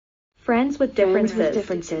Friends with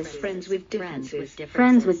differences. Friends with differences.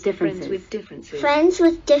 Friends with differences. Friends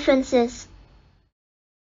with differences.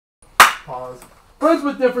 Pause. Friends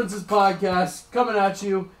with Differences podcast coming at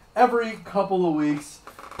you every couple of weeks.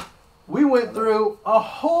 We went through a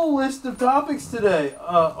whole list of topics today.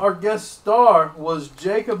 Our guest star was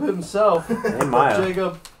Jacob himself. Hey, Maya.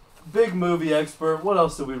 Jacob, big movie expert. What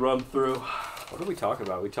else did we run through? What did we talk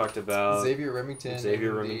about? We talked about Xavier Remington, the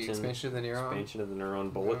expansion of the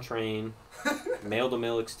neuron, Bullet Train,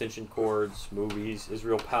 male-to-male extension cords, movies,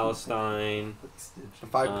 Israel Palestine,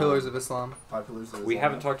 Five Pillars of Islam. We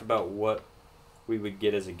haven't talked about what we would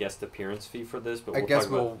get as a guest appearance fee for this, but I guess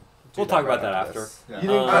we'll talk about that after. Yeah. You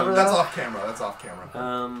didn't cover that's that? off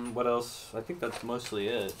camera. What else? I think that's mostly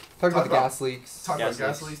it. Talk about the gas leaks. Talked about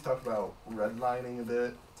gas leaks. Talked about redlining a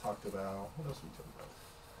bit. Talked about what else we talked about?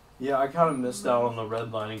 Yeah, I kind of missed out on the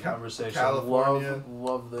redlining conversation. California.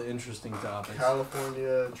 Love the interesting topics.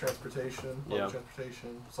 California transportation, Yeah.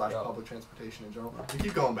 public transportation in general. We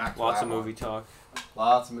keep going back to Lots that of one. movie talk.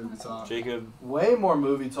 Lots of movie talk. Jacob, Way more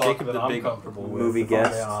movie talk Jacob than the I'm big comfortable with. movie if I'm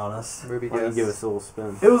guest. being honest. Movie why don't you guest. give us a little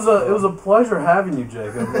spin? It was a pleasure having you,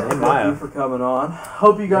 Jacob. Thank Maya. you for coming on.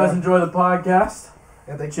 Hope you guys enjoy the podcast.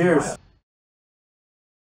 And thank you, Cheers. Maya.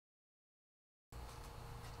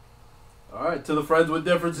 All right, to the Friends with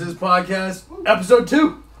Differences podcast, episode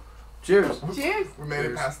 2. Cheers. Cheers. We made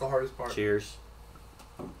it past the hardest part. Cheers.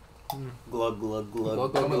 Glug, glug, glug.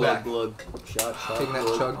 Glug, glug, Glug, glug. glug. Shot, shot. Taking that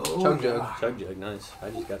glug. chug jug. Chug jug, nice. I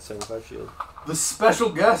just got 75 shield. The special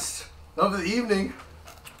guest of the evening,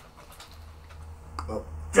 Oh.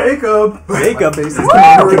 Jacob. Jacob face is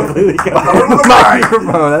completely covered.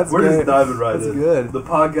 Microphone. That's We're good. just diving right That's in. good. The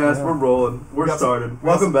podcast, Yeah. we're rolling. We're We got some- started. we got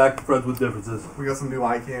Welcome some- back to Friends with Differences. We got some new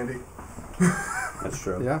eye candy. That's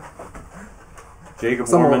true. Yeah. Jacob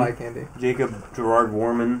Some more Warman. eye candy. Jacob Gerard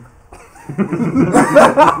Warman. And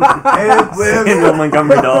Samuel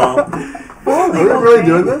Montgomery Doll. Are we really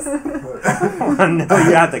doing this? No,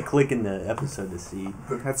 you have to click in the episode to see.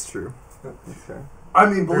 That's true. Okay. I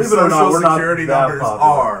mean, Their believe it or not, social we're not security that numbers popular.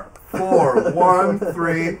 are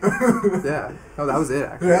 413. Yeah. Oh, that was it,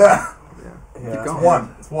 actually. Yeah. Yeah. Keep going.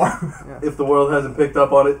 One. It's one. If the world hasn't picked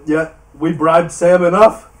up on it yet, we bribed Sam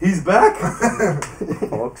enough. He's back.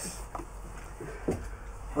 Folks.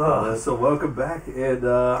 So welcome back, and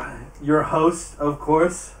your host, of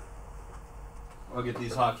course. I'll get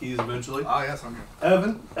these hotkeys eventually. Oh, yes, I'm here.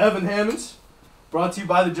 Evan Hammonds, brought to you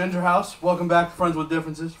by the Gingerhouse. Welcome back to Friends with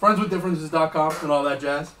Differences. Friendswithdifferences.com and all that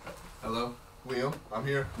jazz. Hello, Liam. I'm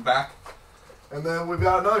here. I'm back. And then we've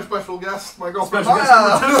got another special guest, my girlfriend. Special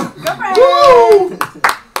guest Maya. number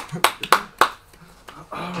 2.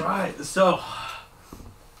 All right, so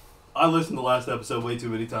I listened to the last episode way too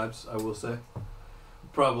many times, I will say.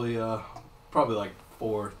 Probably like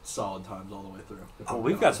 4 solid times all the way through. Well,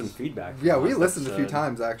 we've got some feedback. Yeah, from we last listened a few episode.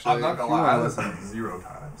 times, actually. I'm not gonna If you lie, I wanna- listened 0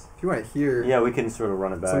 times. If you want to hear Yeah, we can sort of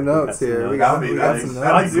run it back. some We've notes got some here, notes. we got That'd be some nice.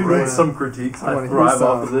 I notes. do great. need some critiques. I I wanna hear thrive off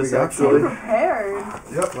some. of this, We got actually. Prepared.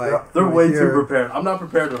 Yep. Like, yep. They're wanna way too hear- prepared. I'm not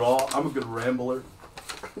prepared at all. I'm a good rambler.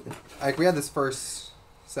 Like, we had this first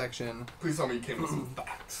section. Please tell me you came with some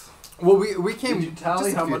facts. Well, we came. Can you tally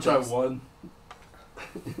just a how few much things. I won?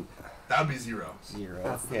 That'd be 0. 0.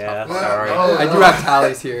 That's the Yeah, tough one. sorry. Oh, I do have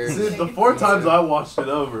tallies here. See, the 4 times I watched it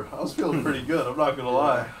over, I was feeling pretty good. I'm not gonna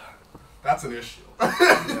lie. That's an issue.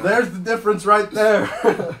 There's the difference right there.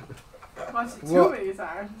 Watched it Well, too many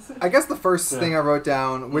times. I guess the first Yeah. thing I wrote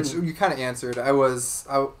down, which you kind of answered, I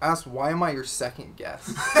asked, why am I your second guest?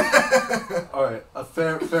 All right,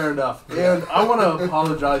 fair enough. And I want to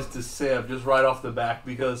apologize to Sam just right off the back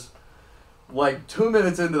because, like 2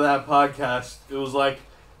 minutes into that podcast, it was like,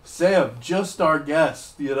 Sam, just our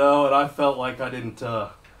guest, and I felt like I didn't, I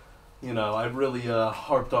really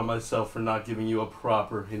harped on myself for not giving you a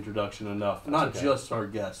proper introduction enough. Not okay. just our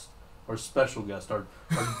guest, our special guest, our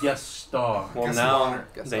guest star. Well, Guess of now honor.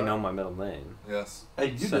 Guess they so. know my middle name. Yes. Hey,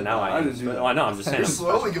 you So did now that. I didn't do that. Oh, I know, I'm just saying. You're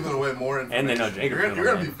slowly giving away more information. And they know Jacob's You're middle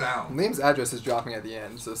gonna be name. found. Liam's address is dropping at the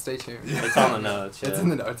end, so stay tuned. Yeah. It's on the notes. It's yeah. in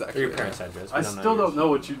the notes, Or actually. your parents' address. We I still don't know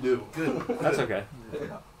what you do. Good. That's okay.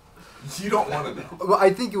 You don't want to know. Well, I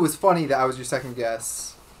think it was funny that I was your second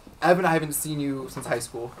guest. Evan, I haven't seen you since high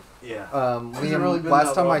school. Yeah. Liam, really been last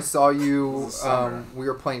that time long. I saw you, It was summer. we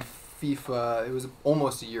were playing FIFA. It was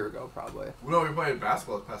almost a year ago, probably. No, we played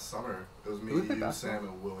basketball this past summer. It was me, We played you, basketball. Sam,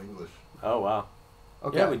 and Will English. Oh, wow.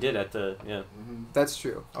 Okay, Yeah, we did at the, yeah. Mm-hmm. that's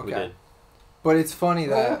true. Okay, We did. but it's funny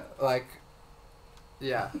that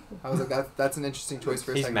yeah, I was like that's an interesting choice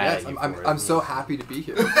for a He's second mad guest. at you I'm for it. I'm so happy to be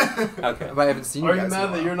here, Okay. but I haven't seen you Are guys. you in a mad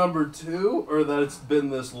that while. you're number 2 or that it's been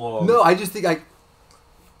this long? No, I just think I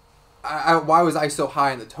why was I so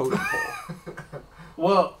high in the totem pole?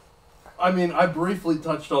 Well, I mean, I briefly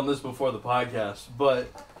touched on this before the podcast, but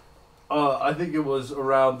I think it was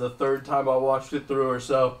around the third time I watched it through or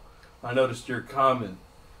so, I noticed your comment.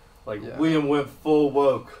 Like, Yeah. William went full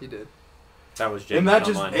woke. He did. That was Jake. And that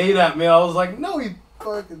just ate at me. I was like, no, he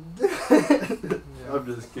fucking did. I'm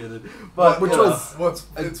just kidding. But Which you know, was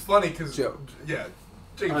it's funny because joke. yeah,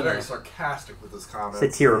 Jake's I know. very sarcastic with his comments.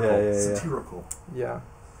 satirical. Yeah. Satirical. Yeah.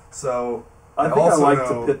 So I think I also like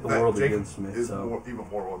know to pit the that world Jake against me. is So even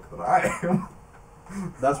more woke than I am.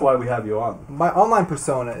 that's why we have you on. My online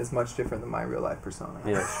persona is much different than my real life persona.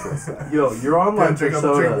 Yeah, sure. Yo, your online Jake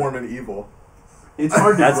persona. warm and evil. It's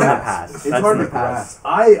hard to That's in the grasp. past. It's That's hard in to the past.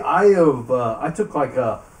 grasp. I took like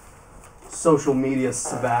a social media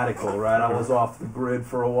sabbatical, right? I was off the grid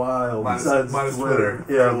for a while. Minus Twitter.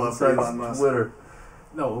 Yeah, I love besides Elon Musk. Twitter.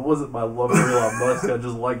 No, it wasn't my love for Elon Musk. I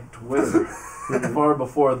just liked Twitter far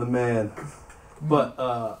before the man. But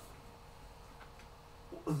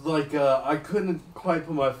I couldn't quite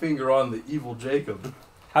put my finger on the Evil Jacob.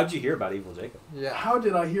 How'd you hear about Evil Jacob? Yeah. How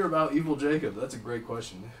did I hear about Evil Jacob? That's a great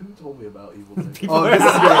question. Who told me about Evil Jacob? People Oh, this is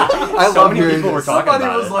great. I so love many hearing people were this. talking Somebody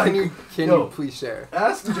about was it. like, Can yo, you please share?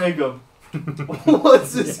 Ask Jacob.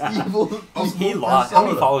 What's this Yeah. evil? He lost. How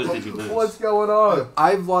many followers did you lose? What's going on?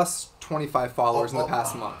 I've lost 25 followers in the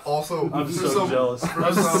past month. Also, I'm for so some, jealous. For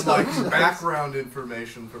I'm some so like jealous. background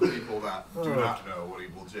information for people that do not know what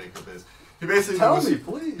Evil Jacob is, he basically Tell was, me,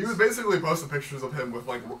 please. He was basically posting pictures of him with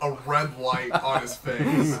like a red light on his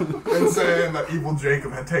face and saying that Evil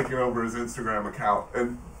Jacob had taken over his Instagram account,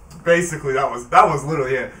 and basically that was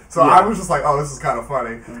literally it. So Yeah. I was just like, oh, this is kind of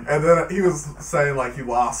funny. And then he was saying like he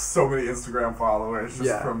lost so many Instagram followers just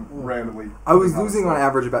Yeah. from randomly. I was putting out losing on stuff.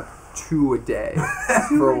 average about 2 a day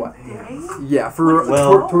for a while. Yeah, for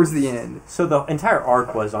Well- towards the end. So the entire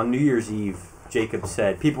arc was on New Year's Eve. Jacob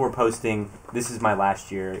said people were posting, "This is my last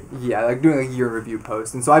year." Yeah, like doing a year in review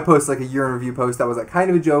post. And so I posted like a year in review post that was like kind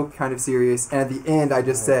of a joke, kind of serious. And at the end, I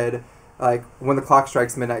just said, like, when the clock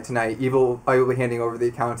strikes midnight tonight, I will be handing over the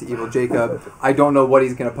account to Evil Jacob. I don't know what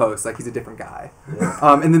he's going to post. Like, he's a different guy.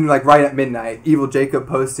 And then, like, right at midnight, Evil Jacob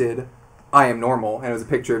posted, "I am normal." And it was a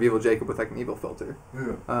picture of Evil Jacob with, like, an evil filter.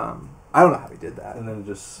 Yeah. I don't know how he did that. And then it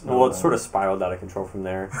just. Well, it sort of spiraled out of control from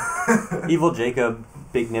there. Evil Jacob,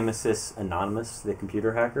 big nemesis, Anonymous, the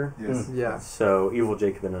computer hacker. Yes. Yeah. So Evil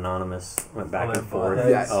Jacob and Anonymous went back Oh, and that forth. butthead.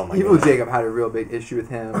 Yeah, Oh my Evil goodness. Jacob had a real big issue with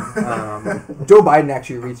him. Joe Biden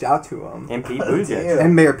actually reached out to him. And Pete Buttigieg. Damn.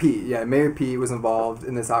 And Mayor Pete. Yeah, Mayor Pete was involved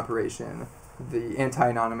in this operation. The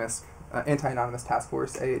anti-anonymous task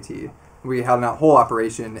force, AAT. We held a whole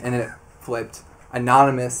operation, and then it flipped.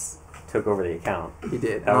 Anonymous, Took over the account. he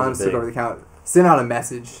did. That was Anonymous took big. over the account. Sent out a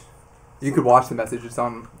message. You could watch the message. It's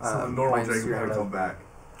on So the my normal Jacob had to Instagram. come back.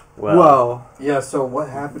 Well, Yeah, so what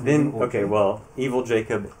happened? then Evil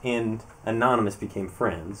Jacob and Anonymous became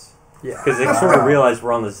friends Yeah. because they sort of realized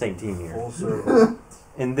we're on the same team here. Full circle.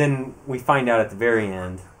 And then we find out at the very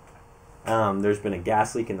end, there's been a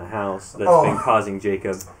gas leak in the house that's Oh. been causing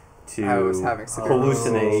Jacob to I was having severe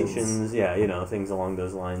hallucinations. Yeah, things along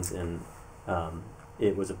those lines, and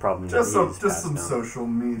it was a problem that Just he some, has just passed some down. social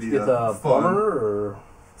Did you media get the fun. plumber or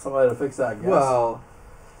somebody to fix that gas? Well,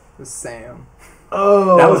 it was Sam.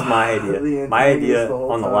 oh, That was my the idea. My antagonist idea the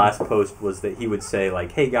whole on the time. last post was that he would say,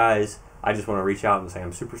 like, "Hey guys, I just want to reach out and say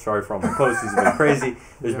I'm super sorry for all my posts. These have been crazy.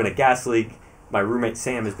 There's been a gas leak. My roommate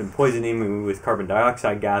Sam has been poisoning me with carbon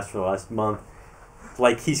dioxide gas for the last month."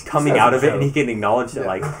 Like, he's coming out of it and he can acknowledge that,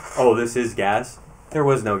 like, oh, this is gas. There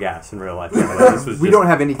was no gas in real life. Like, this was We just- don't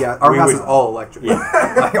have any gas. Our we house would- is all electric.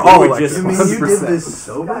 Yeah. Like, all would electric. just- You mean you did 100%. this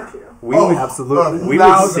sober? We Oh, would absolutely. We would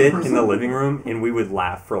 1000%. sit in the living room and we would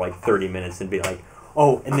laugh for like 30 minutes and be like,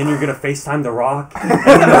 "Oh, and then you're gonna FaceTime The Rock." And then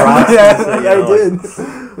The Rock's gonna say, you I know, like-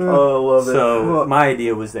 did. Oh, love it. So Well- my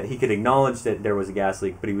idea was that he could acknowledge that there was a gas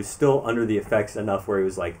leak, but he was still under the effects enough where he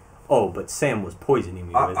was like, "Oh, but Sam was poisoning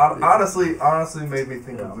me with." Honestly made me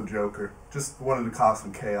think Yeah. of the Joker. Just wanted to cause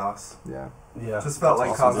some chaos. Yeah. Yeah. Just felt like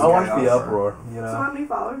awesome. causing I want chaos. the uproar, you So know? how many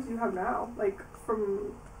followers do you have now? Like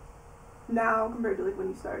from now compared to like when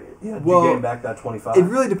you started? Yeah, did Well, you gain back that 25? It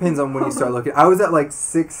really depends on when you start looking. I was at like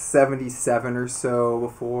 677 or so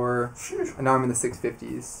before, Sheesh. and now I'm in the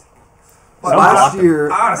 650s. But Last honestly-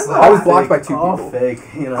 year, honestly, I was blocked by 2 all people. fake,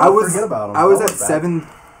 you know? I was Forget about 'em. I was Don't at look back.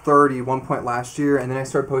 730 one point last year, and then I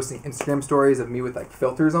started posting Instagram stories of me with like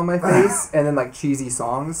filters on my face, and then like cheesy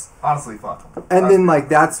songs, honestly, fuck. and then like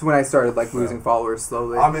that's when I started like losing followers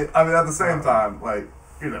slowly. I mean, at the same time, like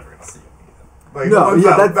you're never gonna see me. Like No, the ones yeah,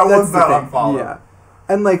 that, that's the ones the that thing. unfollow. Yeah.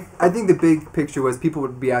 And, like, I think the big picture was people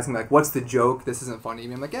would be asking, like, what's the joke? This isn't funny to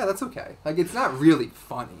me. I'm like, yeah, that's okay. Like, it's not really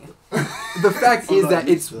funny. The fact is that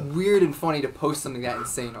it's weird and funny to post something that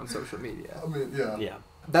insane on social media. I mean, yeah. Yeah.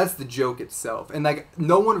 that's the joke itself. And like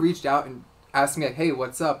no one reached out and asked me like, "Hey,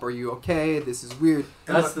 what's up? Are you okay? This is weird."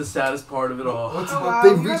 That's the saddest part of it all. Oh, wow. They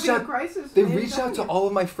You reached having a out- crisis, They man. reached out to all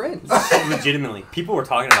of my friends. Legitimately, people were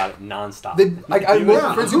talking about it nonstop. They, like I Yeah,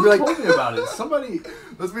 have friends who'd who be like, told me about it? Somebody.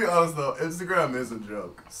 Let's be honest though, Instagram is a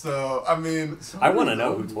joke. So I mean, I want to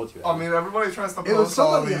know who told you that. I mean, everybody tries to It was post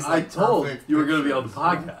all somebody these. I Like, told perfect you were going to be on the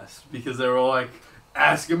pictures. podcast because they were like,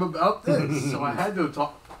 ask him about this. So I had to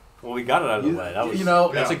talk. Well, we got it out of the way. That was, You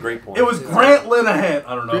know, that's yeah. a great point. It was Grant Linehan.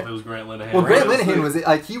 I don't know if it was Grant Linehan. well, Grant Honestly. Linehan was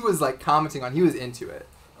like he was like commenting on. He was into it.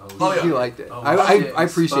 Oh, yeah. He liked it. Oh, I shit,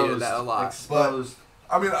 appreciated exposed, that a lot. Exposed.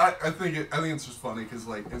 I mean, I think it's just funny because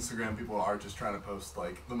like Instagram people are just trying to post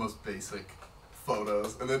like the most basic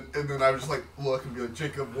photos, and then I would just like look and be like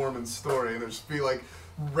Jacob Warman's story, and it'd just be like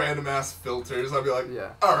random ass filters. I'd be like,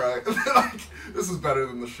 Yeah. all right, like this is better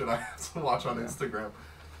than the shit I have to watch on Yeah. Instagram.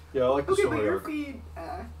 Yeah, I like the Okay, but story your arc. feed,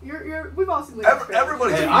 we've all seen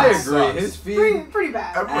Everybody's Hey, feed I agree. sucks. His feed. pretty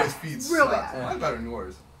bad. Everybody's feed Real sucks. bad. Mine's better than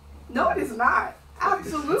yours. No, it is not.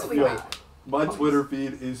 Absolutely Yo, not. My Twitter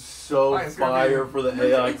feed is so My Instagram fire feed- for the Your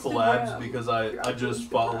AI Instagram. collabs because I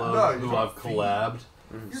just follow No, who your I've feed. collabed.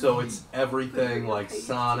 Mhm. So it's everything like Page.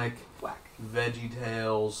 Sonic, Whack.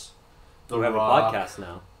 VeggieTales, The we have a Rock. podcast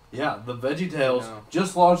now. Yeah, the VeggieTales I know.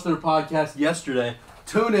 just launched their podcast yesterday.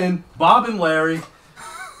 Tune in, Bob and Larry.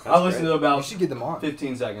 I listened to You about should get them on.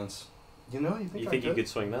 15 seconds. You know, you think You I think you could? could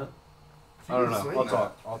swing that? I don't know. Swing I'll that.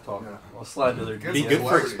 talk. I'll talk. Yeah. I'll slide to their Get Be some good for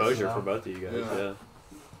celebrities, exposure you for know? both of you guys. Yeah.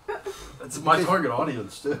 Yeah. It's my target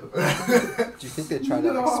audience too. Do you think they try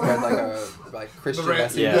to like spread like a like Christian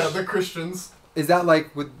message? Yeah. The Christians. Is that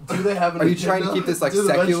like with? Do they have an Are you agenda? trying to keep this, like, Do the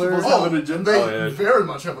secular? vegetables have an agenda? They Oh, yeah. very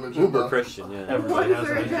much have an agenda. Uber Christian, yeah. Everybody What is has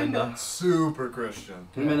their an agenda. agenda? Super Christian.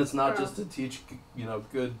 I mean, it's not just to teach,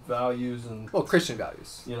 good values and, Well, Christian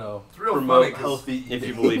values. It's real promote funny 'cause healthy If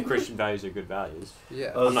you eating. believe Christian values are good values.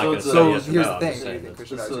 Yeah. Oh, I'm not so gonna it's say a- So yes or here's no, the I'm thing. just Do you saying think that-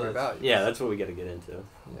 Christian It's values are a- values? Yeah, that's what we got to get into.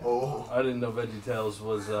 Yeah. Oh. I didn't know VeggieTales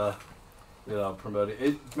was, promoting.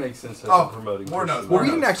 It makes sense that Oh, they're promoting. more Christian notes, Well, more we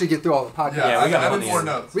didn't notes. actually get through all the podcast. Yeah, we got I one did more in.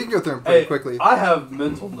 notes. We can go through them pretty Hey, quickly. I have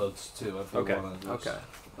mental notes too. If you Okay. want to. Okay.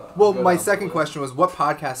 Well, my second question. question was, what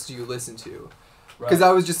podcasts do you listen to? Because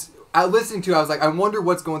I listening to, I was like, I wonder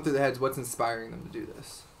what's going through their heads, what's inspiring them to do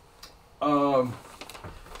this.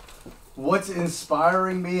 What's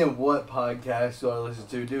inspiring me and what podcasts do I listen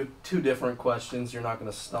to? Dude, two different questions. You're not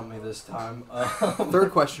going to stump me this time.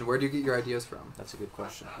 Third question, where do you get your ideas from? That's a good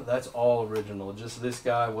question. That's all original. Just this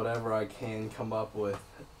guy, whatever I can come up with.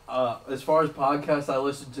 As far as podcasts I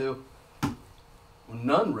listen to,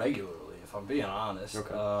 none regularly, if I'm being honest.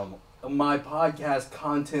 Okay. My podcast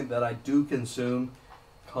content that I do consume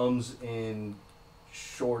comes in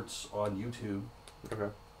shorts on YouTube.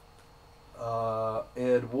 Okay.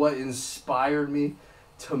 And what inspired me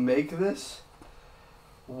to make this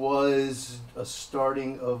was a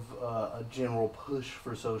starting of a general push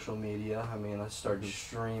for social media. I mean, I started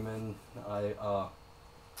streaming. I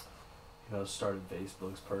started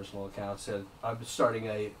Facebook's personal account. Said I'm starting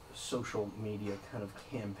a social media kind of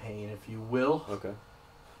campaign, if you will, Okay.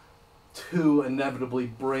 to inevitably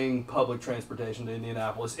bring public transportation to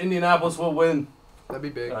Indianapolis. Indianapolis will win. That'd be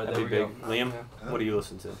big. All right, That'd be there big. we Liam, Yeah. what do you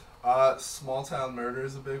listen to? Small Town Murder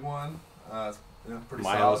is a big one. It's, pretty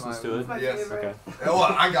Maya solid. listens to It's it. my Yes. favorite. Okay. Well,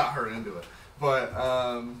 I got her into it, but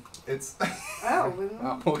it's Oh,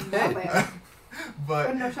 Oh, okay. But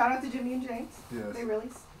but no, shout out to Jimmy and James. yes, They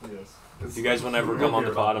released. yes. If you guys want to ever come on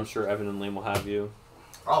the pod, I'm sure Evan and Liam will have you.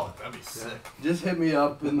 Oh, that'd be sick. Just hit me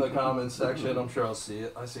up in the comments section. I'm sure I'll see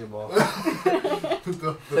it. I see them all.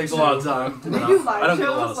 The Takes a lot of time. They do live I don't get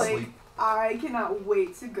a lot shows, of like, sleep. I cannot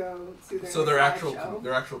wait to go to their So they're live actual show.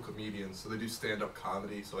 they're actual comedians. So they do stand up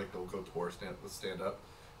comedy. So like they'll go tour stand up,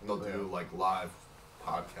 and they'll do like live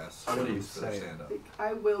podcasts What are you for their saying? stand up. Like,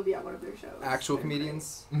 I will be at one of their shows. Actual They're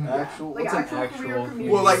comedians? Actual, Like what's actual an career actual?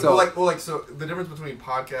 comedians. Well, So- so the difference between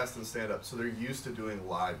podcast and stand up. So they're used to doing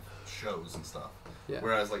live shows and stuff. Yeah.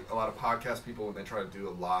 Whereas like a lot of podcast people, when they try to do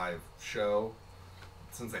a live show,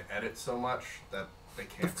 since they edit so much that they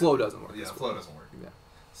can't. The flow doesn't work. Yeah, the flow doesn't work. Yeah.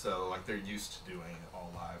 So like they're used to doing it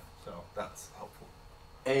all live. So that's helpful.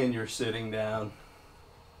 And you're sitting down.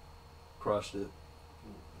 Crushed it.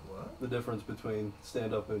 What? The difference between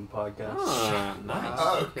stand up and podcast. Ah, nice.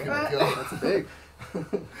 Oh, Okay. good God. That's big.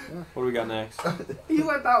 What do we got next? You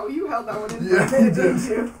held that one in Yeah, for a minute, you did. didn't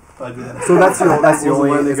you? I did. So that's the Was the way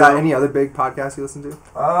only. to Is that go. any other big podcast you listen to?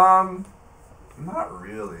 Not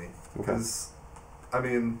really. Because, I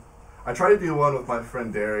mean, I tried to do one with my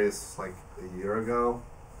friend Darius like a year ago,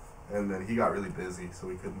 and then he got really busy, so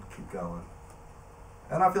we couldn't keep going.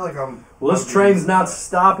 And I feel like Well, this train's not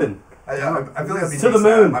stopping. I feel like I'd be To the decent at it.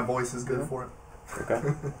 moon. My voice is good Yeah. for it. Okay.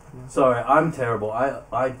 Sorry, I'm terrible.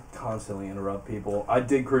 I constantly interrupt people. I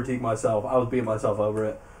did critique myself. I was beating myself over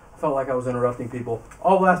it. I felt like I was interrupting people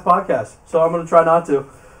all last podcast, so I'm gonna try not to.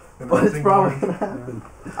 But it's probably gonna happen.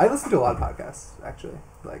 I listen to a lot of podcasts, actually.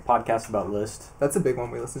 Like Podcast about list. that's a big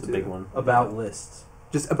one we listen It's to. a big one. About lists.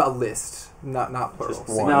 Just about list, not plural. Just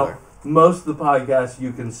one. Singular. Now, most of the podcasts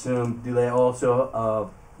you consume, do they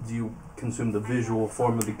also do you consume the visual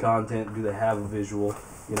form of the content? Do they have a visual?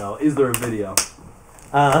 You know, is there a video?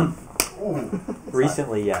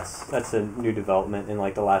 Recently, yes. That's a new development in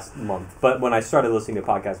like the last month. But when I started listening to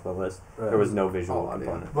Podcast about list, there was no visual All audio.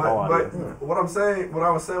 component. But, All audio. what I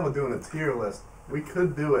was saying with doing a tier list, we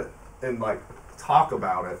could do it and like talk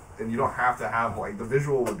about it, and you don't have to have like the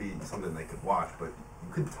visual would be something they could watch, but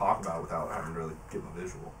you could talk about it without having to really give a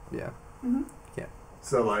visual. Yeah. Mhm.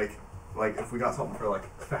 So like if we got something for like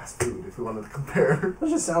fast food, if we wanted to compare. That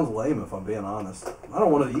just sounds lame if I'm being honest. I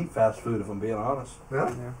don't want to eat fast food if I'm being honest. Yeah,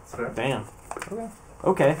 Yeah. that's fair. Damn. Okay.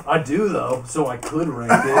 Okay. I do though, so I could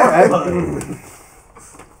rank it. Alright. but-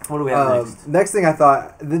 What do we have next? Next thing I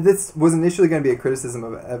thought, this was initially going to be a criticism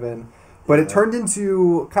of Evan, but it turned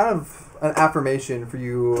into kind of an affirmation for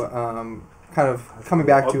you, kind of coming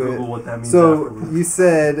back I'll to Google it. what that means So afterwards. you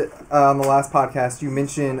said on the last podcast, you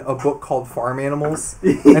mentioned a book called Farm Animals,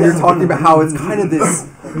 and you're talking about how it's kind of this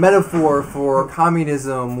metaphor for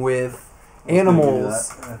communism with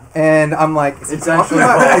animals. And I'm like, is he It's talking actually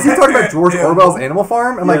about, is he talking about George Animal. Orwell's Animal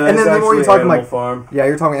Farm? I'm like, Yeah, and it's then the more you're actually talking Animal like, Farm. yeah,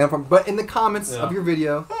 you're talking Animal Farm. But in the comments Yeah. of your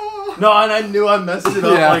video, No, and I knew I messed it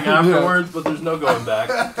up Yeah, like yeah. afterwards, but there's no going back.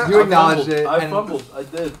 you I acknowledged fumbled. it. I and, fumbled. I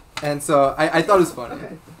did. and so I thought it was funny.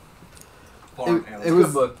 Farm It animals. It was-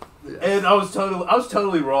 was a good book. And I was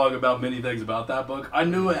totally wrong about many things about that book. I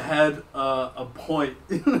knew it had a point,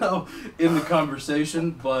 in the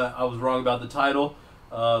conversation, but I was wrong about the title,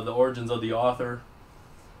 the origins of the author.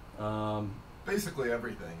 Basically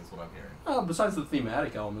everything is what I'm hearing. Besides the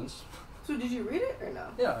thematic elements. So did you read it or no?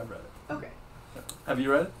 Yeah, I read it. Okay, Have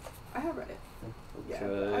you read it? I have read it. Yeah,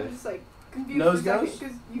 Okay. I was just like confused Nose for a second goes?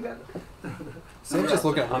 because you got. Sam's just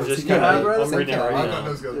looking at I'm notes. just He kinda- can't I'm read. Sam reading it can't right read. now. I got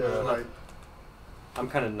those guys, Yeah. like, I'm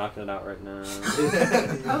kind of knocking it out right now.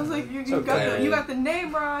 I was like, you got okay. you got the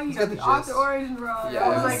name wrong, you He's got got the the author gist. origin wrong. Yeah,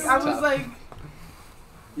 I was it's like, tough. Yeah,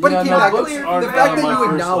 But it came no, back- books the aren't fact that my you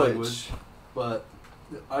first acknowledge- language, but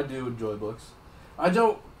I do enjoy books. I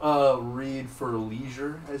don't read for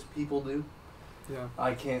leisure as people do. Yeah.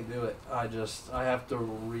 I can't do it. I have to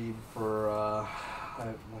read for like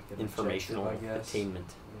an Informational objective, I guess. attainment.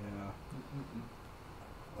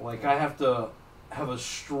 Yeah. Like I have to have a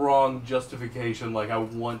strong justification. Like I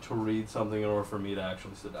want to read something in order for me to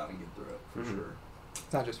actually sit down and get through it. For Mhm. sure.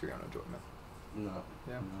 It's not just for your own enjoyment. No.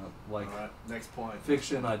 Yeah. No. Like alright, next point.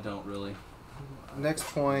 fiction, I don't really. Next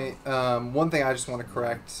point, one thing I just want to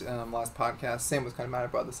correct. Last podcast, Sam was kind of mad I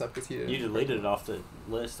brought this up because he didn't. You deleted it off the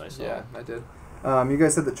list, I saw. Yeah, I did. You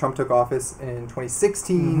guys said that Trump took office in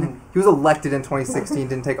 2016. Mhm. He was elected in 2016,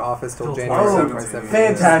 didn't take office till Till January Oh, 2017.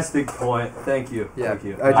 Fantastic point. Thank you. Yeah, Thank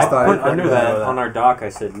you. I just thought- put I under didn't that know on our doc. I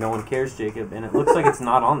said, "No one cares, Jacob," and it looks like it's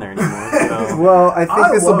not on there anymore. So Well, I think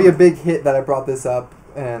I this will be a love- big hit that I brought this up,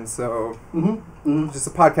 and so just a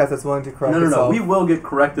podcast that's willing to correct No. itself. We will get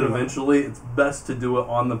corrected Yeah. eventually. It's best to do it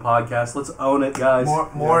on the podcast. Let's own it, guys.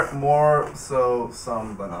 More so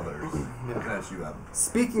some than others. Yeah. As you have.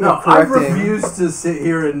 Speaking No, of I correcting, refuse to sit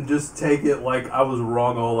here and just take it like I was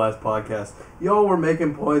wrong all last podcast. Y'all were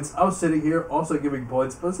making points. I was sitting here also giving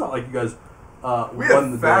points, but it's not like you guys We won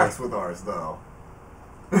had the facts day. with ours though.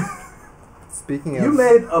 speaking of, You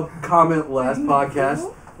made a comment last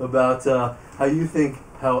podcast about how you think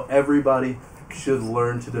how everybody should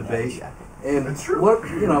learn to debate. And It's true. what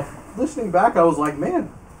listening back, I was like,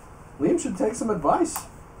 man, Liam should take some advice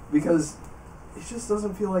because it just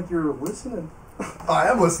doesn't feel like you're listening. I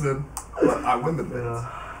am listening, but I win the bit.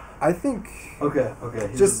 I think Okay.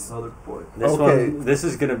 Here's Just- another point. Okay.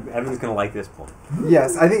 Evan's gonna like this point.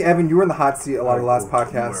 yes, I think Evan, you were in the hot seat a lot of the last Alright,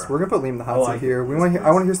 podcasts. Where? We're gonna put Liam in the hot I seat like here. it. We want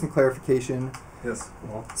I want to hear some clarification. Yes.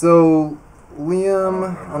 So,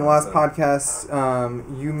 Liam, on the last podcast,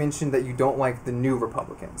 you mentioned that you don't like the new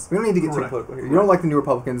Republicans. We don't need to get too Correct. political here. You don't like the new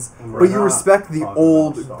Republicans, And but we're you not respect the talking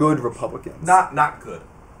old, about Star good Wars. Republicans. Not good.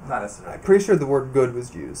 Not necessarily. I'm pretty sure the word good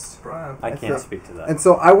was used. Brian. I I can't think- speak to that. And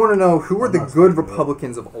so I want to know, who are I'm the not good speaking to it.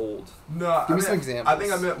 Republicans of old? No, Give me I some meant- examples. I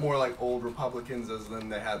think I meant more like old Republicans, as then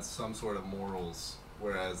they had some sort of morals,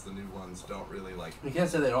 whereas the new ones don't really like. You can't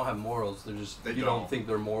say they don't have morals. They're just They you don't. don't think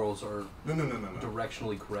their morals are No.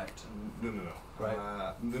 directionally correct. No. Right.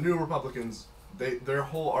 The new Republicans, their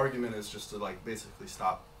whole argument is just to like basically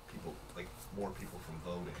stop people, like more people from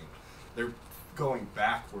voting. They're going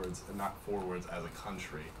backwards and not forwards as a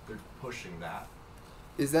country. They're pushing that.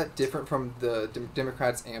 Is that different from the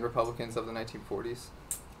Democrats and Republicans of the 1940s?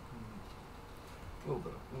 A little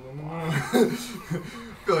bit. I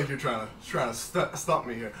feel like you're trying to stump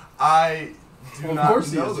me here. I do Well, not of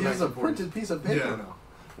course know he is. the He has a 1940s. printed piece of paper. Yeah, no.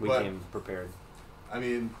 We But- came prepared. I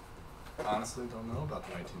mean, honestly, don't know about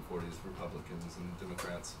the 1940s Republicans and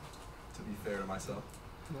Democrats. To be fair to myself,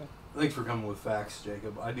 Thanks for coming with facts,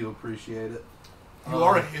 Jacob. I do appreciate it. you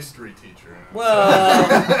are a history teacher. Well,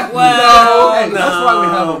 Hey, that's why we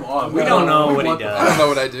have him on. We don't know We what he want the- I don't know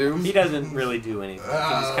what I do. He doesn't really do anything. He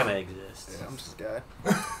just kind of exists. I'm just a guy.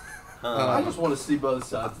 I just want to see both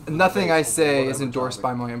sides. of the Nothing debate I on say is whatever endorsed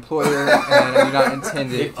topic. by my employer, and I do not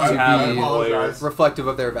intend it If you to have be employers. reflective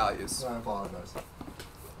of their values. I apologize.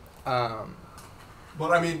 Um,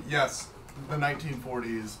 But I mean, yes, the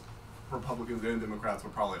 1940s Republicans and Democrats were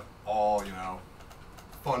probably all,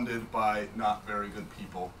 funded by not very good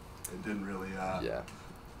people. It didn't really yeah.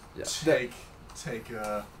 take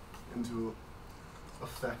into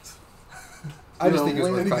effect. I just think it's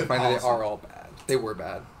any worth good clarifying that they policy. are all bad. They were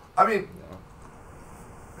bad. I mean,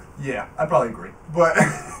 yeah, I'd probably agree. But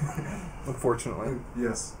Unfortunately.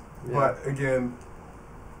 yes, Yeah. but again,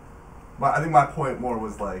 I think my point more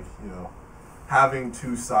was like, having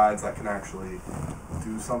two sides that can actually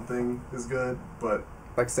do something is good, but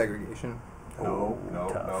Like segregation. no.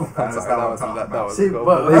 I'm That is sorry, not what I'm that talking was about. See,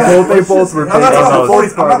 but they both were I'm not big. talking about the 40s.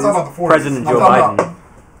 Those- I'm not talking about the 40s. President I'm Joe talking about- Biden.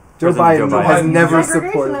 Joe President Biden Joe has Biden. never Segregationist.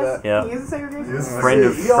 supported that. Yeah. He is a segregationist. Yes. Friend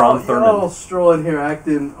of Strom y'all Thurmond. strolling here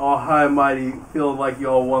acting all high and mighty, feeling like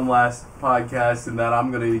y'all won last podcast and that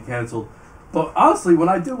I'm going to be canceled. But honestly, when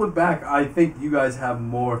I do look back, I think you guys have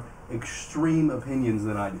more extreme opinions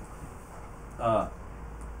than I do.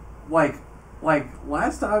 Like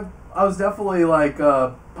last time, I was definitely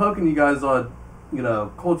poking you guys on,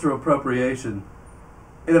 cultural appropriation,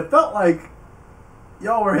 and it felt like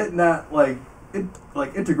y'all were hitting that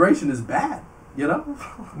integration is bad. No,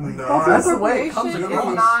 That's the way it comes Appropriation across.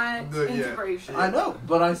 is not Yeah. integration. I know,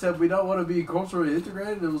 but I said we don't want to be culturally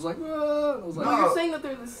integrated. It was like, I was like, Well, No. you're saying that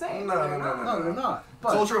they're the same. No, They're not. no, they're not.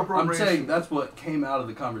 But Cultural I'm appropriation. saying that's what came out of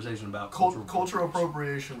the conversation about Cultural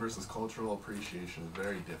appropriation versus cultural appreciation is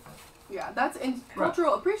very different. Yeah, that's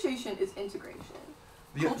cultural appreciation is integration.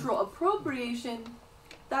 Yeah. Cultural appropriation,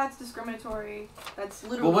 that's discriminatory. That's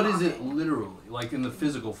literally. But what is it mocking. literally, like in the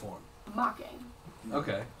physical form? Mocking.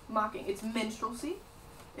 Okay. Mocking. It's minstrelsy.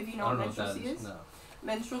 If you know I what don't know what that minstrelsy is. No.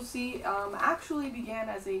 Minstrelsy actually began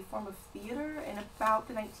as a form of theater in about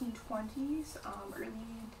the 1920s, early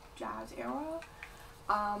jazz era.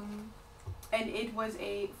 And it was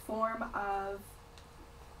a form of,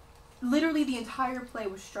 literally the entire play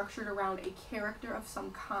was structured around a character of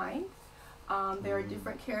some kind. There are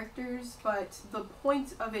different characters, but the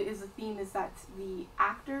point of it is, the theme is that the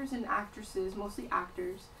actors and actresses, mostly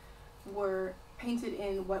actors, were painted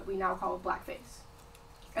in what we now call blackface.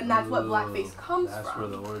 And that's what blackface comes That's from. where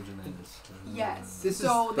the origin is. Yes. This is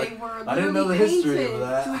So they like- were I didn't know literally the history painted of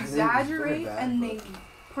that. to I didn't- it's very exaggerate, bad, and but- they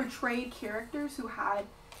portrayed characters who had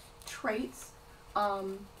traits,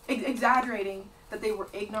 exaggerating that they were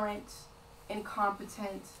ignorant,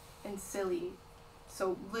 incompetent, and silly.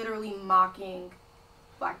 So literally mocking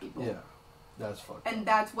black people. Yeah, that's fucked And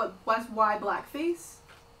up. that's why blackface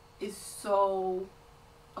is so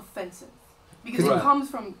offensive. Because Right. it comes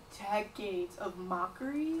from decades of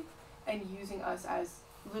mockery and using us as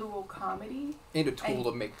literal comedy And a tool And-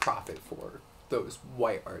 to make profit for those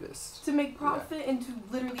white artists. to make profit and to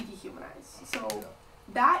literally dehumanize. So Yeah.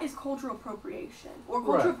 that is cultural appropriation. Or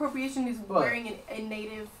cultural Right. appropriation is But- wearing a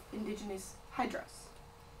native indigenous headdress.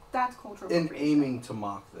 That's cultural And appropriation. aiming to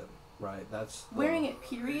mock them, right? That's the- Wearing it,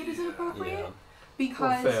 period, isn't appropriate. Yeah.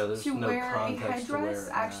 Because Well, fair, there's to no wear a context to headdress wear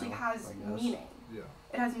it actually now, has I guess. meaning. Yeah.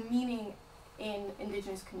 It has meaning in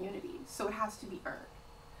indigenous communities, so it has to be earned.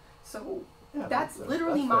 So Yeah, that's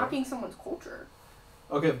literally that's fair. mocking someone's culture.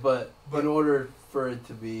 Okay, but But- in order for it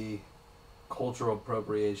to be cultural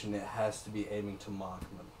appropriation, it has to be aiming to mock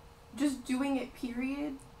them. Just doing it,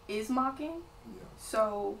 period, is mocking. Yeah.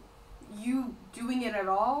 So you doing it at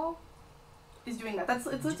all is doing that. It's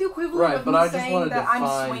the equivalent Right, of but me I just saying want to that I'm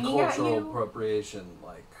define swinging at cultural you. appropriation,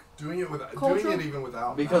 like Doing it without Cultural- doing it even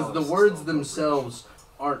without because malice the is words still themselves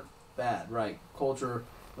aren't bad, right? Culture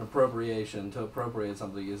appropriation, to appropriate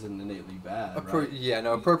something isn't innately bad, right? Yeah,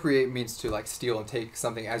 no, appropriate means to like steal and take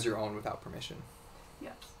something as your own without permission.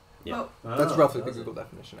 Yes. Yeah. But That's Oh, roughly the does it? Google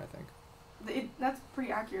definition, I think. that's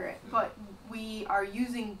pretty accurate. But we are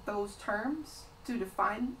using those terms to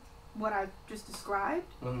define what I've just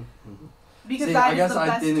described Mhm. because See, that I is guess the I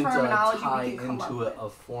best didn't terminology tie we can come into up it with. a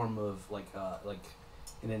form of like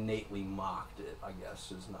an innately mocked it. I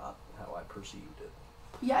guess is not how I perceived it.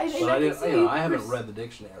 Yeah, and But I I can didn't. see I haven't pers- read the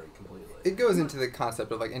dictionary completely. It goes into the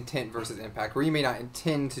concept of like intent versus impact, where you may not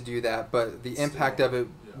intend to do that, but the impact Still, of it,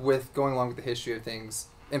 yeah. with going along with the history of things,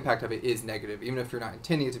 impact of it is negative. Even if you're not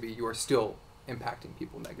intending it to be, you are still impacting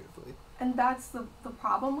people negatively. And that's the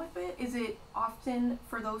problem with it, is it often,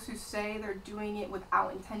 for those who say they're doing it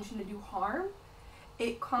without intention to do harm,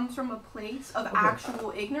 it comes from a place of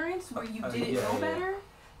actual ignorance where you didn't know better,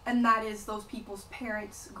 and that is those people's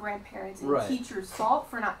parents, grandparents, and Right. teachers' fault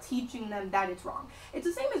for not teaching them that it's wrong. It's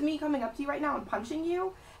the same as me coming up to you right now and punching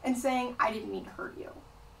you and saying, I didn't mean to hurt you.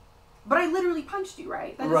 But I literally punched you,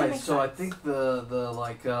 right? That doesn't Right. make So I sense. think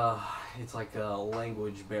it's like a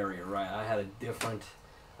language barrier, right? I had a different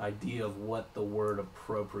idea of what the word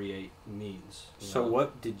appropriate means. you So know?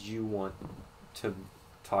 what did you want to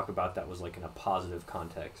talk about that was like in a positive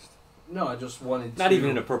context? No, I just wanted Not to. even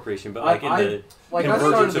an appropriation, but like in the Like I convergence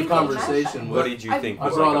started of the cultures. conversation What with. did you think I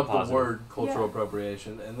was brought like a up the positive? word cultural Yeah.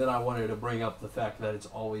 appropriation, and then I wanted to bring up the fact that it's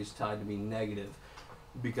always tied to be negative,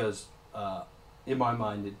 because in my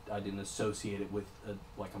mind I didn't associate it with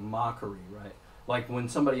like a mockery, right? Like when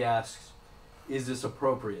somebody asks, "Is this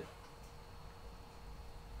appropriate?"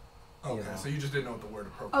 Okay, You know. so you just didn't know what the word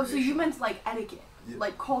appropriation. Oh, so you meant like etiquette, Yeah.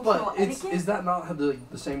 like cultural But etiquette? is that not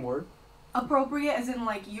the same word? Appropriate as in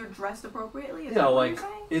like you're dressed appropriately? Is Yeah, that what like you're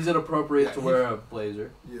saying? is it appropriate Yeah, to he- wear a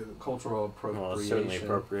blazer? Yeah. Cultural appropriation. Well, it's certainly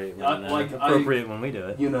appropriate when, like, appropriate when we do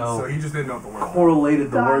it. You know, So he just didn't know what the word. correlated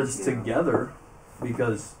the Got words you. together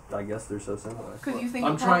because I guess they're so similar. Because you think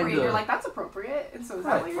I'm trying appropriate, to- you're like, that's appropriate, and so is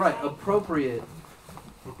that what Right, you're right. saying? Appropriate.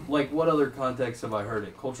 Like, what other context have I heard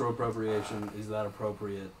it? Cultural appropriation, is that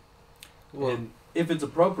appropriate? Well, And if it's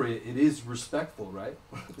appropriate, it is respectful, right?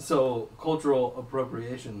 So, cultural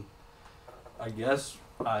appropriation, I guess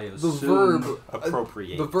I the assume... verb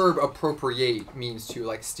Appropriate. the verb appropriate means to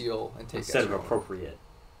like steal and take Instead as of your own. appropriate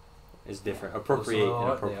is different. Appropriate So, and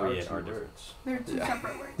they appropriate two are different. words. They're two Yeah.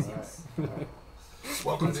 separate words, yes.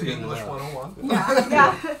 Welcome That's to good English enough. 101. Yeah,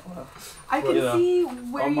 yeah. I can You know, see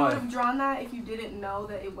where on you my- would have drawn that if you didn't know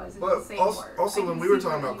that it wasn't the But same also, word. also I when can we were see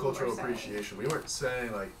talking what about you cultural were saying. appreciation, we weren't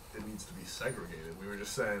saying like it needs to be segregated. We were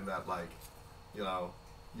just saying that like, you know,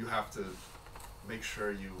 you have to make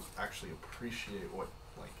sure you actually appreciate what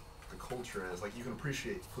like the culture is. Like you can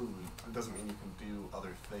appreciate food. It doesn't mean you can do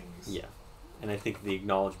other things. Yeah. And I think the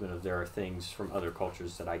acknowledgement of there are things from other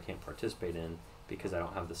cultures that I can't participate in because I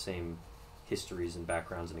don't have the same histories and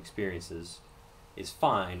backgrounds and experiences is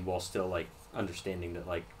fine, while still like understanding that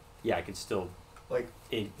like, yeah, I can still Like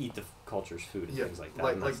eat the culture's food and yeah, things like that.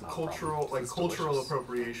 like and like that's not a cultural problem. like It's cultural delicious,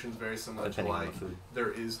 appropriation is very similar to depending on like the food.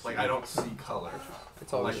 there is like I don't see color.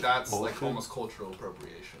 It's always Like that's bullshit. like almost cultural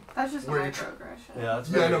appropriation. That's just a Where you microaggression. Yeah, it's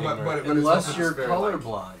Yeah, very no, but ignorant. it's also Unless just you're very, like,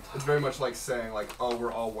 colorblind. It's very much like saying like, oh,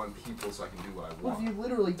 we're all one people, so I can do what I Well, want. if you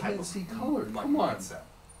literally Type can't of, see color, like come on. mindset.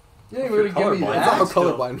 You ain't If gonna you're give me colorblind, That's not how that.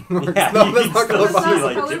 still- colorblind works. Yeah, No, you that's can not still That's colorblind. see,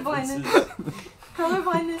 like, colorblindness. differences.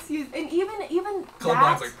 Colorblindness used, and even Colorblind's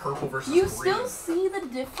that, like purple versus you green. still see the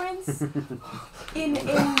difference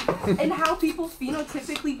in how people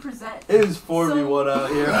phenotypically present. It is 4v1 out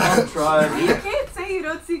here. I'm trying. You can't say you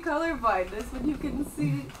don't see color blindness when you can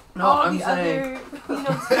see No, all I'm the saying- other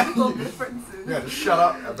phenotypical differences. Yeah, just shut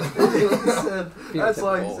up. That's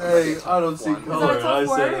like saying I don't see color. Is that a I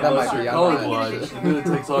tough said word? That unless might you're be colorblind. on And then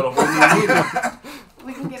it takes on a whole new meaning.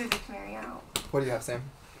 We can get a dictionary out. What do you have, Sam?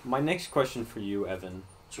 My next question for you, Evan.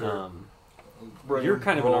 Sure. You're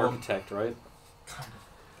kind of an Roll 'em. architect, right?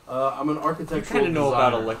 I'm an You architectural kind of know about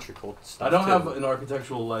designer. electrical stuff. I don't too. have an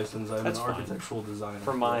architectural license. I'm That's an fine. architectural designer.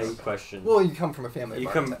 For my question, Well, you come from a family of You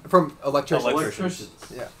come- architect- from electricians. Electricians.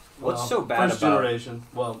 Yeah. What's so bad first about- generation?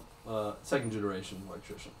 Well, second generation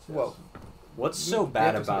electricians. Yes. Well, what's you so have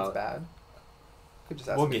bad to assume it's about? bad. Could just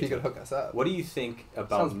ask We'll him if get he to could it. hook us up. What do you think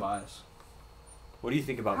about? Sounds biased. What do you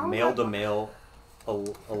think about How is male that to male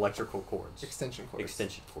electrical cords? Extension cords.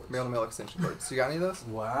 Extension cords. Male to male extension cords. You got any of those?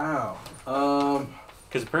 Wow.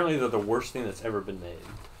 Because apparently they're the worst thing that's ever been made.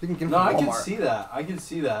 You can get them No, I from can Walmart. see that. I can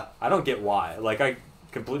see that. I don't get why. Like I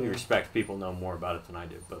completely respect people know more about it than I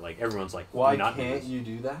do, but like everyone's like, Why do not do can't this. you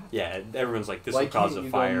do that? Yeah, everyone's like this Why will cause can't a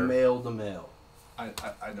you fire. go male to male? I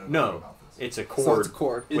don't No. know about this. It's a So cord it's a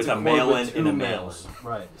cord. with It's a cord male with end two and a males. male end.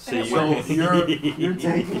 Right. And it So you're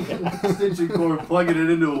taking an extension cord, plugging it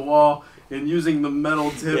into a wall, and using the metal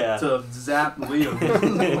tip Yeah. to zap Liam.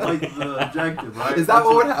 Like the objective, right? Is that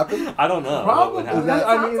what would happen? I don't know. Probably. What would happen. That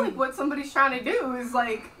I sounds mean- like what somebody's trying to do is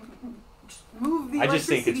like move the I just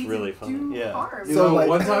think it's electricity really to funny. do Yeah. harm. You So, know, like-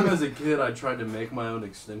 one time as a kid, I tried to make my own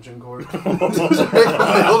extension cord. Male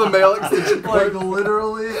to male extension Like cord.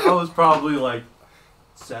 literally, I was probably like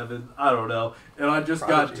 7, I don't know, and I just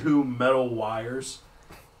got Prodigy. 2 metal wires,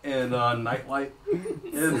 and nightlight,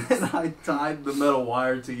 and then I tied the metal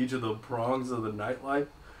wire to each of the prongs of the nightlight,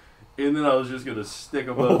 and then I was just gonna stick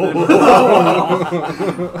them up in.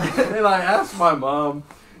 And I asked my mom,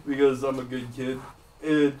 because I'm a good kid,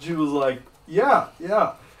 and she was like, yeah.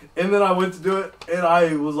 And then I went to do it, and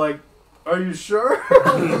I was like, are you sure?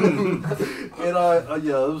 And it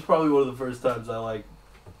was probably one of the first times I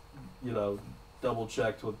double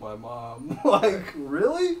checked with my mom. Like,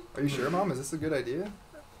 really? Are you sure, Mom? Is this a good idea?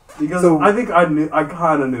 Because I think I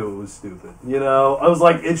kind of knew it was stupid. You know, I was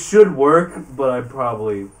like, it should work, but I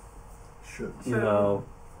probably Should.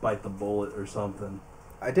 bite the bullet or something.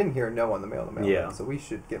 I didn't hear no on the mail to mail. Yeah. So we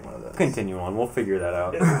should get one of those. Continue on. We'll figure that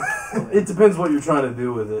out. It depends what you're trying to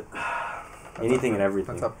do with it. Anything and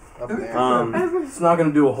everything. That's up in the air. It's not going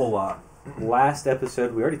to do a whole lot. Last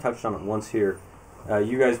episode, we already touched on it once here.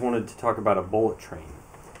 You guys wanted to talk about a bullet train.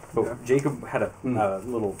 But Yeah. Jacob had a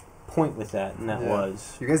little point with that, and that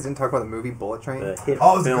was You guys didn't talk about the movie Bullet Train? the hit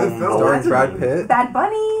Oh, it's a good film film. Starring Bullet Brad Train. Pitt? Bad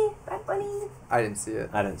Bunny. I didn't see it.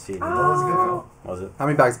 I didn't see it. That was a good film. Was it? How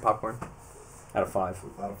many bags of popcorn? Out of 5.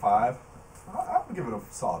 Out of 5, I would give it a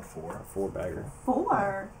solid 4. A 4-bagger.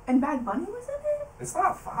 4. And Bad Bunny was in it? It's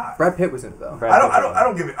not 5. Brad Pitt was in it though. I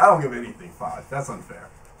don't give anything 5. That's unfair.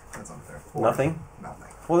 4. Nothing? Nothing.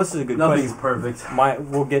 Well, this is a good Nothing's question. perfect.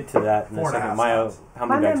 We'll get to that in a 4.5 second. Maya, stars. how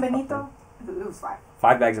My many man bags of Benito? popcorn? It was 5.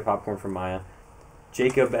 5 bags of popcorn from Maya.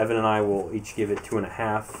 Jacob, Evan, and I will each give it 2.5.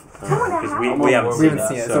 2.5? Because we I'm haven't on board We seen haven't it.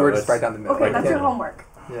 seen it, so we're just it's right down the middle. Okay, Right that's there. your homework.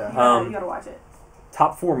 Yeah. You gotta watch it.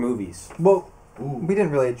 Top 4 movies. Well, Ooh. we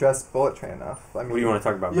didn't really address Bullet Train enough. I mean, What do you want to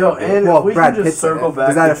talk about? Yo, Brad Pitt? and well, we Brad can just Pitt's in circle it. back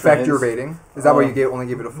Does that to affect your trains. rating? Is that why you only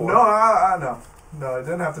give it a 4? No, I know. No, it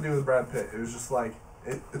didn't have to do with Brad Pitt. It was just like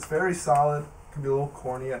it's very solid. It can be a little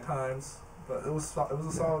corny at times, but it was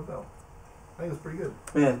a solid film. I think it was pretty good.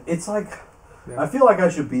 Man, it's like, Yeah. I feel like I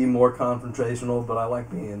should be more confrontational, but I like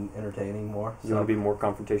being entertaining more. You want to be more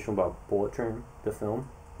confrontational about Bullet Train, the film?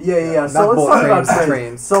 Yeah. Not So let's bullet talk about trains, trains.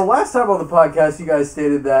 trains. So last time on the podcast, you guys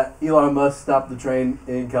stated that Elon Musk stopped the train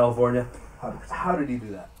in California. 100%. How did he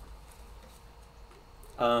do that?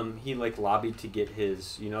 He lobbied to get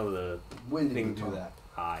his, the When did he thing do that?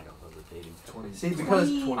 I don't know the dating. 20. See, because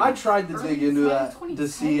 20 I tried to dig into that 2010, to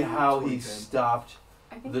see how he 2010. stopped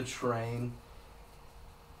I think the train,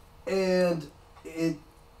 and it.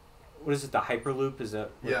 What is it? The Hyperloop? Is that?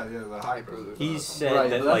 Yeah, the Hyperloop. He said Right,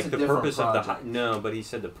 that but that's a the different purpose of project but he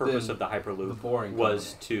said the purpose than of the the Hyperloop boring was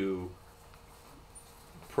company. to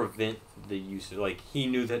prevent the use of, he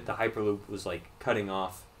knew that the Hyperloop was cutting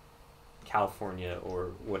off California or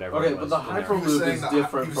whatever. Okay, it was but the in there. Hyperloop He was saying is that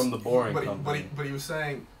different he was- from the boring but company. he was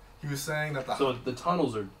saying that the So the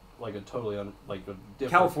tunnels are like a totally a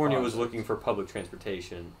different. California was process. looking for public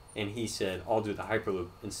transportation, and he said, "I'll do the Hyperloop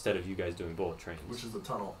instead of you guys doing bullet trains." which is the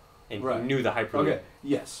tunnel. And Right. he knew the Hyperloop. Okay.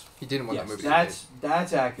 Yes. He didn't want Yes. that movie.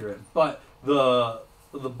 That's accurate. But the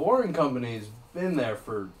boring company's been there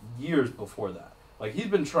for years before that. Like he's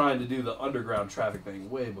been trying to do the underground traffic thing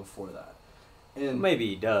way before that. And Maybe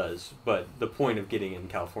he does, but the point of getting in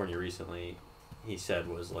California recently, he said,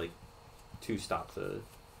 was to stop the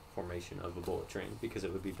formation of a bullet train because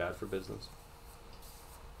it would be bad for business.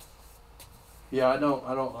 yeah, I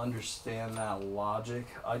don't understand that logic.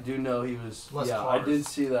 I do know he was. Less yeah, I cars. did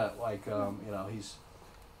see that. He's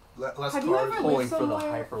Less Have you cars. ever pulling lived for the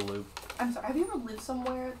somewhere- Hyperloop. I'm sorry. Have you ever lived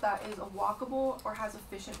somewhere that is a walkable or has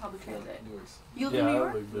efficient public transit? New York's- You live Yeah, in New I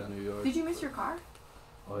York? lived in New York. Did you miss your car?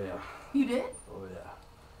 Oh yeah. You did? Oh yeah.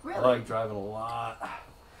 Really? I like driving a lot.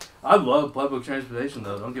 I love public transportation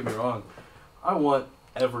though. Don't get me wrong. I want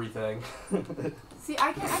everything. See,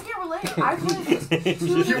 I can't relate. I've lived two He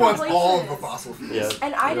different wants places, all of the fossil fuels. Yeah.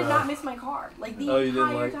 and I did Yeah. not miss my car the Oh, you didn't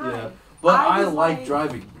entire like- time. yeah. But I I was like like-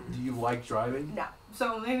 driving. Do you like driving? No,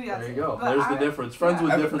 so maybe that's There you it. go. But There's the I- difference. Friends yeah.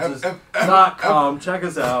 with Evan- differences. Evan- .com. Check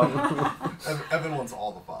us out. Evan wants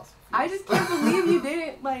all the fossil fuels. I just can't believe you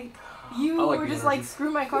didn't You I like were the just energy.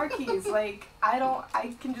 screw my car keys. I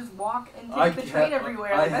can just walk and take I the kept- train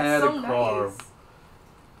everywhere. I That's had so a car. nice.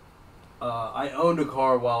 I owned a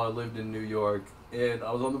car while I lived in New York, and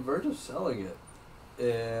I was on the verge of selling it.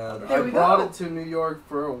 And There I we brought go. it to New York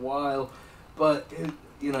for a while, but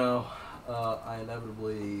I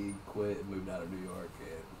inevitably quit and moved out of New York,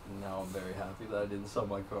 and now I'm very happy that I didn't sell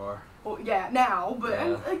my car. Well, yeah, now, but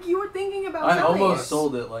Yeah. you were thinking about I selling almost it.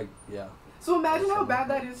 sold it, yeah. So imagine how Some- bad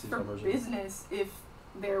that is some for summers. business if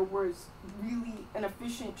there was really an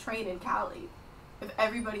efficient train in Cali. If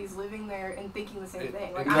everybody's living there and thinking the same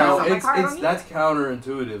thing. Like, I No, don't sell my car, I don't need that's it.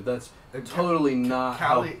 counterintuitive. That's And totally not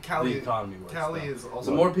Cali- how Cali- the economy works. Cali though. is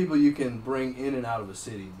also The more people you can bring in and out of a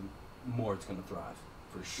city, the more it's going to thrive.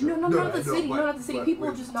 for sure. No, not the city. Not the city. but People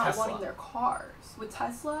with just not Tesla. wanting their cars. With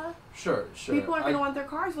Tesla, Sure. people aren't going to want their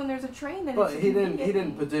cars when there's a train. And But it's he didn't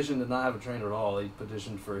convenient. petition to not have a train at all. He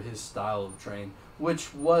petitioned for his style of train,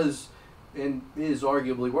 which was and is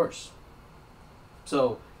arguably worse.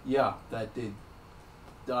 So yeah, that did.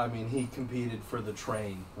 I mean, he competed for the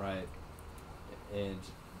train, right? And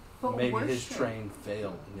But maybe worse his train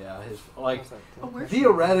failed. Yeah, his A worse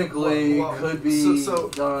theoretically Well, could be so-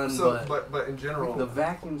 done, but in general, the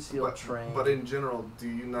vacuum sealed but, train. but in general, do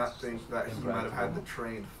you not think that he might have had the Impractical.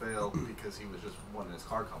 train fail because he was just wanting his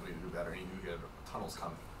car company to do better and he knew he had tunnels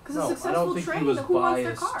coming? Because no, a I successful don't think train, he was who wants their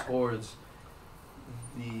biased car? towards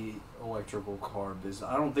the electrical car business.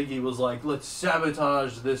 I don't think he was like, let's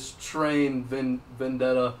sabotage this train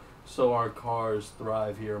vendetta so our cars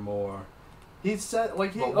thrive here more. He said,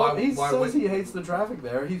 like, But why says would- he hates the traffic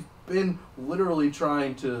there. He's been literally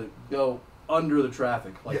trying to go under the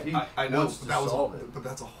traffic. Like, yeah, he I know, wants to solve it. but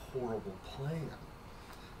that's a horrible plan.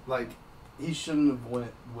 Like, He shouldn't have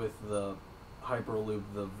went with the Hyperloop,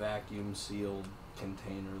 the vacuum sealed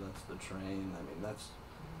container. That's the train. I mean, that's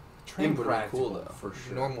Train would be cool impractical, though. for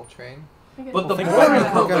sure. Normal train. But the Think boring about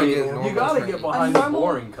it. company, You gotta get a you normal gotta train. get A behind the normal,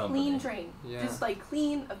 boring company. clean train. Yeah. Just like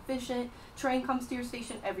clean, efficient. Train comes to your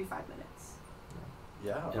station every 5 minutes.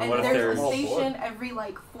 Yeah. And And what if there's a all for station it. every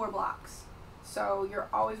like 4 blocks. So you're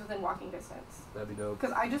always within walking distance. That'd be dope.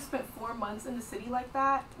 Because I just spent 4 months in the city like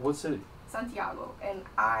that, What city? Santiago, and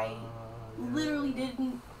I Yeah. literally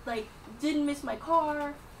didn't miss my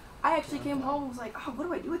car. I actually came home and was like, oh, what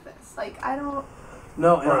do I do with this? Like, I don't.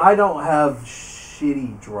 No, and Right. I don't have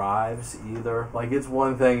shitty drives either. Like, it's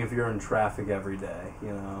one thing if you're in traffic every day,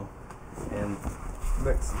 you know, and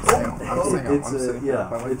next.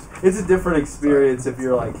 it's a different experience if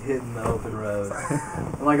you're like hitting the open road.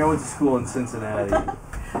 Like, I went to school in Cincinnati,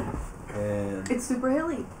 and It's super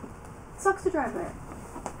hilly. Sucks to drive there.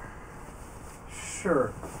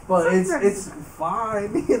 sure, but Sometimes it's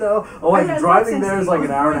fine, you know. I Like, had driving Lexington. there is like I an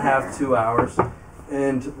was hour and a born half, there. 2 hours,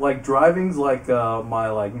 and like driving's like my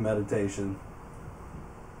like meditation.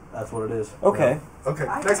 That's what it is. Okay. Okay,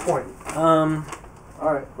 next point.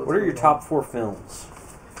 All right. let's What are your move on. top 4 films?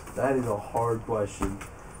 That is a hard question.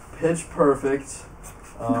 Pitch Perfect. This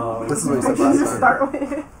is what you I said can last just time. start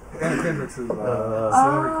with it. Anna Kendrick's is Celebrity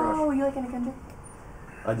Oh, you like Anna Kendrick?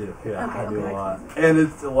 I do. Yeah, Okay, I do okay, a lot. okay. And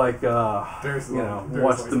it's like, There's you know, there's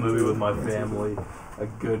watched like the movie two. with my family a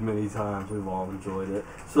good many times. We've all enjoyed it.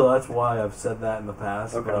 So that's why I've said that in the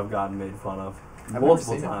past, Okay. but I've gotten made fun of never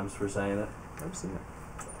multiple seen it. times for saying it. I've never seen it.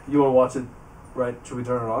 You want to watch it, right? Should we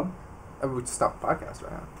turn it on? I would stop the podcast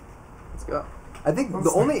right now. Let's go. I think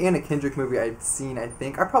the only Anna Kendrick movie I've seen, I've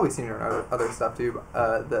probably seen her in other stuff too.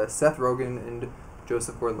 The Seth Rogen and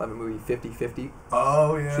Joseph Gordon-Levitt movie 50-50.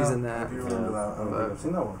 Oh yeah, She's in that. I do remember that. I don't think I've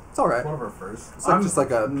seen that one. It's all right. It's one of her first. It's like I'm just like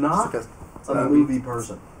a not just a movie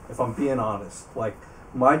person, if I'm being honest. Like,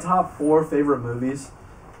 my top 4 favorite movies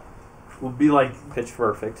would be like Pitch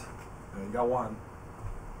Perfect. Yeah, you got one.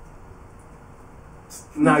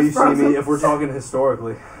 Now You See Me, if we're talking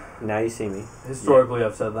historically. Now You See Me. Historically,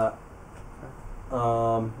 I've said that.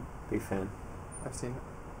 Big fan. I've seen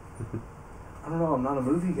it. I don't know, I'm not a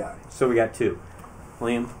movie guy. So we got 2.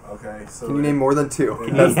 Liam, Okay, so Can you name more than 2?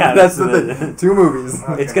 Can That's, yeah, that's that's the the- thing. 2 movies.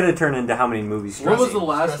 Okay. it's gonna turn into how many movies? When was the Stressing,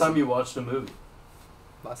 last stressing. time you watched a movie?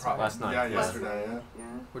 Last Probably- Last night. Yeah, Yeah. yesterday. Yeah. Yeah.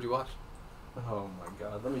 What'd you watch? Oh my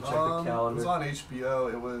god, let me check the It was calendar. on HBO.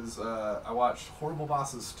 It was. I watched Horrible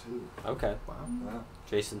Bosses 2. Okay. Wow. Yeah.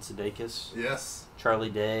 Jason Sudeikis, Yes. Charlie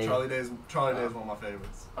Day. Charlie Day is one of my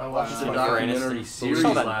favorites. I watched Wow. a Jennifer documentary Aniston. series We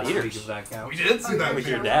saw that in last theaters. week, if that counts. We did see that With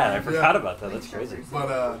your video. dad. I forgot Yeah. about that. That's crazy.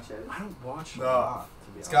 But, I don't watch a No. lot,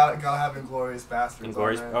 to be It's honest. gotta have Inglourious Bastards.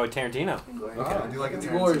 Inglourious. on Oh, there. Tarantino. Okay. I do like a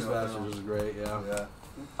Inglourious Tarantino Bastards film. is great, yeah. Yeah.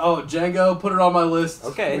 Oh, Django, put it on my list.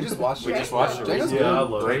 Okay. We just watched We it. just watched it. Django's recently. Yeah, I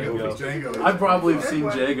love Great Django. movie. Django. I probably have seen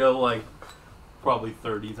Django like probably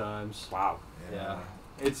 30 times. Wow. Yeah.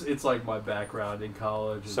 It's like my background in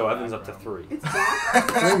college. So and Evan's up to background. 3. It's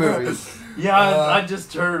back. 3 movies. Yeah, I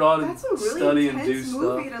just turn it on and That's a really study and do intense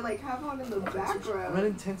movie stuff. to like have on in the I'm an background.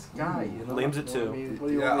 intense guy, you know. Liam's at What do you 2. want me- What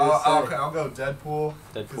do you Yeah, want me to say? okay, I'll go Deadpool.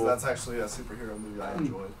 Because Deadpool. that's actually a superhero movie I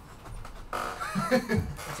enjoyed.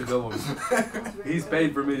 It's a good one. He's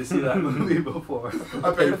paid for me to see that movie before.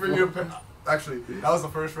 I paid for you to pay. Actually, that was the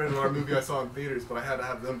first rated R movie I saw in theaters, but I had to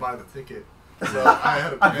have them buy the ticket. So I had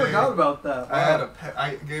to pay. I forgot about that. I had to pay.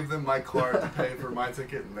 I gave them my card to pay for my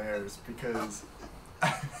ticket and theirs because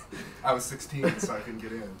I was 16, so I couldn't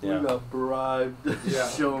get in. We Yeah. got bribed to Yeah,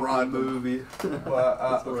 show him bribed the them. movie. But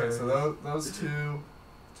That's okay, so hilarious. those two.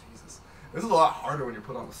 Jesus, this is a lot harder when you're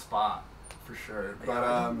put on the spot, for sure. But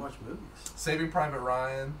I don't watch movies. Saving Private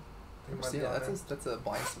Ryan. I Yeah, that's a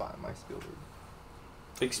blind spot in my Spielberg.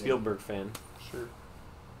 Big Spielberg fan. Sure.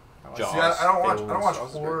 Jaws. See, I don't watch Jaws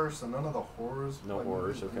is horror, so none of the horrors. No like,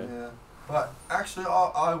 horrors, okay. Yeah, but actually,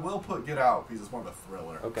 I will put Get Out because it's more of a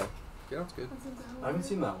thriller. Okay. Get Out's good. I haven't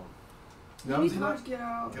seen that one. You You haven't need seen to that? watch Get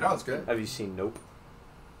Out. Get Out's good. Have you seen Nope?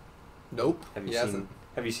 Nope. Have He you hasn't.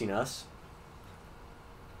 seen Us?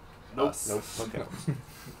 Nope. Us. Nope. Okay.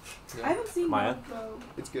 I haven't seen Maya? Nope, though.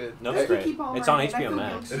 It's good. Nope's I great. keep on It's on writing, I HBO feel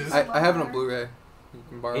Max. guilty It is. so I have it on much. Blu-ray. You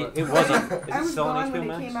can borrow it. It wasn't. Is I it was still on gone HBO when it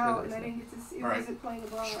Max? came out, It and is. I didn't get to see it. Alright. Wasn't playing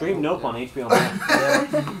abroad. Stream Nope Yeah. on HBO Max.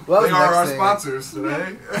 Well, They that was are the our next thing. sponsors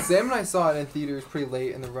today. Sam and I saw it in theaters pretty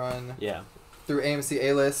late in the run Yeah. through AMC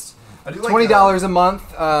A-List. I do like $20 a month.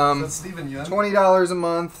 That's Steven Yeun. $20 a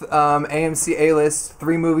month. AMC A-List.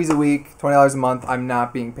 3 movies a week. $20 a month. I'm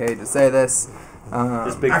not being paid to say this.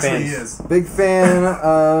 This big Actually, fan. he is. Big fan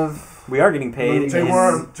of. We are getting paid. Jay in-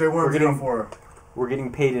 Worm, we're getting- 04. We're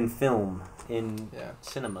getting paid in film, in Yeah.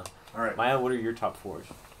 cinema. All right. Maya, what are your top 4s?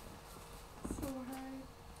 So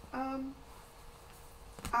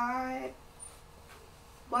hard.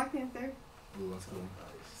 Black Panther. Ooh, that's cool.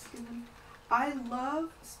 Just kidding. I love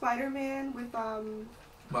Spider-Man with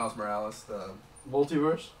Miles Morales. The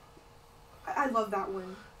Multiverse? I love that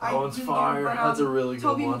one. That one's really fire. do, but, That's a really good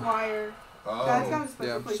Tobey one. Maguire. That's got a oh, special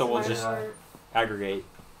Yeah. place So in we'll my just- heart. Aggregate.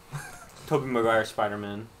 Tobey Maguire,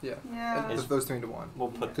 Spider-Man. Yeah. Yeah. Put those 3 into 1. We'll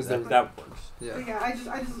put 'Cause that. they're- That works. Yeah. But yeah, I just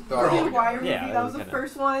They're Tobey all Maguire good. movie. Yeah, That was the kinda-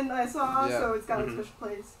 first one I saw, Yeah. so it's got Mhm. a special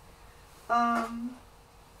place.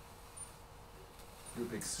 you're a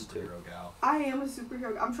big superhero gal. I am a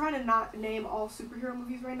superhero. I'm trying to not name all superhero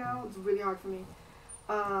movies right now. It's really hard for me.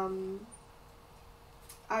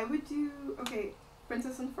 I would do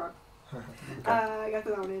Princess and the Frog. I got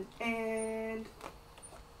that one in, and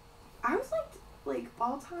I was like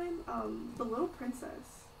all time The Little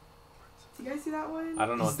Princess. Do you guys see that one? I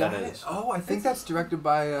don't know what that is. Oh, I think that's directed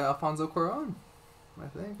by Alfonso Cuarón. I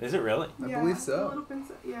think. Is it really? I believe so. The Little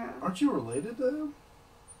Princess. Yeah. Aren't you related to him?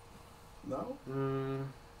 No?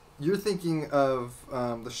 You're thinking of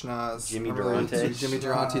the Schnoz. Jimmy I'm related Durante. to Jimmy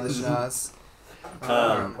Durante, the Schnoz.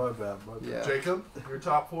 My bad. Yeah. Jacob, your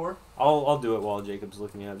top 4? I'll do it while Jacob's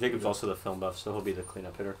looking at it. Jacob's also the film buff, so he'll be the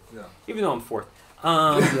cleanup hitter. Yeah. Even though I'm 4th.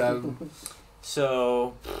 Yeah.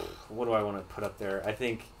 So, what do I want to put up there? I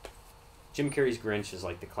think Jim Carrey's Grinch is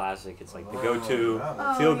like the classic. It's like the go-to,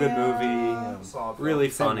 Yeah. feel-good yeah. movie. Solid film. Really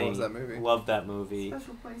Sam funny. loves that movie. Love that movie.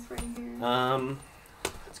 Special place right here.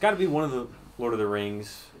 It's got to be one of the Lord of the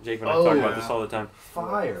Rings. Jake and I Oh, talk yeah. about this all the time.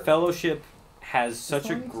 Fire. Fellowship has such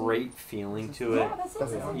a great feeling to it.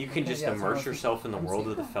 that's it. You can just Yeah, it's immerse on- yourself in the world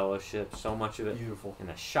of the Fellowship. So much of it Beautiful. in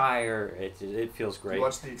the Shire. It feels You great.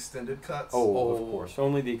 watch the extended cuts? Oh, of Oh. course.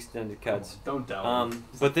 Only the extended cuts. Don't doubt it.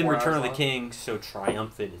 But then 4 Return hours of the long. King, so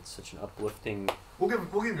triumphant. It's such an uplifting. We'll give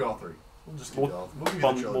you all 3. We'll just give you all. We'll give you the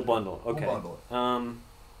trilogy. We'll bundle. Okay. We'll bundle it.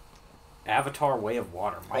 Avatar: Way of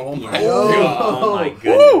Water might Oh be. my in it. God. Oh my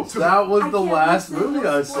goodness. That was I the can't last listen, movie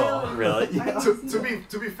no I saw. spoilers. Really? I haven't To, seen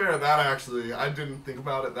to it. be fair, that actually I didn't think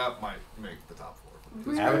about it. That might make the top 4.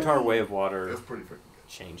 Really? Avatar: Way of Water It's pretty freaking good.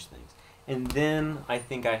 changed things. And then I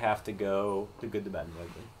think I have to go The Good, the Bad, and the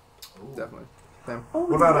Ugly. Ooh. Definitely. Oh,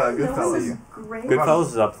 What about, that Goodfellas? was Great. Goodfellas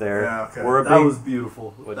is up there. Yeah, okay. We're a That big. was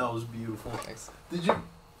beautiful. What? That was beautiful. Thanks. Did you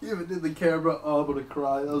even did the camera? Oh, I'm gonna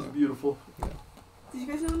cry. That was beautiful. Did you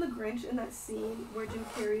guys know in The Grinch in that scene where Jim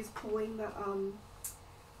Carrey's pulling the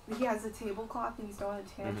he has a tablecloth and he's throwing a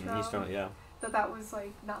tantrum? He's doing, yeah. That was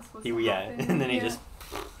like not supposed to Yeah, happen. and then he Yeah. just.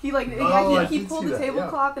 He like Oh, I he did pulled see the that, yeah.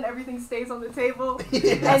 tablecloth and everything stays on the table. So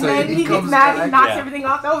And then he he gets comes mad back. and knocks Yeah. everything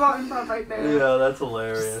off. That was all improv right there. Yeah, that's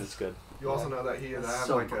hilarious. It's good. You also know that he had That's had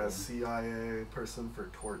so like cool. a CIA person for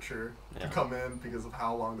torture Yeah. to come in because of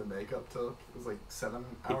how long the makeup took. It was like 7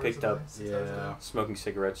 He hours. picked a up- day, 6 hours a Yeah. day. Smoking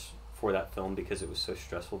cigarettes for that film because it was so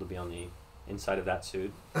stressful to be on the inside of that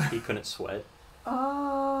suit. He couldn't sweat. Oh,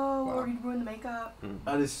 Wow. or you ruined the makeup.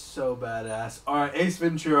 That is so badass. All right, Ace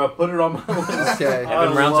Ventura, put it on my list. Okay. Evan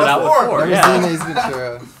I rounds love it out with Four. 4. Never Yeah. seen Ace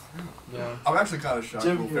Ventura. Yeah. I'm actually kind of shocked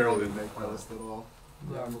Jim Will Ferrell Carrey. didn't make my list at all.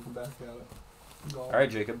 Yeah, I'm looking back at it. All right,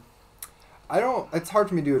 Jacob. I don't. It's hard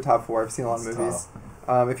for me to do a top 4. I've seen a lot of It's movies.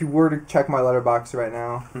 If you were to check my letterbox right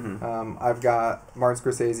now, Mhm. I've got Martin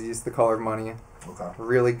Scorsese's The Color of Money. Okay.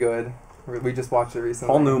 Really good. We just watched it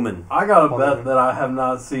recently. Paul Newman. I got to Paul bet Newman. that I have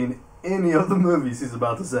not seen any of the movies he's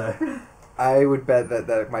about to say. I would bet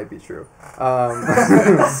that might be true.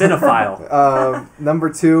 Cinephile. Number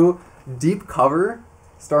 2, Deep Cover,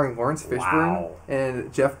 starring Lawrence Fishburne Wow.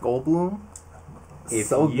 and Jeff Goldblum. If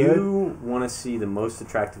So you good. want to see the most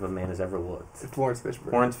attractive a man has ever looked, It's Lawrence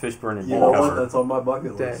Fishburne. Lawrence Fishburne and You Deep know what? Cover. That's on my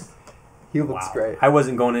bucket Dang. list. He looks Wow. great. I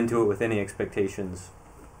wasn't going into it with any expectations.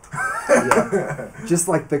 Yeah. Just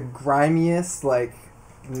like the grimiest, like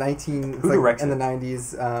 19 Who like directs in the it?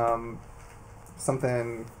 90s.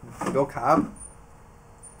 Something Bill Cobb.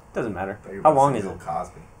 Doesn't matter. Thought you were How about to long say is Bill it?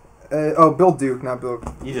 Cosby. Bill Duke, not Bill.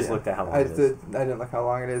 You just yeah. looked at how long I it is. didn't look how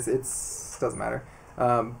long it is. It's doesn't matter.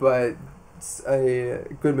 But it's a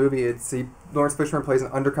good movie. Lawrence Fishburne plays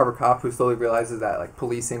an undercover cop who slowly realizes that like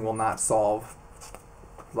policing will not solve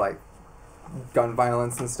like gun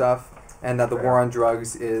violence and stuff, and that the war on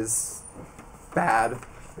drugs is bad.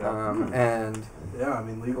 Yeah. And Yeah, I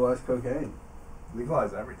mean, legalize cocaine.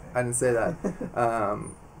 Legalize everything. I didn't say that.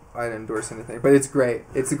 I didn't endorse anything, but it's great.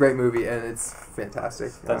 It's a great movie, and it's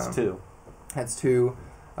fantastic. That's two. That's two.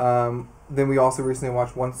 Then we also recently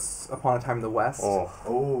watched Once Upon a Time in the West. Oh,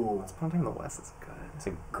 Once Upon a Time in the West is good. it's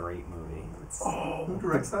a great movie. It's, Who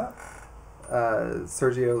directs that?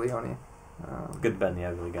 Sergio Leone. Good Ben the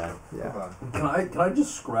Ugly Guy. Yeah. Can I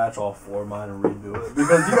just scratch all four of mine and redo it?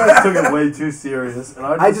 Because you guys took it way too serious, and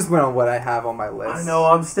I just went on what I have on my list. I know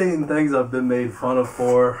I'm stating things I've been made fun of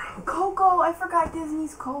for. Coco, I forgot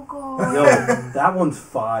Disney's Coco. Yo, that one's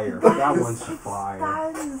fire. That one's fire.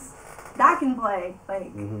 That can play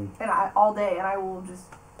Mm-hmm. and all day, and I will just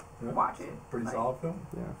watch it. Pretty Like, solid film.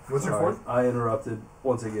 Yeah. What's your Sorry, fourth? I interrupted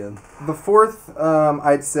once again. The fourth,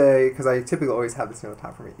 I'd say, because I typically always have this near the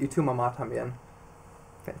top for me, Y Tu Mamá También.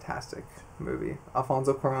 Fantastic movie.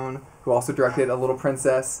 Alfonso Cuarón, who also directed A Little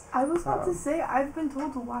Princess. I was about to say, I've been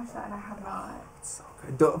told to watch that, and I have not. It's so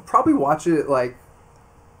good. Probably watch it, like,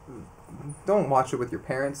 don't watch it with your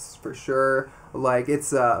parents, for sure. Like,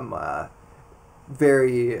 it's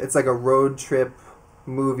it's like a road trip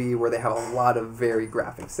movie where they have a lot of very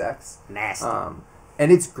graphic sex. Nasty.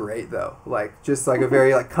 And it's great though, like just like a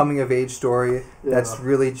very like coming of age story that's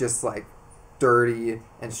really just like dirty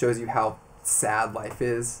and shows you how sad life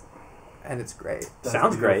is, and it's great.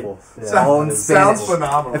 Sounds great. Yeah, All in that is Spanish. Sounds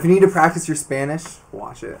phenomenal. If you need to practice your Spanish,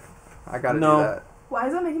 watch it. I gotta No. do that. Why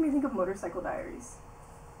is that making me think of Motorcycle Diaries?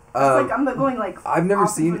 It's like I'm going like I've never off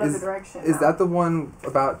seen. into another direction. Is now. that the one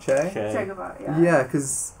about Che? Okay. Check about it, yeah. Yeah,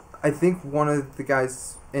 because I think one of the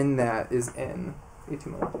guys in that is in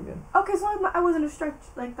 18 Months Again. Okay, so I wasn't a stretch.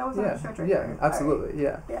 Like that wasn't a stretch right there. Absolutely,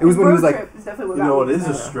 yeah. Yeah, It was when he was Road like, Trip is definitely You know what what got is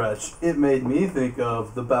me. a stretch? It made me think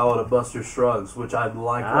of the Ballad of Buster Scruggs, which I'd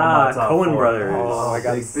like on Ah, my top Coen four. Brothers. Oh, I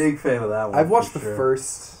got big fan of that one. I've watched for the sure.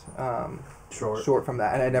 first short. from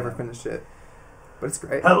that, and I never finished it, but it's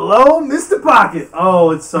great. Hello, Mr. Pocket.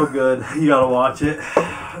 Oh, it's so good. You gotta watch it.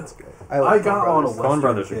 It's great. I like got on a Brothers. Coen Western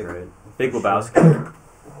Brothers are kick. great. Big Lebowski.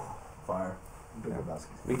 Fire. Big Lebowski.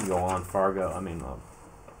 We can go on. Fargo. I mean,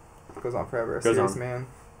 Goes on forever. Goes Serious on. Man.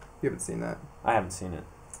 You haven't seen that? I haven't seen it.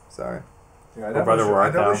 Sorry. Yeah, I My brother definitely should, wore I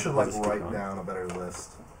it, definitely though. should like Just keep write going. down a better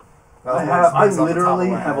list. I literally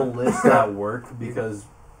have a list at work because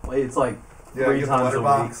it's like Yeah, 3 you get times the a week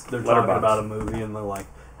letterbox. they're Letterboxd. talking about a movie and they're like,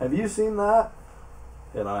 "Have you seen that?"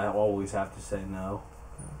 And I always have to say no.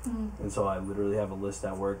 And so I literally have a list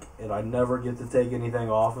at work, and I never get to take anything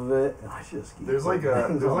off of it. And I just keep There's like putting a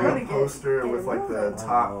things there's on like it. a poster with like the I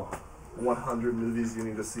top know. 100 movies you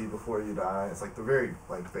need to see before you die. It's like the very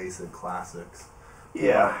like basic classics.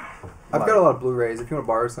 Yeah. I've got a lot of Blu-rays. If you want to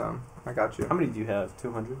borrow some, I got you. How many do you have?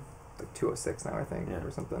 200? Like 206 now, I think, Yeah. or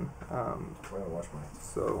something. Where do I watch mine?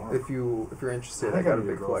 So if you're interested, I think got I a need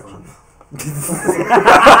a big collection.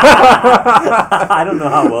 I don't know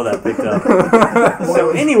how well that picked up. So,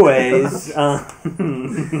 anyways, what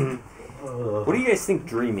do you guys think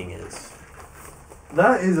dreaming is?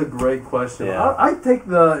 That is a great question. Yeah. I take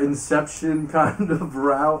the Inception kind of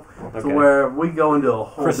route to Okay. where we go into a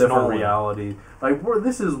whole Chris different Nolan. reality. Like,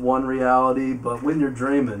 this is one reality, but when you're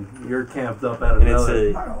dreaming, you're camped up at And it's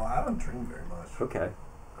another. I don't know. I don't dream very much. Okay.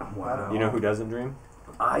 Wow. You know who doesn't dream?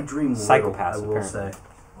 I dream Psychopaths, little, I will apparently. say.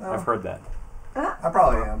 I've heard that. I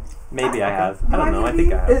probably am. Maybe I have. I don't know. I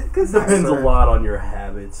think I have. It depends a lot on your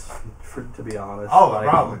habits, to be honest. Oh, it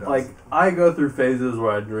probably does. Like, I go through phases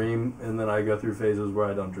where I dream, and then I go through phases where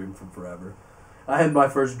I don't dream for forever. I had my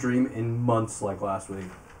first dream in months, like last week.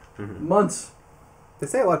 Mhm. Months. They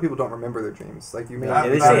say a lot of people don't remember their dreams. Like you may. Yeah, Yeah,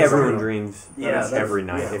 they That say is everyone true. dreams Yeah, every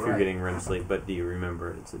that's- night yeah, if you're right. getting REM sleep, but do you remember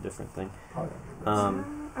it? It's a different thing. Probably don't do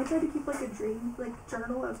I tried to keep like a dream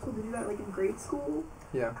journal. I was told to do that like in grade school.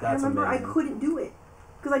 Yeah. I That's remember amazing. I couldn't do it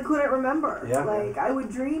because I couldn't remember. Yeah. Like I would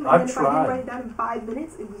dream, and I've then if I tried. didn't write it down in 5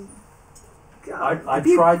 minutes, it was. God, I it'd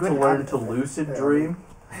be a tried to good learn habit. to lucid Yeah. dream.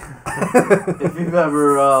 If you've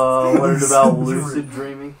ever learned about lucid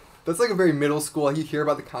dreaming. That's like a very middle school. You hear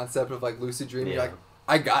about the concept of like lucid dreaming. You're Yeah. like,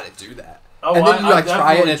 I gotta do that. Oh, And then you, like, I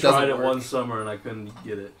try it and definitely it doesn't tried it work. one summer and I couldn't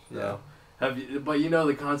get it. Yeah. So. Have you? But you know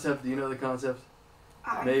the concept. Do you know the concept?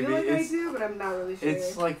 I Maybe feel like I it's- do, but I'm not really sure.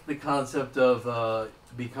 It's like the concept of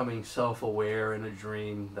becoming self-aware in a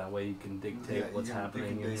dream. That way you can dictate what's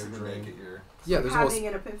happening in your dream. Yeah, there's a whole having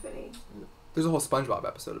an epiphany. there's a whole SpongeBob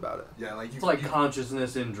episode about it. Yeah, like It's like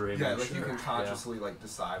consciousness in dreaming. Yeah, like you sure. can consciously like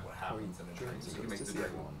decide what happens in a dream. So you can make the dream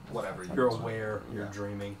whatever you You're want. aware. You're Yeah.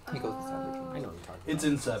 dreaming. He goes inside the dream. I know what you're talking It's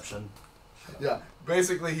about. Inception. Yeah,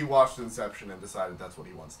 basically he watched Inception and decided that's what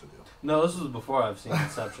he wants to do. No, this was before I've seen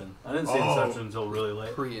Inception. I didn't see Oh. Inception until really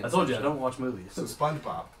late. I told you I don't watch movies. So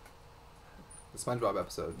SpongeBob. The SpongeBob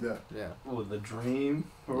episode. Yeah. Yeah. Oh, the dream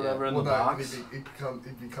or Yeah. whatever in Well, the no, box. he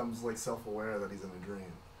becomes like self-aware that he's in a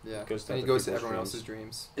dream. Yeah. Goes to And he other goes to people's everyone dreams. else's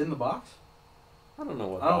dreams. In the box? I don't know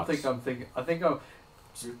what. I don't box. think I'm thinking. I think I'm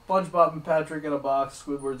SpongeBob and Patrick in a box.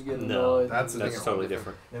 Squidward's getting No, annoyed. that's That's totally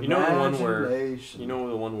different. Imagination. You know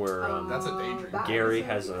the one where That's a daydream. that Gary was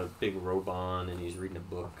has a big robe on and he's reading a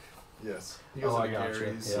book. Yes. He goes Oh, I into gotcha.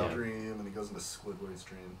 Gary's Yeah. dream and he goes into Squidward's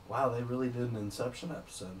dream. Wow, they really did an Inception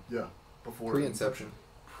episode. Yeah. Before Pre-Inception.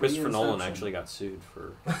 Christopher Nolan Pre-Inception. actually got sued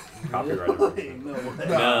for copyright Really? infringement. No way.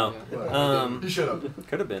 No. Yeah. He should have.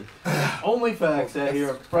 Could have been. Only facts out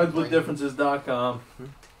here. Friendswithdifferences.com.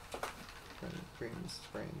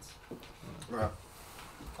 Brains. Yeah.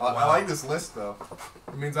 I like this list though.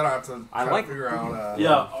 It means I don't have to I try like- to figure out.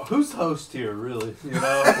 Yeah, who's host here, really? You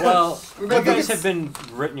know? Well, We you make guys it- have been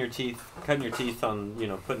cutting your teeth on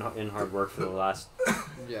putting in hard work for the last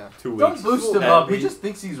Yeah. 2 weeks. Don't boost him And up. He we- just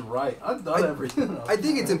thinks he's right. I've done everything. I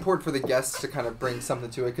think it's important for the guests to kind of bring something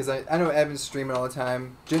to it because I know Evan's streaming all the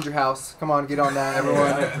time. Gingerhouse, come on, get on that, I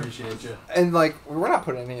everyone. appreciate you. And like we're not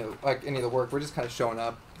putting any of the work. We're just kind of showing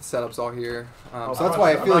up. The setup's all here. Oh, So that's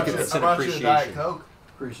why I feel like it's it's an I brought you a Diet appreciation. Coke.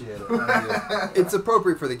 Appreciate it. Thank you. it's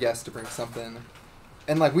appropriate for the guests to bring something.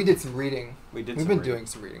 And like we did some reading. We did. We've some been reading. doing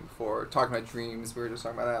some reading before, talking about dreams. We were just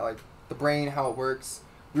talking about that, like the brain, how it works.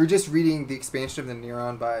 We were just reading The Expansion of the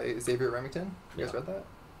Neuron by Xavier Remington. You guys Yeah. read that?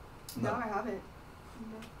 No, I haven't.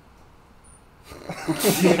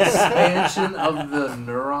 The expansion of the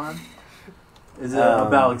neuron? Is it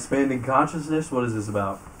about expanding consciousness? What is this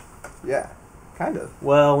about? Yeah, kind of.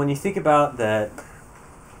 Well, when you think about that,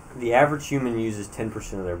 the average human uses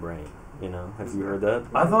 10% of their brain. You know, have you heard that?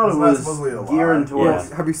 I thought it Isn't that was supposedly a lie? gearing towards.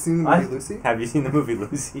 Yeah. Have you seen the I- movie Lucy? Have you seen the movie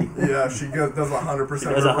Lucy? Yeah, she does 100% She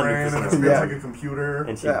of does her brain, and 100% it's of her yeah. brain. like a computer.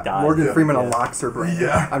 And she Yeah, died. Morgan Yeah. Freeman Yeah. unlocks her brain.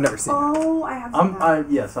 Yeah. I've never seen it. Oh, I have seen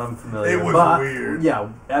that. Yes, I'm familiar. It was But weird. Yeah,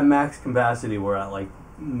 at max capacity, we're at like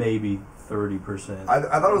maybe 30%. I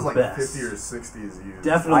thought it was like Best. 50 or 60 is used.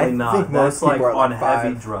 Definitely I not. think most That's like people are on like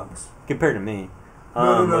heavy 5. drugs. Compared to me.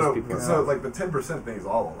 No. Most people. So like the 10% thing is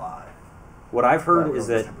all a lie. What I've heard Not is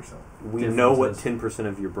really that 10%. we know what Differences. 10%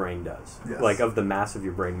 of your brain does. Yes. Like of the mass of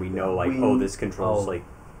your brain, we know like, We- this controls oh. like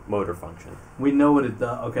motor function. We know what it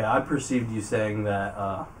does. Okay, I perceived you saying that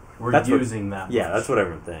we're That's what- using that. Yeah, much. that's what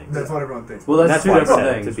everyone thinks. That's what everyone thinks. Well, that's two why I different said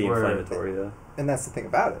it things. to be where inflammatory though. And that's the thing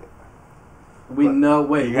about it. we know.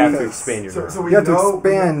 Wait, You have we- to expand your So neuron. we You have to know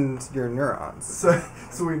expand your neurons.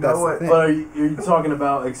 So we That's know the what. thing. But are you talking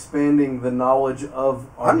about expanding the knowledge of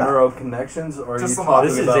our I'm not. neuro connections, or are you Just some- talking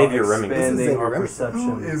This is about Xavier Remington. expanding This is Xavier our Remington.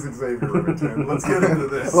 perception? Who is Xavier Remington? Let's get into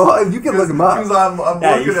this. Well, you can look him up. Because I'm Yeah,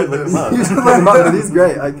 looking you should at look this. him up. You should look him up. But he's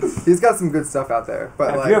great. Like he's got some good stuff out there. But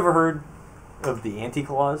Have like, you ever heard of the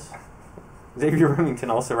anti-clause? Xavier Remington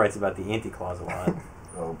also writes about the anti-clause a lot.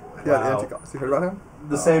 Oh boy. Yeah, Wow. the Anticlaus. You heard about him?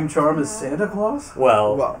 The same charm as Santa Claus?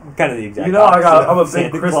 Well, Well, kind of the exact. You know, opposite I'm a of big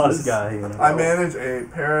Santa Christmas Claus. guy. You know? I manage a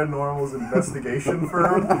paranormal investigation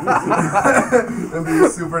firm and do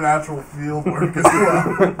supernatural field work as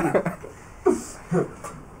well.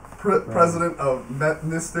 President of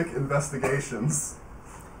Mystic Investigations.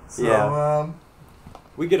 So, Yeah.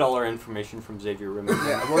 We get all our information from Xavier Remington.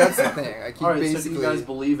 yeah. Well, that's the thing. Like he All right, so do basically. you guys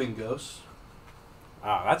believe in ghosts?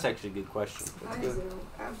 Ah, that's actually a good question. I do,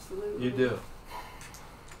 absolutely. You do.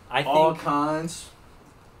 I All think kinds.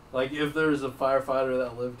 Like if there's a firefighter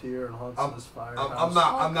that lived here and haunts this firehouse. I'm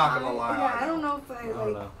not gonna lie. Yeah, I don't know if I I don't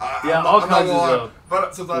like. know. I'm Yeah, not- all I'm not kinds gonna lie. of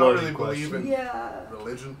But since I don't loaded really believe question. in Yeah.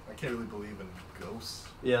 religion, I can't really believe in ghosts.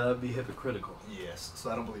 Yeah, that'd be hypocritical. Yes.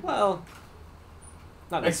 So I don't believe. well,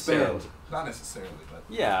 not necessarily. Expand. Not necessarily, but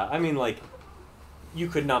Yeah, I mean, like, you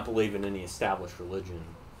could not believe in any established religion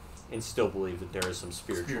and still believe that there is some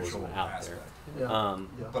spiritualism spiritual out aspect. Yeah.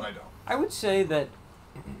 there. But I don't. I would say that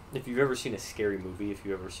if you've ever seen a scary movie, if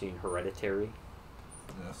you've ever seen Hereditary,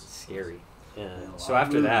 Yes. it's scary. a So lot of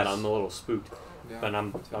after that, movies. I'm a little spooked, Yeah. and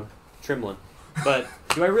I'm trembling. But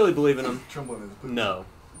do I really believe in them? Trembling is No.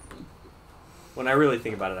 When I really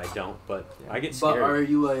think about it, I don't. But I get But scared. are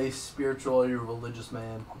you a spiritual or you a religious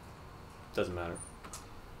man? Doesn't matter.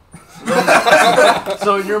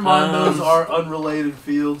 So in your mind, Um, those are unrelated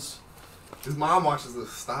fields. His mom watches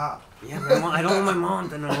this. Stop. Yeah, I don't want my mom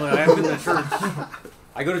to know that I've been to church.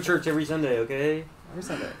 I go to church every Sunday, okay? Every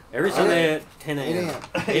Sunday. Every Sunday at 10 a.m.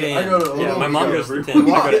 8 a.m. I go to- Yeah, my we mom go goes to- to 10.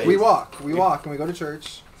 We I go to walk. We 8. walk. We walk, and we go to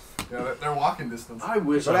church. Yeah, they're walking distance. I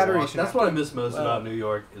wish But I walked. adoration That's what I after. miss most Well. about New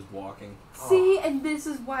York is walking. See, and this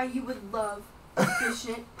is why you would love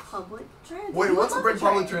efficient public transit. Wait, You what's would a big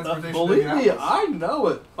love public train. transportation? Believe in me, Minneapolis? I know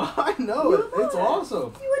it. I know You it. would It's love it.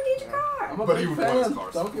 awesome. You would need your car. I'm a But big he would want his fan. car,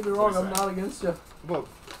 Don't get me so wrong. what I'm he's not against you. Well,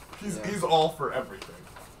 He's all for everything.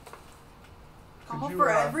 All you, for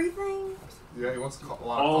everything? Yeah, he wants a lot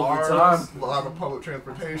All of the cars, time. a lot of public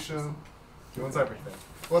transportation. He wants everything.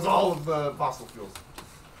 He wants all of the fossil fuels,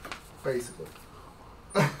 basically.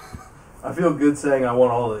 I feel good saying I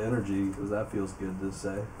want all the energy because that feels good to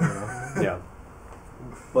say. You know? Yeah.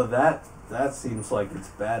 But that seems like it's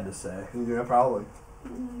bad to say. Yeah, probably.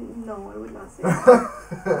 No, I would not say that.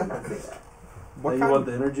 I would not say that. what That you kind want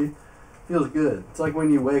the energy? Feels good. It's like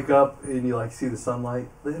when you wake up and you like see the sunlight.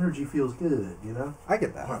 The energy feels good, you know? I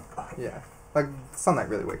get that. Yeah. Like, sunlight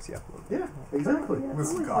really wakes you up a little bit. Yeah, exactly. Yeah, With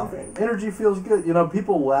some always coffee. something. Energy feels good. You know,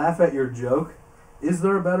 people laugh at your joke. Is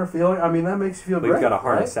there a better feeling? I mean, that makes you feel We've great. got to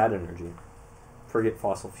harness right? that energy. Forget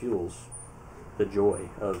fossil fuels. The joy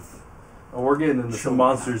of... Oh, we're getting into some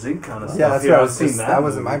Monsters Inc. kind of stuff. Yeah, that's here. what I I've was seen just, that. that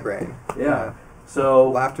was in movie. my brain. Yeah. So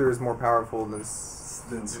Laughter is more powerful than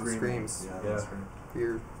Then screams. Yeah, Yeah. that's right.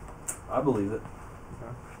 Fear. I believe it.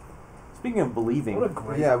 Speaking of believing... What a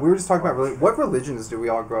great. Yeah, we were just talking about what religions do we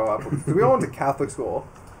all grow up with? Do we all went to Catholic school?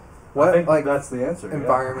 I What think like that's the answer. yeah.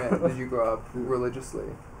 environment did you grow up religiously?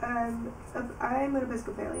 I'm an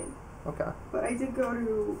Episcopalian, Okay. but I did go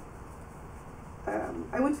to.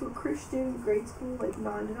 I went to a Christian grade school, like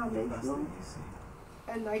non-denominational,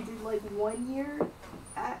 and I did like 1 year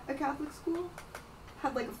at a Catholic school.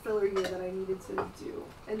 Had like a filler year that I needed to do,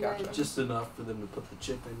 and Gotcha. then Just enough for them to put the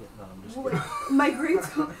chip in it. No, I'm just well, kidding. my grade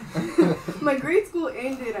school, my grade school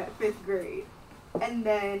ended at 5th grade, and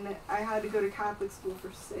then I had to go to Catholic school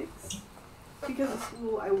for 6 because the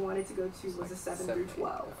school I wanted to go to was a 7 through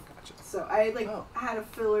 12. Gotcha. So I like Oh. had a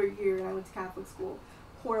filler year and I went to Catholic school.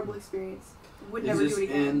 Horrible experience. Would Is never this do it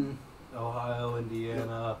again. in Ohio,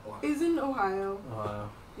 Indiana? Is in Ohio. Ohio.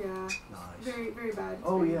 Yeah. Nice. Very, very bad experience.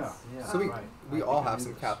 Oh yeah, yeah. So right. we I all think I have knew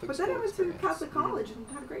some this. Catholic But school then I went to experience. Catholic college and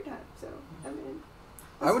had a great time. So I mean,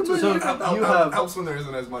 I went to that's So completely different. you have helps when there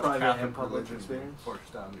isn't as much private Catholic and public religion experience?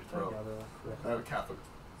 forced down your Oh, throat. yeah, I have a Catholic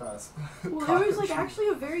class. Well, it was like actually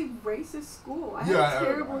a very racist school. I had Yeah, I a know,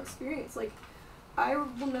 terrible right. experience. Like, I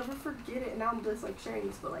will never forget it. And now I'm just like sharing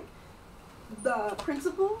this, but like, the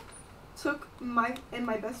principal took my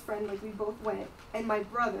best friend, like we both went, and my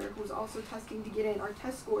brother, who was also testing to get in, our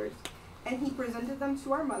test scores, and he presented them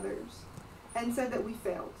to our mothers, and said that we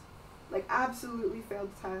failed, like absolutely failed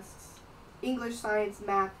tests, English, science,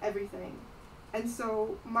 math, everything. And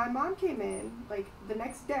so my mom came in like the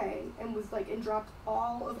next day and was like and dropped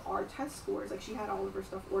all of our test scores. Like she had all of her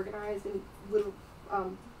stuff organized in little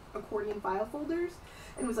accordion file folders,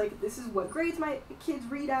 and was like, "This is what grades my kids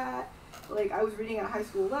read at." Like I was reading at a high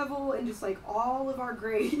school level, and just like all of our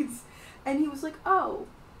grades. And he was like, "Oh,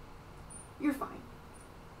 you're fine."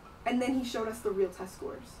 And then he showed us the real test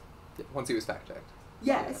scores. Once he was fact checked.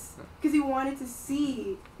 Yes, because he wanted to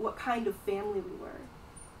see what kind of family we were.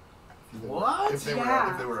 What? If they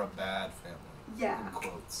Yeah. were a bad family. Yeah. In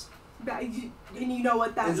quotes. And you know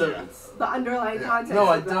what that Is means. The underlying Yeah. context. No,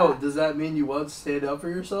 I of that. don't. Does that mean you won't stand up for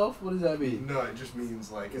yourself? What does that mean? No, it just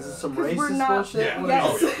means like Is it some 'Cause we're racist not- bullshit? Yeah.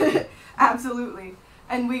 What is it? Yes, absolutely.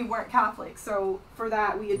 And we weren't Catholic, so for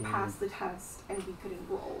that we had passed the test and we could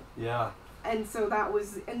enroll. Yeah. And so that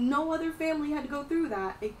was, and no other family had to go through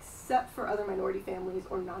that except for other minority families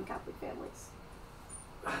or non-Catholic families.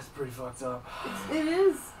 That's pretty fucked up. It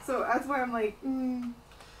is. So that's why I'm like,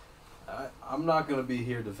 I'm not gonna be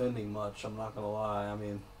here defending much. I'm not gonna lie. I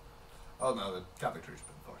mean, oh no, the Catholic Church has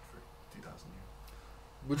been fucked for 2,000 years.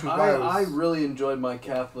 Which was why I really enjoyed my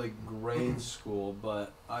Catholic grade school,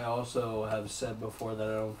 but I also have said before that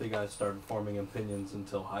I don't think I started forming opinions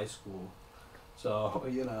until high school. So,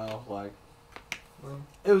 you know, like,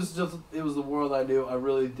 it was the world I knew. I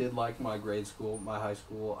really did like my grade school, my high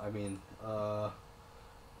school. I mean,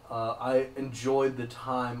 I enjoyed the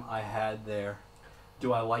time I had there.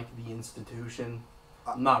 Do I like the institution?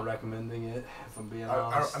 I'm not recommending it, if I'm being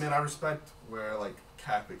honest. I mean, I respect where like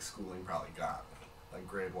Catholic schooling probably got, like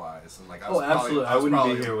grade wise, and like I Oh, was absolutely. I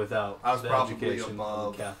wouldn't be here without I was the probably education above-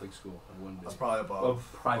 of the Catholic school. I wouldn't I be. was probably above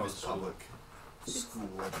Of private most school. public school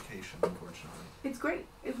education, unfortunately. it's great.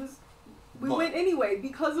 It was. We But- went anyway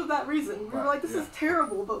because of that reason. We were Right, like, this yeah. is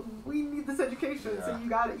terrible, but we need this education, so Yeah. you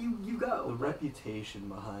got it. You go. The reputation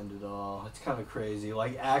behind it all, it's kind of crazy.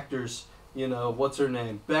 Like, actors you know, what's her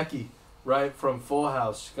name? Becky, right, from Full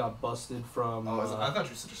House. She got busted from... Oh, I thought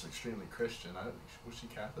she was just extremely Christian. Was she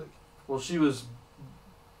Catholic? well, she was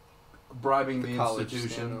bribing The the college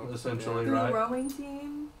institution, scandal. essentially, The right? rowing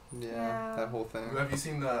team. Yeah, Yeah. that whole thing. Have you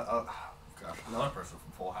seen the... gosh, another person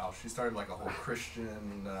from Full House. She started like a whole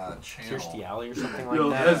Christian channel. Kirstie Alley or something like Yo,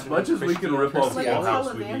 that. as much as we can rip off Like Full a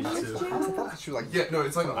House, we need televangelist to. channel? She was like, Yeah, no,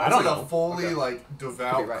 it's like I don't it's like know. a fully Okay. like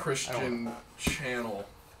devout Could be right. I Christian channel,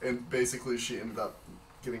 and basically she ended up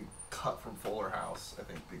getting cut from Fuller House, I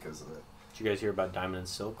think, because of it. Did you guys hear about Diamond and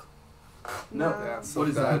Silk? No. yeah, What Silk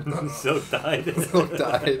is died. that? Silk died. Silk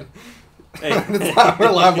died. Hey. We're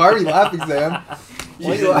laughing. Why are we laughing, Sam?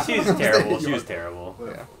 Why are you laughing? She's terrible. She was terrible.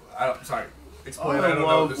 Yeah. Sorry. Explain. I I don't know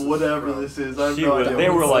love what this whatever is from. this is. I have She no was- idea they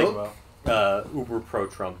what were it's like- about. Uber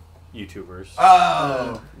pro-Trump YouTubers.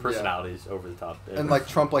 Oh. Personalities over the top. And like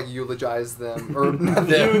Trump like eulogized them or not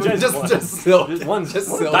them. Eulogized just one. just Silk. One's just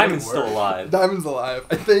one Silk. Diamond's still alive. Diamond's alive.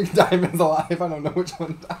 I think Diamond's alive. I don't know which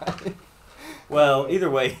one died. Well, either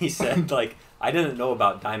way, he said like I didn't know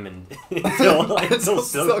about Diamond until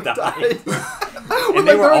Silk died. And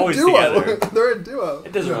they were always together. They're a duo.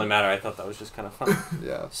 It doesn't really matter. I thought that was just kind of fun.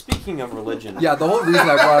 Yeah. Speaking of religion, Yeah, the whole reason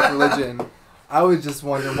I brought up religion, I was just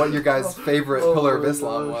wondering what your guys' favorite Oh pillar of my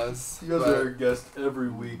Islam gosh. was. You guys But, are a guest every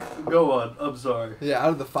week. Go on. I'm sorry. yeah, out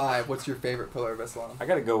of the 5, what's your favorite pillar of Islam? I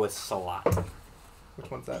gotta go with Salat. Which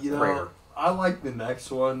one's that? You know, Prayer. I like the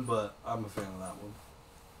next one, but I'm a fan of that one.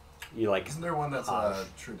 You like Isn't there one that's a Hajj.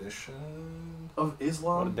 tradition? Of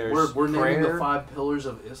Islam? Well, there's we're naming prayer. the 5 pillars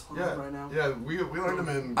of Islam Yeah, right now? yeah. We learned them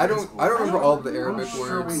in. I grade don't school. remember all the I'm Arabic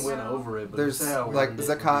sure words. we went over it, but There's say I like learned it,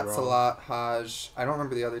 maybe zakat, wrong. salat, hajj. I don't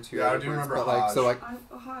remember the other 2 Yeah, I Arabic do words, remember but like so hajj.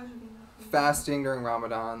 like fasting during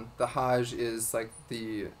Ramadan. The hajj is like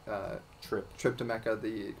the trip to Mecca,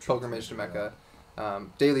 the pilgrimage to Mecca.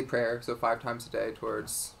 Daily prayer, so 5 times a day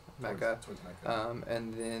towards Mecca. Towards Mecca.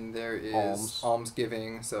 And then there is Alms.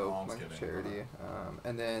 almsgiving, so Almsgiving, like charity.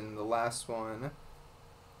 And then the last one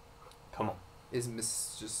Come on. is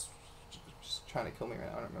just trying to kill me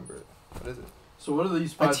right now. I don't remember it. What is it? So what are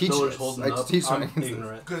these I 5 teach pillars this. holding I up? teach I'm them.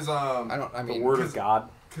 ignorant. Because I don't. I The mean, word of cause- God.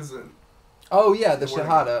 Because oh yeah, the The word of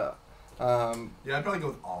shahada. yeah, I'd probably go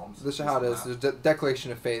with alms. The shahada is the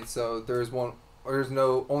declaration of faith. So there's no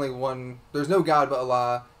God but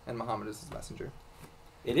Allah, and Muhammad is his messenger.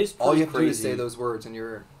 It is All you pretty have to do is crazy say those words, and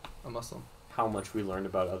you're a Muslim. how much we learned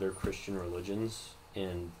about other Christian religions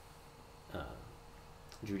in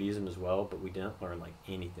Judaism as well, but we didn't learn like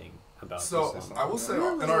anything about So Islam. I will say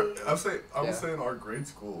Really? in our I will Yeah. say in our grade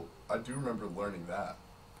school, I do remember learning that.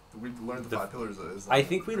 We learned the The- 5 pillars of Islam. I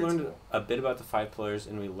think we in grade learned school. a bit about the 5 pillars,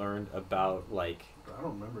 and we learned about like I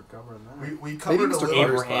don't remember covering that. We covered a Mr. little.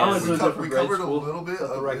 Carter's Abraham. I went to a different We grade covered a school. little bit Let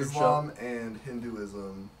the of record Islam and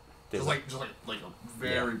Hinduism. there's Just like a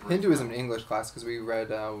very brief Hinduism in amount. English class because we read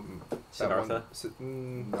that Siddhartha.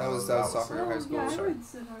 one. No, That was that was- sophomore year in high school. Yeah, I Sorry. read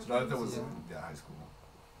Siddhartha. So that was Yeah. in high school.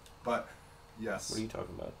 But yes. what are you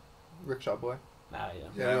talking about? Rickshaw Boy. Yeah.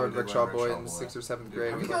 Yeah, we read did Rickshaw learn Boy Rickshaw in Boy. 6th or 7th Yeah.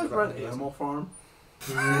 grade. Have We you talked guys about read Hinduism. Animal Farm?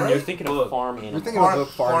 You're thinking of farm You're animals. thinking of the book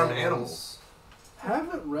Farm Farm Animals.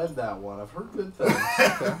 Haven't read that one. I've heard good things.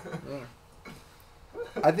 Okay.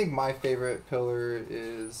 Yeah. I think my favorite pillar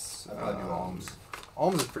is I probably do alms.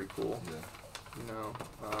 Alms is pretty cool, Yeah. you know,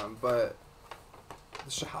 but the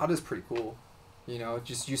shahada is pretty cool. You know,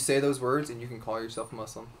 just you say those words and you can call yourself a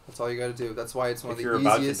Muslim. That's all you got to do. That's why it's one If of you're the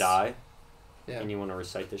about to easiest. die Yeah. and you want to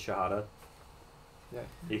recite the Shahada, Yeah.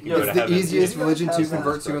 you can Yeah, go to It's the heaven. easiest You guys religion to have that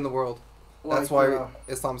convert to stuff. in the world. Like, That's why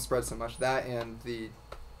Islam spread so much. That and the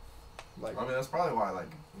like. I mean, that's probably why, like,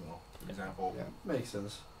 for example, Yeah. makes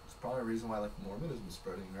sense. it's probably a reason why, like, Mormonism is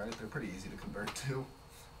spreading, right? They're pretty easy to convert to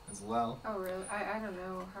as well. Oh really? I don't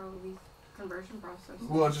know how the conversion process.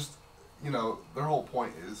 Well, just, their whole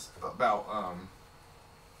point is about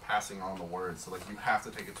passing on the word. So, like, you have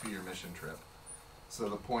to take a 2-year mission trip. So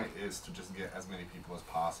the point is to just get as many people as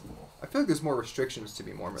possible. I feel like there's more restrictions to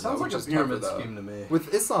be Mormon. Sounds though, like which a is pyramid tougher, though. scheme to me.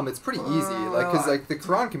 With Islam, it's pretty easy, like because like the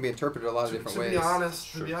Quran can be interpreted a lot of To different be ways. honest,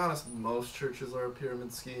 Sure. most churches are a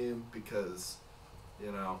pyramid scheme because,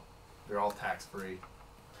 they're all tax-free.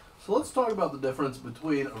 So let's talk about the difference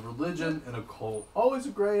between a religion and a cult. Always a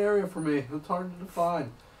gray area for me. It's hard to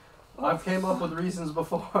define. I've came up with reasons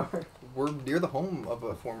before. We're near the home of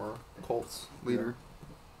a former Colts leader,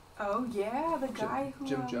 Oh yeah, the guy who.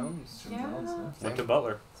 Jim Jones. Yeah. Went to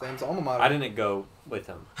Butler. Sam's alma mater. I didn't go with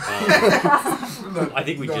him. I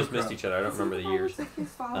think we No just missed crap. each other. I don't remember the years. Took his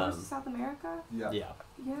followers to Um, South America. Yeah. Yeah.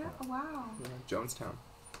 Yeah. Oh, wow. Yeah, Jonestown.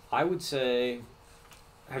 I would say,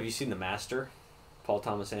 have you seen The Master? Paul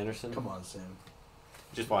Thomas Anderson? Come on, Sam.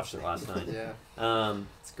 Just watched it last night. Yeah, Um,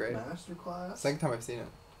 it's great. Masterclass. Second time I've seen it.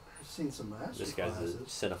 I've seen some master This guy's a classes.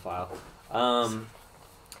 cinephile.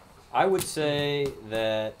 I would say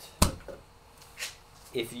that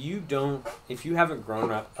if you haven't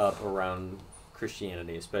grown up around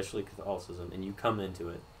Christianity, especially Catholicism, and you come into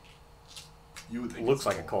it, You would think looks it's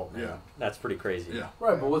like a cult, man. Yeah. That's pretty crazy. Yeah.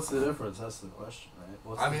 Right, but what's the difference? That's the question, right?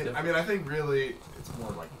 What's I the mean, difference? I think really it's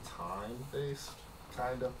more like time based,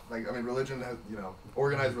 kind of. Like, I mean, religion has,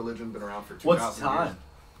 organized religion been around for 2,000 What's years. time?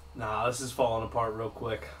 Nah, this is falling apart real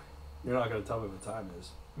quick. You're not gonna tell me what time is.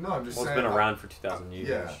 No, I'm just Well, it's saying. been around for 2,000 years.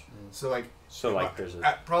 Yeah. So like there's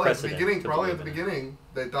a probably at the precedent beginning, to probably at believe the in it. beginning,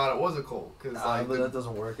 they thought it was a cult because But that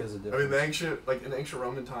doesn't work as a I difference. mean, in ancient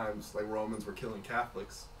Roman times, like Romans were killing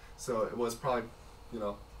Catholics, so it was probably,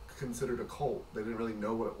 considered a cult. They didn't really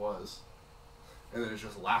know what it was, and then it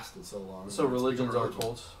just lasted so long. So It's religions become a are religion.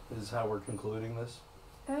 cults is how we're concluding this.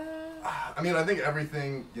 I mean, I think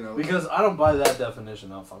everything, Because I don't buy that definition,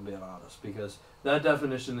 though, if I'm being honest. Because that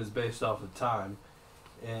definition is based off of time,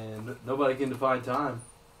 and nobody can define time.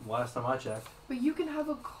 Last time I checked. But you can have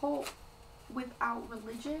a cult without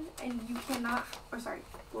religion, and you cannot. Or sorry,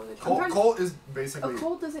 what was it? Cult is basically A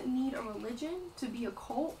cult doesn't need a religion to be a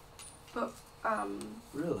cult, but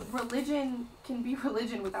Really? religion can be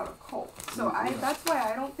religion without a cult. So that's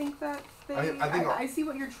why I don't think that they. I see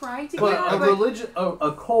what you're trying to But get a at. religion,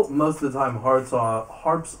 a cult, most of the time harps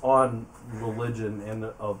on religion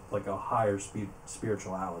and like a higher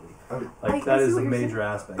spirituality. Like that I see is a what you're major saying.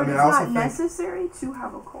 aspect. But I mean, it's I also not think- necessary to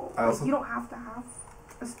have a cult. I also- You don't have to have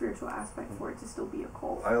a spiritual aspect for it to still be a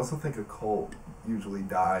cult. I also think a cult usually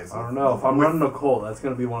dies. I don't know. If I'm running a cult, that's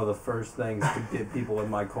going to be one of the first things to get people in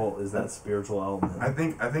my cult is that spiritual element. I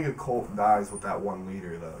think a cult dies with that one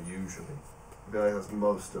leader, though. Usually, I feel like that's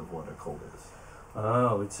most of what a cult is.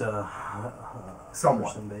 Oh, it's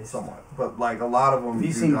Somewhat, person-based. somewhat, but like a lot of them. Have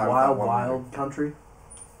you do seen die with Wild that one Wild leader. Country?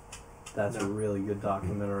 That's a really good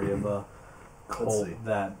documentary of a cult see.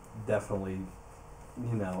 that definitely,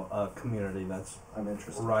 a community that's I'm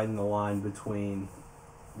interested. riding the line between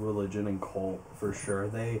religion and cult for sure.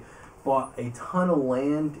 They bought a ton of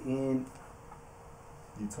land in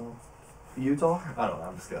Utah. I don't know.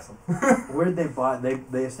 I'm just guessing. Where did they buy?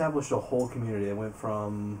 They established a whole community. They went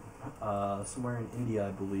from somewhere in India,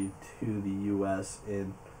 I believe, to the U.S.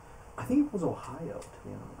 in, I think it was Ohio, to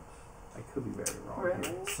be honest. I could be very wrong. Really?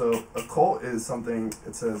 Here. So a cult is something.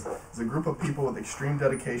 It says it's a group of people with extreme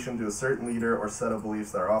dedication to a certain leader or set of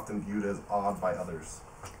beliefs that are often viewed as odd by others.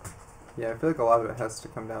 Yeah, I feel like a lot of it has to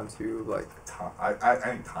come down to like I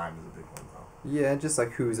think time is a big one though. yeah, just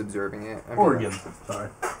like who's observing it. I mean, Oregon. Sorry.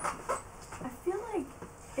 I feel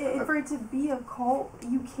like for it to be a cult,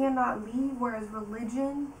 you cannot leave, whereas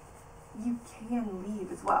religion, you can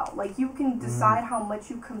leave as well. Like, you can decide how much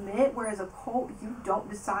you commit, whereas a cult, you don't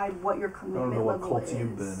decide what your I don't commitment know what level cults is.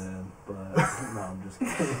 you've been in, but no, I'm just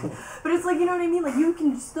kidding. But it's like, you know what I mean? Like, you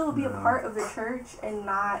can still be a No. part of the church and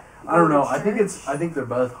not. I don't go know. to I think church. they're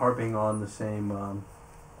both harping on the same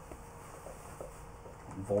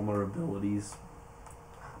vulnerabilities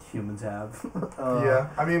humans have. Yeah,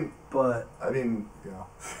 I mean, But yeah.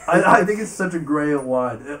 I think it's such a gray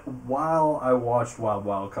line. While I watched Wild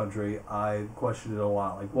Wild Country, I questioned it a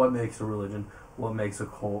lot. Like, what makes a religion? What makes a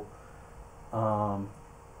cult? I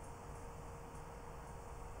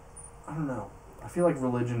don't know. I feel like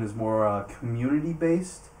religion is more community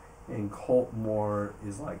based, and cult more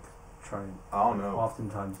is like trying. I don't know.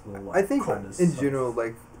 Oftentimes, little. I think kind of in stuff. general,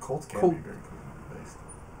 like Cults can Cult- be very community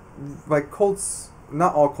based. like cults,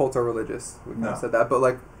 not all cults are religious. We kind No. of said that, but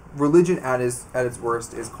like religion at its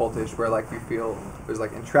worst is cultish, where like you feel there's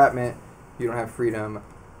like entrapment, you don't have freedom.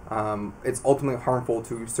 It's ultimately harmful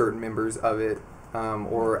to certain members of it,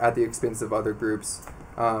 or at the expense of other groups.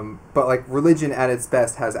 But like religion at its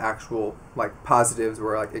best has actual like positives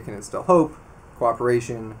where like it can instill hope,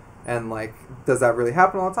 cooperation, and like does that really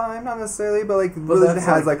happen all the time? Not necessarily, but like religion that's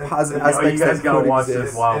has like- like positive Oh, you aspects guys that gotta could watch exist.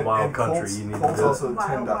 this Wild Wild Country. Cults, You need to cults do it. also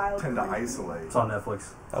Wild Wild tend to Country. isolate. It's on Netflix.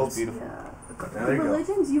 That was beautiful. Yeah. Yeah, there you go.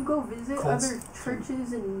 Religions, you go visit Cults. other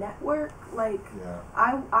churches and network. Like, Yeah.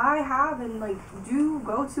 I have and like do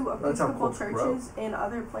go to That's how Episcopal cults grow. churches in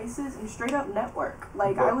other places and straight up network.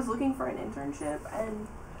 Like, But- I was looking for an internship and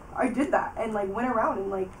I did that and like went around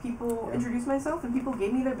and like people introduced myself and people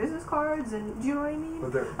gave me their business cards and do you know what I mean?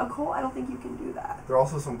 But there A cult, I don't think you can do that. are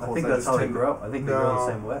also some I cults think that that's just how they tend grow. I think they grow the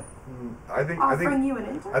same way. I think Offering you an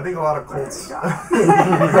internship. I think a lot of cults. Job.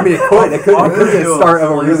 I mean, it could it could be the start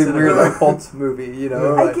of a really weird like cult movie, you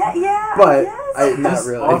know. I Like, get, yeah. but yes. I not Just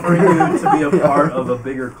really. offering you to be a part of a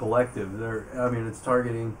bigger collective. It's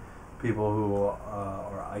targeting people who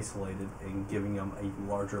are isolated and giving them a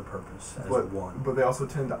larger purpose as one. But they also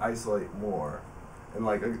tend to isolate more. And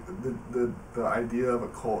like the idea of a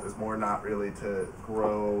cult is more not really to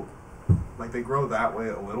grow, like they grow that way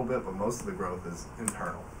a little bit, but most of the growth is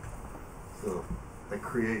internal. So they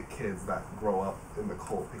create kids that grow up in the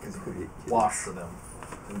cult because you can foster them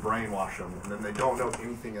and brainwash them, and then they don't know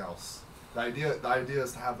anything else. The idea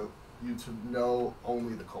is to have you to know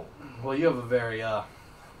only the cult. Well, you have a very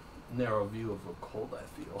narrow view of a cult, I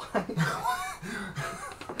feel.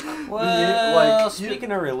 Well,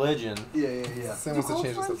 speaking of religion. Yeah. Sam Do wants to cults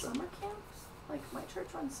change the run subject. summer camps? Like, my church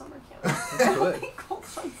runs summer camps. That's I don't good. think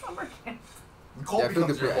cults run summer camps. The cult Yeah, I feel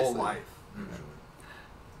becomes like your it's whole pretty life, usually.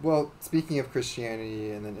 Well, speaking of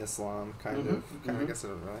Christianity and then Islam, kind of, mhm. I guess it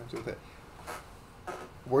doesn't really have to do with it.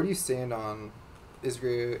 Where do you stand on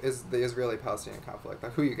Israel? Is the Israeli-Palestinian conflict?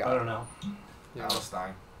 Like, who you got? I don't know. You know?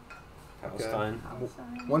 Palestine. Palestine.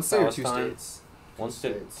 Palestine. One state or two Palestine. states? One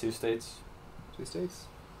state, two states. Two states.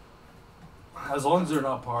 As long as they're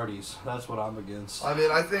not parties, that's what I'm against. I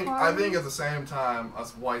mean, I think at the same time,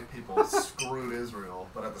 us white people screwed Israel,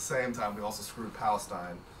 but at the same time, we also screwed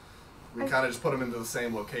Palestine. We kind of just put them into the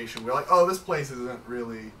same location. We're like, oh, this place isn't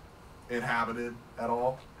really inhabited at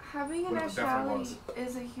all. Having a But it definitely nationality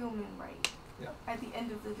is a human right. Yeah. At the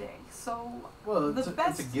end of the day, so Well, the it's a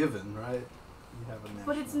best, given, right? You have a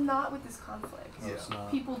but it's national- not with this conflict. No, it's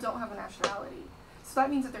not. People don't have a nationality, so that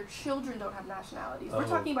means that their children don't have nationalities. We're Oh.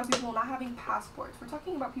 talking about people not having passports. We're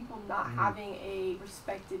talking about people not Mhm. having a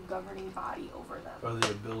respected governing body over them. Or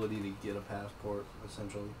the ability to get a passport,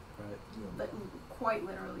 essentially, right? Like, quite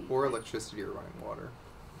literally. Or electricity or running water.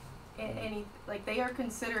 Any, like, they are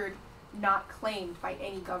considered not claimed by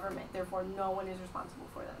any government. Therefore, no one is responsible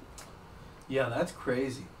for them. Yeah, that's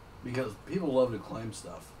crazy because people love to claim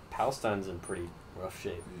stuff. Palestine's in pretty rough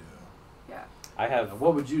shape. Yeah. I have.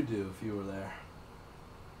 What would you do if you were there?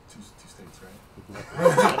 Two states,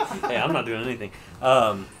 right? Hey, I'm not doing anything.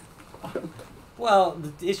 Well,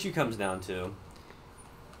 the issue comes down to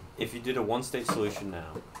if you did a one-state solution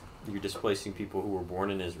now, you're displacing people who were born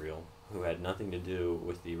in Israel, who had nothing to do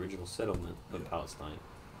with the original settlement of Palestine.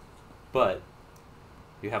 But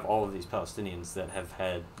you have all of these Palestinians that have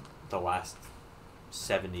had the last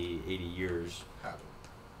 70, 80 years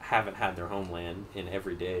haven't had their homeland, and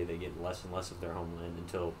every day they get less and less of their homeland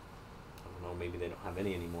until, I don't know, maybe they don't have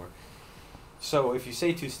any anymore. So if you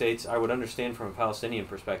say two states, I would understand from a Palestinian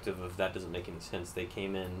perspective if that doesn't make any sense. They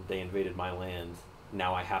came in, they invaded my land,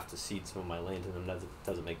 now I have to cede some of my land to them. That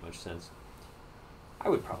doesn't make much sense. I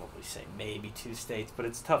would probably say maybe two states, but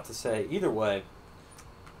it's tough to say. Either way,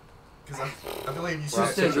 Because I feel like if you Two say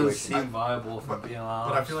states doesn't situation, seem viable, if I'm being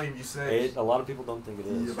honest. but I feel like if you say a lot of people don't think it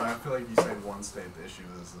is. yeah, but I feel like if you say one state, the issue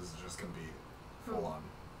is just gonna be full on.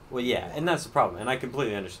 Well, yeah, and that's the problem. And I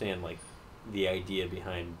completely understand, like, the idea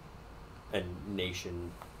behind a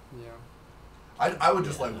nation. Yeah. I would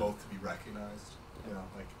just like both to be recognized. You know,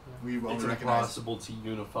 like we It's won't recognize. impossible to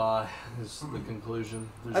unify, is the conclusion.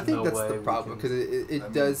 There's I think no that's way the we problem can- because it I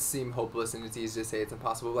mean- does seem hopeless and it's easy to say it's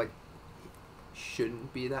impossible. Like,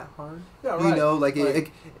 shouldn't be that hard. Yeah, You right. know, like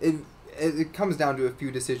Right. it comes down to a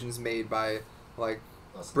few decisions made by like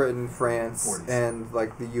Us. Britain, France, 40s. and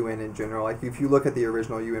like the UN in general. Like if you look at the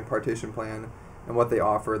original UN partition plan and what they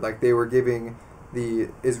offered, like they were giving the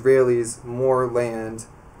Israelis more land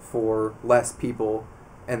for less people,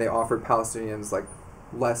 and they offered Palestinians like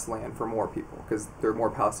less land for more people because there were more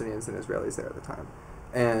Palestinians than Israelis there at the time.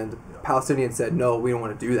 And Palestinians said, no, we don't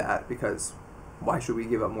want to do that because why should we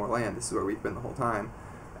give up more land? This is where we've been the whole time.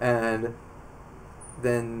 And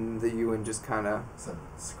then the UN just kind of Said,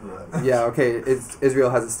 screw it. yeah, okay, Israel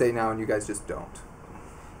has a state now and you guys just don't.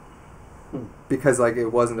 Because, like, it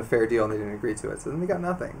wasn't a fair deal and they didn't agree to it. So then they got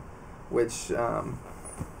nothing, which,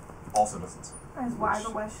 All citizens. That is why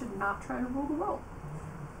the West should not try to rule the world.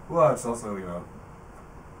 Well, it's also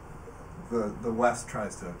the West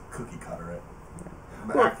tries to cookie cutter it,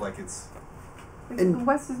 and Well- act like it's. And- The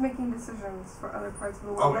West is making decisions for other parts of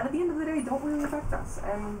the world Oh, yeah. that at the end of the day don't really affect us,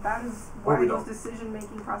 and that is Or why we those don't.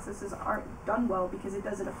 decision-making processes aren't done well, because it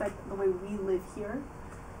doesn't affect the way we live here,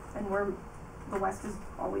 and the West is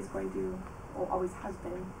always going to, or always has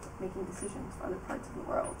been, making decisions for other parts of the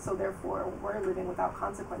world. So therefore, we're living without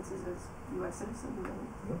consequences as U.S. citizens,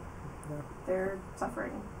 and they're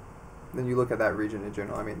suffering. then you look at that region in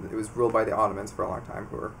general. I mean, it was ruled by the Ottomans for a long time,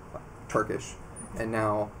 who were Turkish, and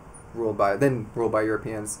now ruled by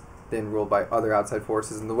Europeans, then ruled by other outside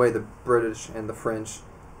forces. And the way the British and the French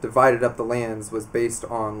divided up the lands was based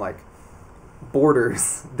on like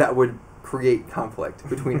borders that would create conflict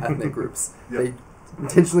between ethnic groups. Yep. They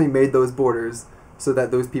intentionally made those borders so that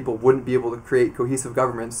those people wouldn't be able to create cohesive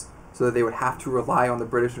governments, so that they would have to rely on the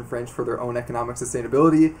British and French for their own economic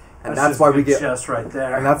sustainability, and that's why we get just right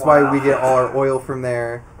there. and that's why we get all our oil from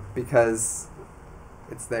there because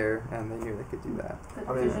it's there, and they knew they could do that. The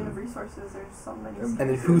I mean, division of resources. There's so many. and And then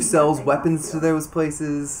spaces who that sells they weapons have to those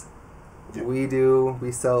places? Yeah. We do.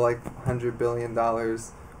 We sell like $100 billion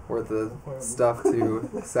worth of stuff to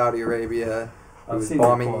Saudi Arabia, I've who's seen your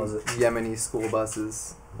bombing closet. Yemeni school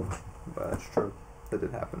buses. But That's true. that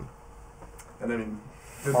did happen. And I mean,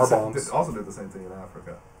 Car bombs. also did the same thing in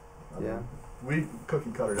Africa. Yeah. We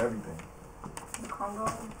cookie cuttered everything. The Congo.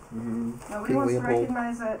 Mm-hmm. Nobody King wants Leopold. to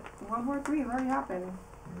recognize that World War III already happened.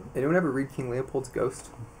 Anyone ever read King Leopold's Ghost?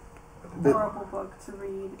 The- Horrible book to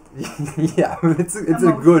read. Yeah, it's a good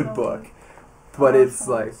Emotional. book, but it's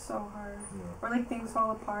Emotional, like so hard. Yeah. Or like Things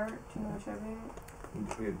Fall Apart. Do you know which of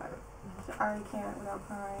it? We had- I can't without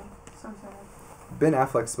crying. So sad. Ben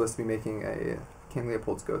Affleck's supposed to be making a King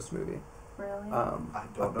Leopold's Ghost movie. Really? I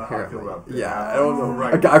don't know how I feel about that. Yeah, I don't know.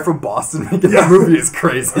 Right. A guy from Boston making Yeah. a movie is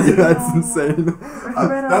crazy. That's No. insane.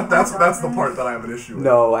 That's the part that I have an issue with.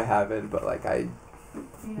 No, I haven't, but like I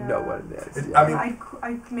Yeah. know what it is. It- Yeah. I mean-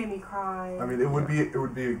 I made me cry. I mean, it would be a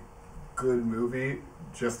good movie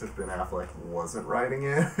just if Ben Affleck wasn't writing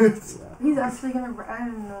it. Yeah. He's actually gonna.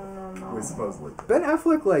 No. We supposedly. Ben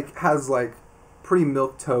Affleck like has like pretty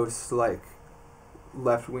milquetoast like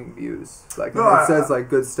left wing views. Like No, it I- says like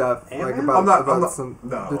good stuff like Ant-Man? about I'm not- some.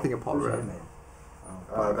 no. They're thinking Paul Who's Rudd.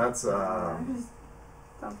 Ant-Man? That's I just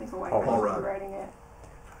don't think a white Paul person Rudd. is writing it.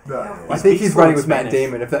 no. I think he's speaks writing fluent with Matt Spanish.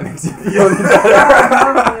 Damon. If that makes you feel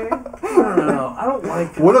Yeah. any better. No. I don't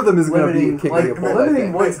like One of them is going to be limiting, King like, Leopold. I limiting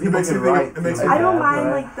think. what It people makes me can think write. of- it makes is me- I don't bad, mind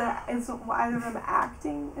right? like it's either of them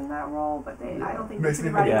acting in that role, but I don't think they Makes should be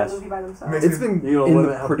me- writing Yes. a movie by themselves. Makes It's been You don't in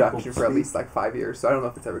limit the how production people for at speak. least like 5 years, so I don't know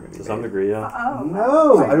if it's ever going to be To some made. degree, yeah. Oh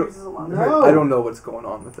No. 5 I don't- years is a long No. time. I don't know what's going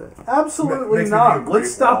on with it. Absolutely Makes me not. think of Let's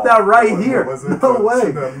Great stop Wall. that right What here. was it? No The-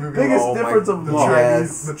 way. the movie- Biggest Oh my- difference of The law.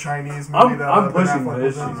 Yes. Chinese movie I'm that I'm Ben pushing Affleck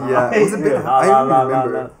this. was in. Yeah, was it Ben? I don't even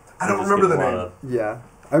remember. I don't Just remember the get a name. lot of- Yeah,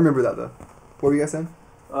 I remember that though. What were you guys saying?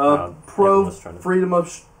 Pro everyone's trying to- freedom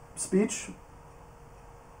of speech.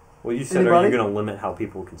 Well, you said, are Anybody? you going to limit how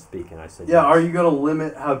people can speak? And I said, Yeah. yes. Are you going to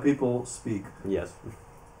limit how people speak? Yes.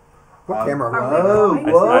 What camera are we Are we on?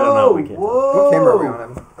 going? Whoa! I don't know, we can't tell. Whoa! What camera are we on,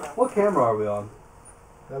 Evan? What camera are we on?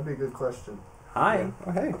 That'd be a good question. Hi.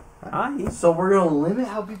 Oh, hey. Hi. So we're gonna limit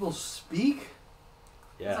how people speak?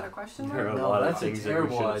 Is that a Yeah. question There mark? are a No, lot of that's a things that we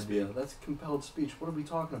terrible shouldn't idea. speak. That's compelled speech. What are we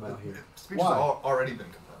talking about here? Speech Why? has already been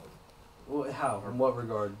compelled. Well, how? In what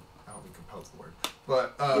regard? I don't think compelled's the word,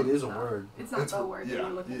 but It is a word. It's not the word that you're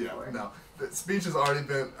looking for. No, the speech has already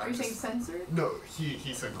been. Are you saying censored? No,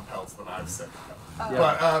 he said compelled, so then I've said compelled.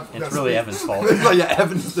 Oh. But It's no, really speech- Evan's fault. yeah,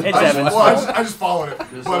 Evan's It's I just, Evan's well, fault. I just followed it.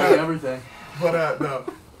 Just But like everything.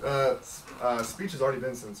 speech has already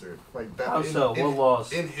been censored. Like that. How so? What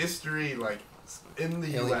laws? In history, like in the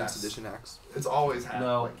Alien U.S., Sedition Acts. it's always happened.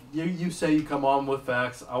 No, Like, you say you come on with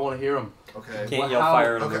facts. I want to hear them. okay. Can't Well, yell how-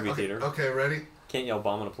 fire in a Okay, movie okay, theater. okay, ready? Can't yell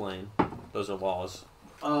bomb on a plane. Those are laws.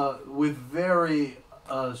 With very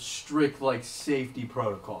strict like safety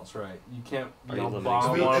protocols, right? You can't Are you limiting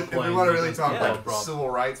bomb speech? on a If we plane. want to really talk Yeah. like civil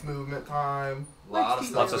rights movement time, a lot of Let's be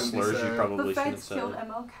stuff Lots of can be slurs you said. probably The shouldn't feds say. killed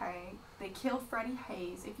MLK. They killed Freddie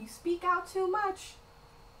Hayes. If you speak out too much,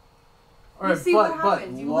 All right, see what but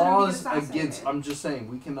happens. You literally laws get assassinated. against. I'm just saying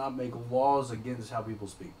we cannot make laws against how people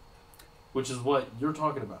speak, which is what you're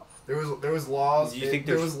talking about. There was laws. Do you think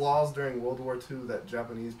there there's- was laws during World War II that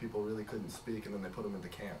Japanese people really couldn't speak, and then they put them into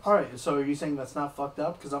camps. All right, so are you saying that's not fucked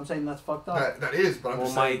up? Because I'm saying that's fucked up. That is, but I'm Well,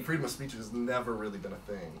 just my- saying freedom of speech has never really been a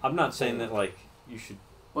thing. I'm not saying that, like, you should...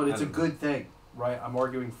 But it's I a don't good thing, right? I'm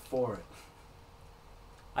arguing for it.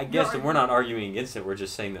 I guess, and we're not arguing against it. We're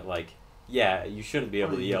just saying that, like, yeah, you shouldn't be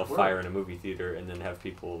able Well, to you yell were. fire in a movie theater and then have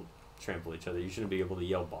people trample each other. You shouldn't be able to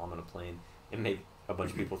yell bomb on a plane and make a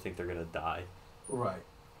bunch of people think they're going to die. Right.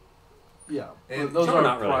 Yeah, And- but those So we're are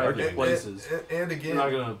not really private arguing. places. And You're again,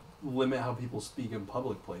 not gonna limit how people speak in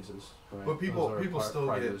public places. Right? But people- Those are people still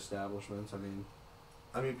private get- establishments. I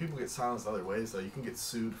mean, people get silenced other ways. Though you can get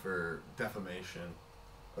sued for defamation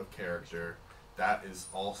of character. That is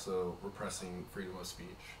also repressing freedom of speech.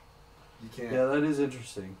 You can't. yeah, that is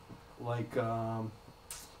interesting. Like, I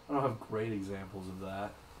don't have great examples of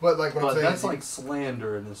that. But like what I'm But saying, that's is like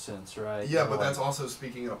slander in a sense, right? yeah, but Like- that's also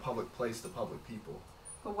speaking in a public place to public people.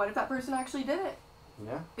 but what if that person actually did it?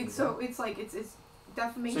 yeah. It's so it's like it's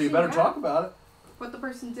defamation. So you better yeah, talk about it, But the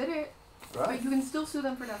person did it. right? But you can still sue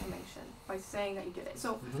them for defamation by saying that you did it.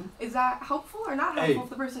 So Mhm. is that helpful or not Hey, helpful if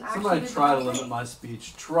the person actually Somebody did the try to wrong limit thing? my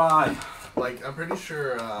speech. Try. Like I'm pretty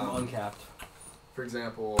sure. I'm uncapped. For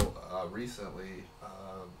example, recently,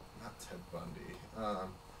 not Ted Bundy.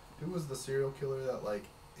 Who was the serial killer that like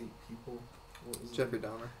ate people? What was his Jeffrey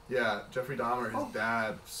name? Dahmer. Yeah, Jeffrey Dahmer. His Oh.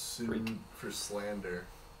 dad sued Freak. for slander.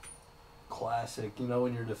 Classic. You know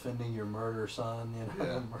when you're defending your murder son. You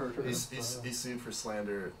know, Yeah. murder. He sued for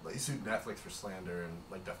slander. Like, he sued Netflix for slander and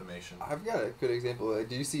like defamation. I've got a good example. Like,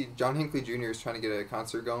 do you see John Hinckley Jr. is trying to get a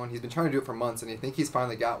concert going? He's been trying to do it for months, and I think he's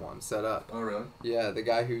finally got one set up. Oh really? Yeah, the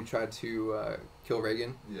guy who tried to kill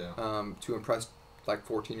Reagan Yeah. to impress like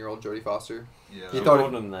 14-year-old Jodie Foster. Yeah. He He thought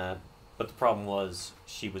told him that, but the problem was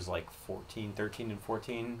she was like 13 and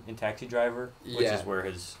 14 in Taxi Driver, which Yeah. is where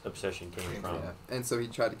his obsession came from. Yeah. And so he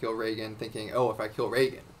tried to kill Reagan, thinking, "Oh, if I kill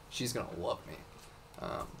Reagan, she's gonna love me."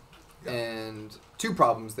 Yeah. And two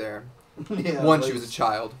problems there. Yeah, One, like- she was a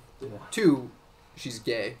child. Yeah. Two, she's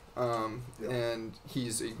gay, and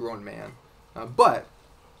he's a grown man. But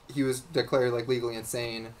he was declared like legally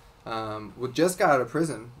insane. Just got out of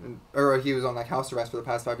prison, or he was on like house arrest for the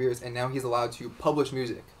past 5 years, and now he's allowed to publish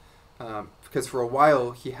music. Because for a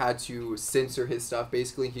while he had to censor his stuff.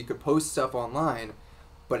 Basically, he could post stuff online,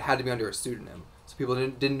 but had to be under a pseudonym, so people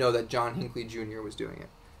didn't know that John Hinckley Jr. was doing it.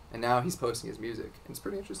 And now he's posting his music. It's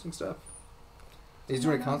pretty interesting stuff. He's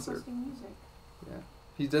doing a concert. Posting music. Yeah,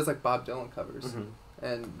 he does like Bob Dylan covers Mhm.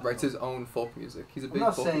 and writes his own folk music. He's a I'm big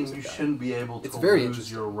not folk saying music you guy. shouldn't be able to It's very lose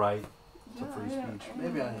interesting. your right to Yeah, free I speech. don't-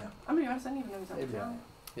 Maybe I am. I'm gonna be honest, I didn't even know he was Maybe I out. am.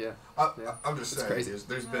 Yeah. Yeah. I'm just It's saying. crazy.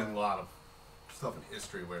 There's been Yeah. a lot of stuff in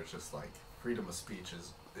history where it's just like freedom of speech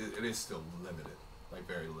it is still limited, like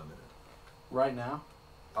very limited. Right now.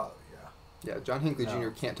 Oh yeah. Yeah, John Hinckley No. Jr.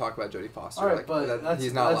 can't talk about Jodie Foster. All right, like, but that's-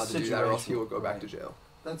 he's not allowed that's to do that, or else he situational, will go back right. to jail.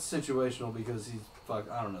 That's situational because he's fucked.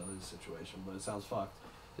 I don't know his situation, but it sounds fucked.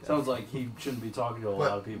 Yeah. Sounds like he shouldn't be talking to a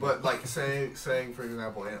lot of people. But like saying for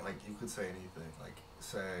example, like you could say anything. Like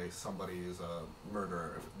say somebody is a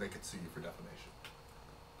murderer, they could sue you for defamation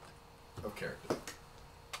of character.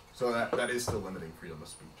 So that is still limiting freedom of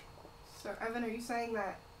speech. So, Evan, are you saying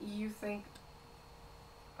that you think,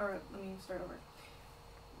 or let me start over.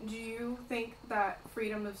 Do you think that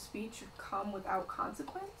freedom of speech should come without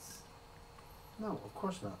consequence? no, of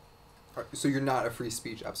course not. So you're not a free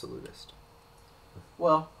speech absolutist.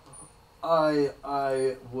 Well,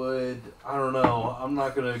 I would. I don't know. I'm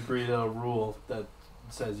not going to agree to a rule that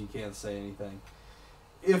says you can't say anything.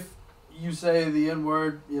 If you say the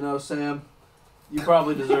N-word, Sam, you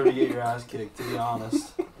probably deserve to get your ass kicked, to be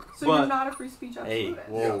honest. So But- you're not a free speech Hey, absolutist.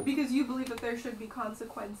 whoa. Because you believe that there should be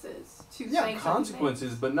consequences to Yeah, saying certain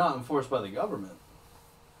consequences, but not enforced by the government.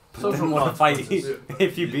 But Social then what if I, consequences.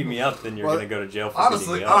 if you beat me up, then you're Well, gonna go to jail for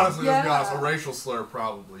Honestly, beating me up. let's be honest, a Yeah. racial slur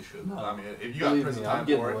probably should. No. I mean, if you got Believe prison me, I'm time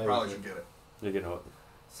getting for away it, probably with should get it. You're gonna.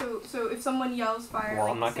 So if someone yells fire, Well,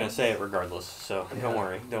 like I'm not gonna Sam- say it regardless. So Yeah. don't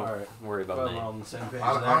worry. Don't All right. worry about Glad me. we're on the same page there.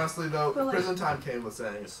 Honestly, though, But, like- prison time came with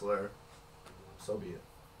saying a slur. So be it.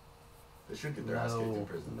 They should get their ass kicked in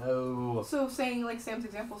prison. No. So saying, like Sam's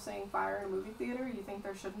example, saying fire in a movie theater, you think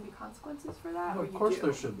there shouldn't be consequences for that? No, or of you course do?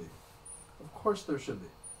 there should be. Of course there should be.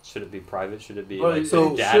 Should it be private? Should it be But like so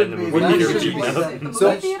so dad should in the be- movie that theater should beating be- up? The movie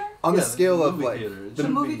So- theater? On the Yeah, scale of movie like, theater. It The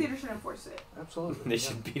shouldn't movie be- theater should enforce it. Absolutely. They yeah.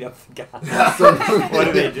 should beat up the guy. so, What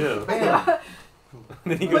do they do? Bam.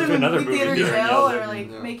 Then he Put goes him to in another movie movie theater theater and jail, yells or at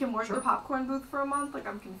like Yeah. make him work the popcorn booth for a month. Like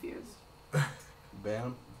I'm confused. Ban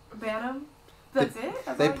him. Ban him. That's it.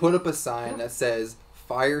 That's they all put up a sign that says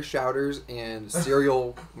 "Fire shouters and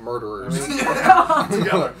serial murderers."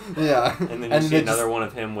 Together. Yeah. And then you And see they another just- one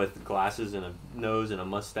of him with glasses and a nose and a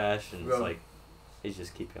mustache, and it's Yeah. like he's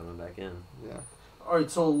just keep coming back in. Yeah. All right,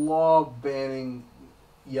 so a law banning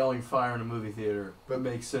yelling fire in a movie theater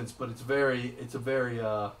makes sense, but it's a very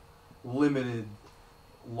limited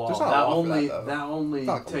law. There's not a That law for only that, though. only It's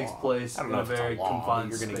not like a takes law. place I don't in know a if it's a very law, but confined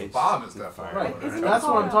you're gonna space. get Bomb is definitely Right, Like, isn't it that's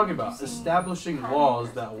what I'm called talking about. using Establishing pen laws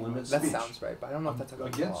or that something limit like That speech. sounds right, but I don't know if that's a good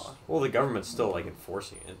Against. law. Well, the government's still like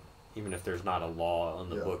enforcing it, even if there's not a law on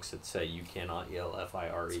the Yeah. books that say you cannot yell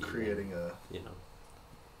FIRE. It's creating a. You know.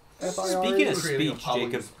 FIRE. Speaking of creating a speech,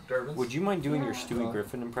 public Jacob, disturbance. would you mind doing your Yeah. Stewie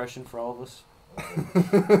Griffin impression for all of us?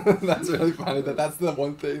 That's really funny. That's the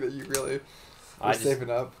one thing that you really I are just, saving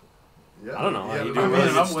up. Yeah. I don't know. Yeah, You I do mean, really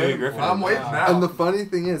I'm good Stewie waiting Griffin. for it. I'm waiting now. And the funny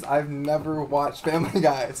thing is, I've never watched Family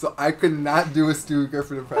Guy, so I could not do a Stewie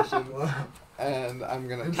Griffin impression. And I'm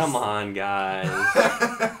gonna. Come on, guys.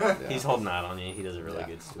 Yeah. He's holding out on you. He does a really Yeah.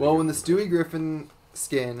 good Stewie. Well, when the Griffin Stewie Griffin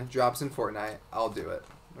skin drops in Fortnite, I'll do it.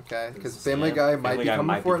 Okay? Because Yeah, Family Guy might Family be Guy coming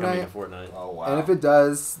might to be coming Fortnite. to Fortnite. Oh wow. And if it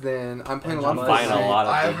does, then I'm playing a lot I'm of buying a Fortnite. lot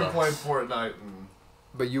of I haven't V-Bucks. played Fortnite in.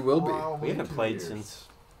 But you will be. probably We haven't 2 played years. since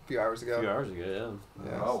A few hours a ago. few hours ago.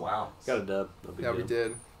 Yeah, Yeah. Oh wow. got a dub. No big Yeah, we deal.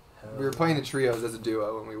 did. Hell We were playing in trios as a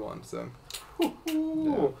duo when we won, so.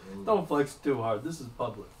 Ooh, don't flex too hard. This is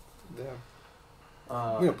public. Yeah.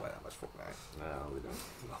 We don't play that much Fortnite. No, we don't.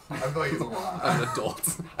 I feel like it's a lot. I'm an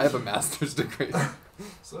adult. I have a master's degree.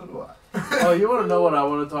 So do I. Oh, you want to know what I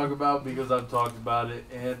want to talk about? Because I've talked about it,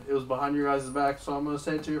 and it was behind your guys' back, so I'm going to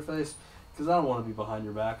say it to your face, because I don't want to be behind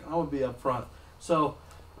your back. I want to be up front. So,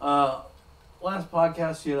 last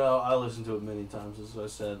podcast, I listened to it many times, as I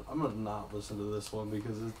said. I'm going to not listen to this one,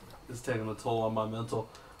 because it's taking a toll on my mental.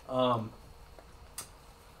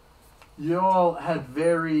 You all had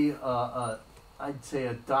very, I'd say,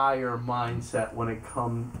 a dire mindset when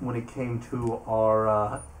it came to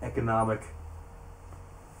our economic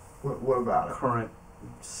What about it? current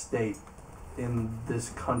state in this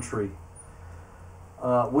country,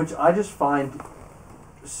 which I just find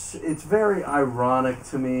it's very ironic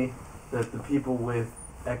to me that the people with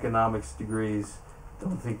economics degrees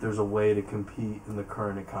don't think there's a way to compete in the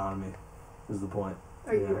current economy. Is the point?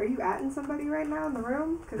 Are you atting somebody right now in the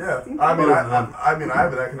room? 'Cause Yeah, it seems I mean, like- I have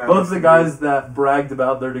an economics. Both the degree. guys that bragged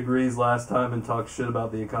about their degrees last time and talked shit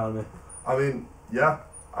about the economy. I mean, yeah,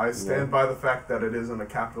 I stand by the fact that it isn't a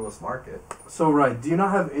capitalist market. So right, do you not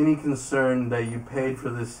have any concern that you paid for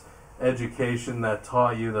this education that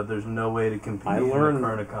taught you that there's no way to compete I in learned- the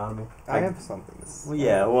current economy? I have something to say. Well,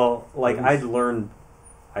 yeah, well, like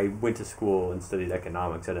I went to school and studied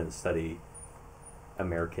economics. I didn't study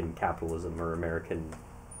American capitalism or American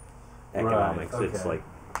economics. Right, It's okay. like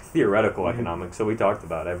theoretical Mhm. economics. So we talked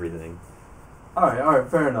about everything. All right,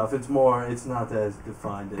 fair enough. It's not as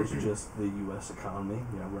defined as just the U.S. economy.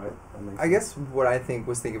 Yeah, right. That makes I guess what I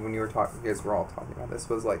was thinking when you guys were all talking about this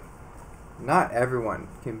was like, not everyone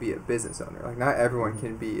can be a business owner. Like, not everyone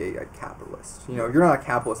can be a capitalist. You're not a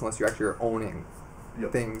capitalist unless you're actually owning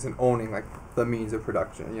Yep. things and owning like the means of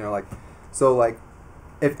production. So like,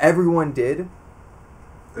 if everyone did,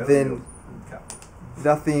 then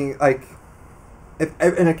nothing like. If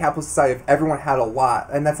in a capitalist society, if everyone had a lot,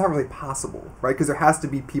 and that's not really possible, right? Because there has to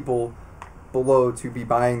be people below to be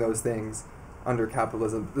buying those things under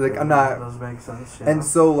capitalism. Like, I'm not. That does make sense. Yeah. And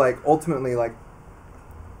so, like, ultimately, like,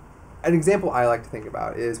 an example I like to think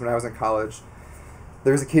about is when I was in college,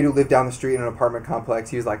 there was a kid who lived down the street in an apartment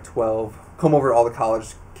complex. He was like 12, come over to all the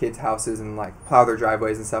college kids' houses and like plow their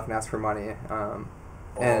driveways and stuff and ask for money.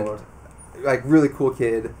 And Lord. like, really cool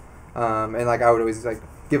kid. And like, I would always like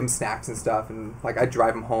give him snacks and stuff, and like I'd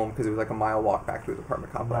drive him home because it was like a mile walk back to his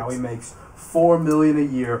apartment complex. Now he makes $4 million a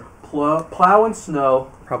year plowing snow.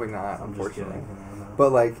 Probably not, I'm just unfortunately. kidding. No.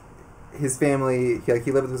 But like, his family, he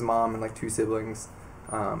lived with his mom and like 2 siblings,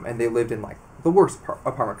 and they lived in like the worst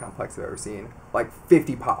apartment complex I've ever seen. Like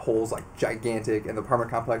 50 potholes, like gigantic, in the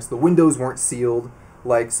apartment complex. The windows weren't sealed,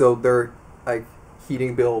 like, so their like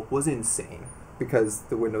heating bill was insane because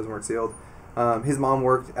the windows weren't sealed. His mom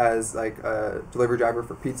worked as like a delivery driver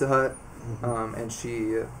for Pizza Hut, and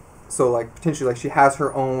she has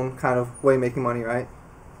her own kind of way of making money, right?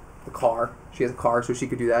 She has a car, so she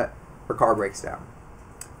could do that. Her car breaks down,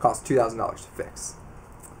 costs $2,000 to fix.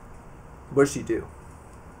 What does she do?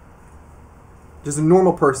 Just a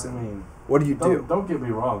normal person. I mean, What do you do? don't get me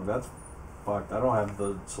wrong. That's fucked. I don't have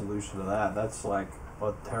the solution to that. That's like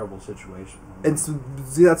a terrible situation. And so,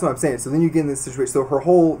 see, that's what I'm saying. So then you get in this situation. So her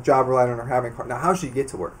whole job relied on her having a car. Now, how does she get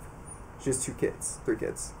to work? She has 3 kids.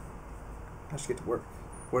 How does she get to work?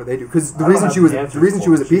 What do they do? Because the I don't reason have she was the a answers for it.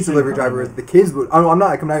 pizza She delivery shouldn't driver come is in. the kids would.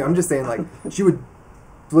 I'm just saying, like, she would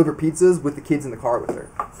deliver pizzas with the kids in the car with her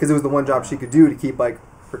because it was the one job she could do to keep like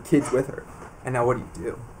her kids with her. And now what do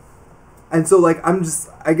you do? And so, like,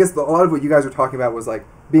 I guess a lot of what you guys were talking about was like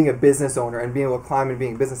being a business owner and being able to climb and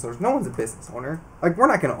being a business owner. No one's a business owner. Like, we're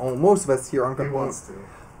not going to own. Most of us here aren't going He to own. wants to.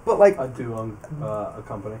 But like, I do own a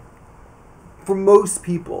company. for most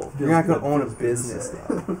people, you're not Feels going to good- own a feels good to business. say.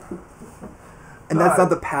 though. And that's not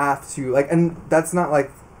the path to, like, and that's not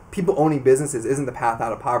like people owning businesses isn't the path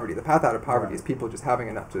out of poverty. The path out of poverty Right. is people just having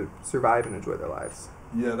enough to survive and enjoy their lives.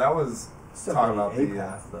 Yeah, that was It's talking definitely about a the.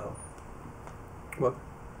 path, though. What?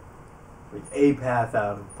 Like a path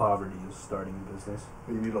out of poverty is starting a business.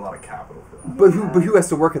 You need a lot of capital for that. But who has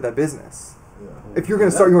to work at that business? Yeah. If you're going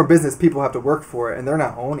to start your own business, people have to work for it, and they're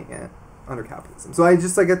not owning it under capitalism. So I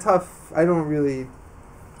just like I don't really,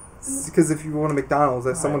 because if you want a McDonald's,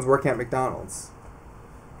 if someone's working at McDonald's,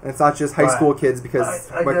 and it's not just high Right. school kids because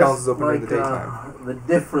I McDonald's guess, is open during the daytime. The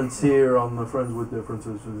difference here on the Friends with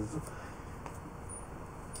Differences is,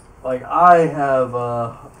 like, I have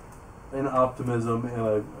an optimism and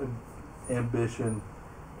an ambition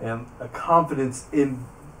and a confidence in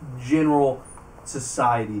general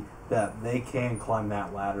society that they can climb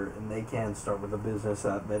that ladder and they can start with a business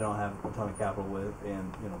that they don't have a ton of capital with,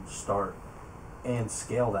 and start and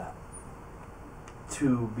scale that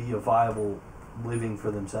to be a viable living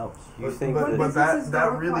for themselves. You think but businesses that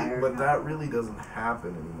don't really require but that capital. really doesn't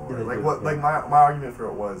happen anymore. Yeah, they like do, what yeah. like my argument for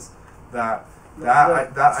it was that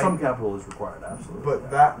Some capital is required, absolutely. but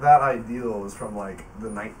that ideal is from like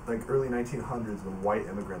early 1900s when white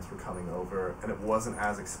immigrants were coming over and it wasn't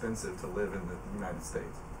as expensive to live in the United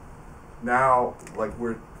States. Now like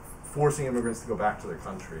we're forcing immigrants to go back to their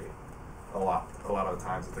country a lot of the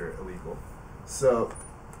times if they're illegal. So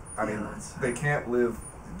I mean they can't live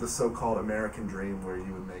the so-called American dream where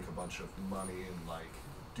you would make a bunch of money and like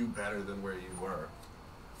do better than where you were.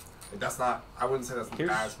 Like, that's not. I wouldn't say that's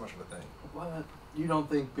as much of a thing. What? You don't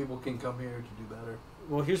think people can come here to do better?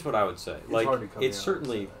 Well, here's what I would say. It's Like, hard to come it's here, I would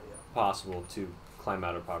certainly say that, possible to climb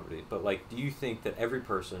out of poverty, but like, do you think that every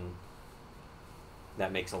person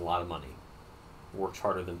that makes a lot of money works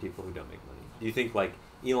harder than people who don't make money? Do you think like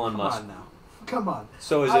Elon Musk? Come on now. Come on.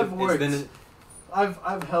 So is I've it? worked. Then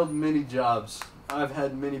I've held many jobs. I've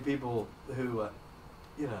had many people who,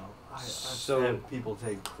 I've So, had people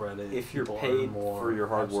take credit. if you're people paid earn more. for your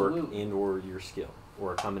hard work Absolutely. and or your skill,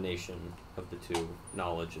 or a combination of the two,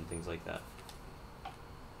 knowledge and things like that,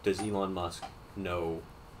 does Elon Musk know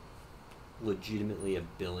legitimately 1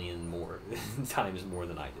 billion more times more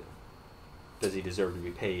than I do? Does he deserve to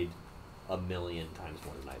be paid 1 million times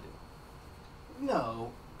more than I do?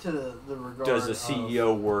 No, to the regard. Does a of-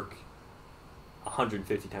 CEO work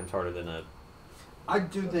 150 times harder than a? I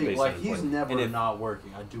do think based like on he's employment? never And if- not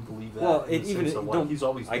working. I do believe that. Well, in the sense of, like, don't. he's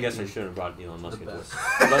always. I guess I thinking shouldn't have brought Elon Musk the into best.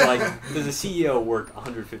 this. But like, does a CEO work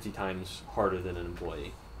 150 times harder than an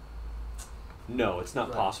employee? No, it's not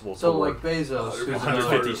Right. possible. So to like work Bezos, who's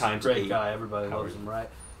 150 another times great 8 guy, everybody hours. loves him, right?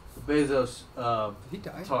 Bezos Did he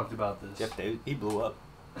die? talked about this. Jeff, he blew up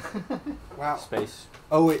Wow. space.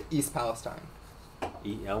 Oh, wait, East Palestine.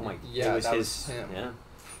 Oh my! Yeah, it was that his. was him. Yeah.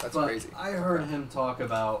 That's but crazy. I heard him talk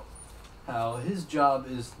about how his job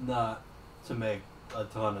is not to make a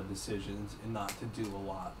ton of decisions and not to do a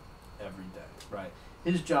lot every day, right?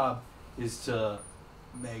 His job is to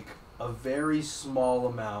make a very small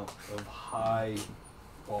amount of high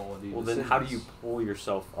quality Well, decisions. then how do you pull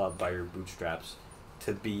yourself up by your bootstraps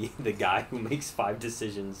to be the guy who makes 5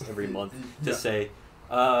 decisions every month to Yeah. say,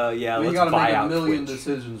 yeah, Well, you let's gotta buy make out a million Twitch.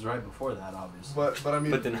 decisions right before that, obviously. But I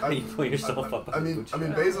mean, But then how do you pull yourself up by I the mean, bootstraps?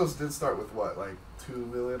 Bezos did start with what, like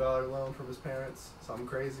 $2 million loan from his parents, something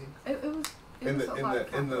crazy. It was. It In was the a in lot the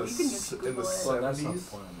of in the capital. You can s- just in Google the it. Well, that's not the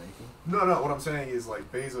 70s. point I'm making. No. What I'm saying is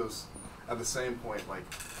like Bezos, at the same point, like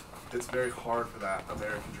it's very hard for that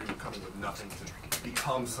American dream coming with nothing to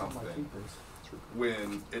become something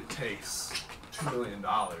when it takes $2 million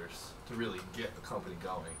to really get the company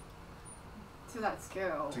going. To that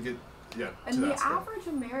scale. To get to And the that scale. average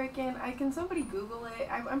American, can somebody Google it?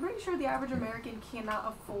 I'm pretty sure the average American cannot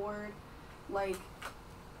afford like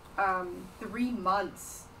 3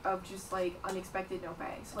 months of just like unexpected no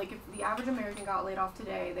pay. So like if the average American got laid off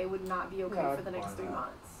today, they would not be okay Yeah, for the I'd next buy 3 that.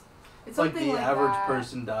 months. It's Like something the like average that.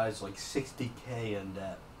 person dies like $60K in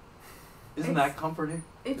debt. Isn't It's- that comforting?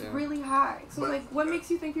 It's Yeah. really high. So But- like, what makes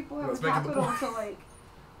you think people have Let's the make it the capital point. to like?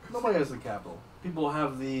 Nobody has the capital. People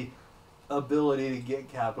have the ability to get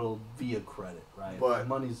capital via credit, right? But-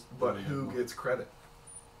 money's. But who gets credit?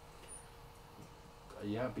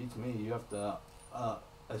 Yeah, it beats me. You have to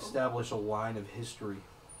establish a line of history,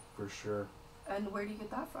 for sure. And where do you get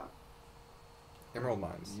that from? Emerald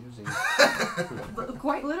Mines. Using.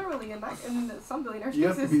 Quite literally, in some billionaires' You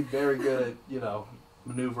have to cases. be very good at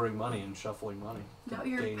maneuvering money and shuffling money. to No,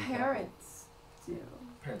 your gain capital. parents do.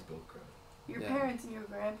 Parents build credit. Your Yeah. parents and your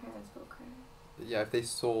grandparents build credit. Yeah, if they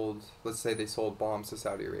sold, let's say they sold bombs to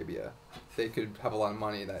Saudi Arabia, they could have a lot of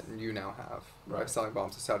money that you now have by Right. selling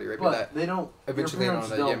bombs to Saudi Arabia. But That they don't. eventually your land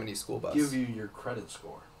on a parents don't Yemeni school bus. give you your credit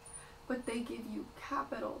score. But they give you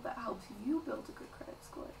capital that helps you build a good credit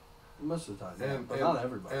score. Most of the time, yeah, And but and, not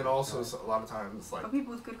everybody. and also right? a lot of times like But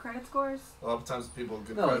people with good credit scores, a lot of times people with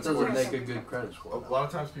good No, it credit doesn't scores. make a good credit score. A lot of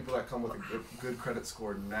times people that come with a good credit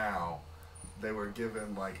score now, they were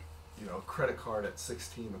given like a credit card at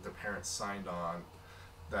 16 that their parents signed on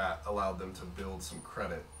that allowed them to build some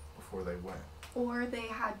credit before they went. or they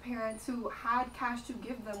had parents who had cash to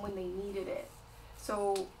give them when they needed it.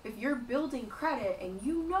 So if you're building credit and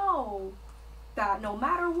you know that no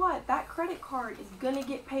matter what, that credit card is gonna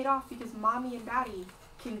get paid off because mommy and daddy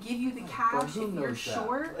can give you the But cash who if you're knows that?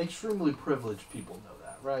 short. Extremely privileged people know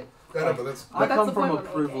that, right? I know, but that's I that's come the from point a we're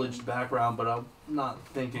making. privileged background, but I'm not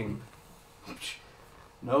thinking,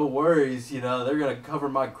 no worries, they're going to cover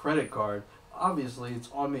my credit card. Obviously, it's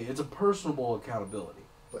on me. It's a personable accountability,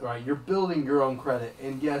 But- right? You're building your own credit,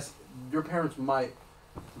 and yes, your parents might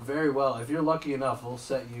very well, if you're lucky enough, they'll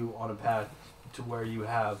set you on a path to where you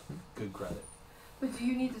have good credit. But do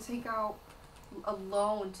you need to take out a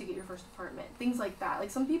loan to get your first apartment, things like that. Like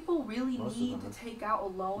some people really Most of need them to take out a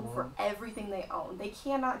loan for Loan. everything they own. They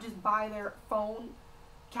cannot just buy their phone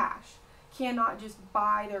cash, cannot just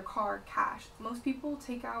buy their car cash. Most people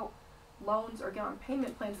take out loans or get on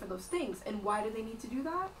payment plans for those things. And why do they need to do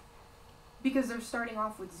that? Because they're starting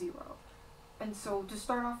off with zero. And so to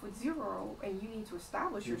start off with zero and you need to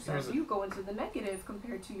establish yourself, you go into the negative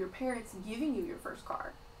compared to your parents giving you your first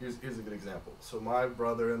car. Here's a good example. So my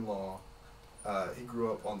brother-in-law, he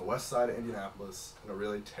grew up on the west side of Indianapolis in a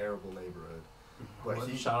really terrible neighborhood. But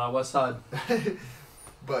Shout out West Side.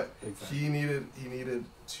 but Big fan. he needed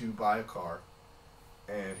to buy a car,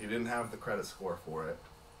 and he didn't have the credit score for it.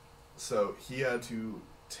 So he had to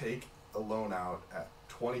take a loan out at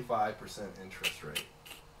 25% interest rate.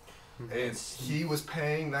 And he was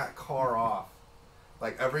paying that car off.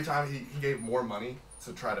 Like every time he gave more money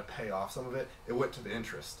to try to pay off some of it, it went to the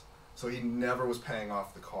interest. So he never was paying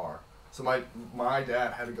off the car. So my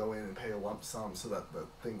dad had to go in and pay a lump sum so that the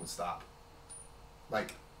thing would stop.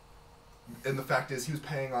 Like, and the fact is he was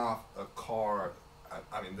paying off a car.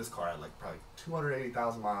 I mean, this car had like probably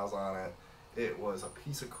 280,000 miles on it. It was a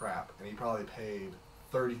piece of crap, and he probably paid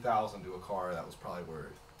 $30,000 to a car that was probably worth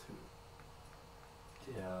 $2.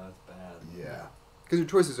 Yeah, that's bad. Yeah. Because your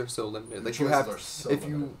choices are so limited. Like you Choices have, are so if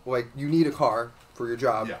limited. you like, you need a car for your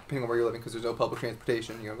job, Yeah. depending on where you're living, because there's no public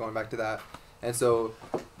transportation. You know, going back to that, and so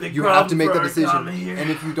Big you have to problem make for that our decision. economy here. And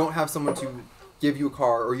if you don't have someone to give you a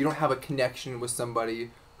car, or you don't have a connection with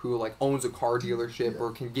somebody who like owns a car dealership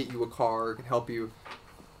or can get you a car, or can help you,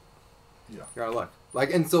 Yeah. you're out of luck.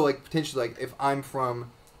 Like, and so like potentially, like if I'm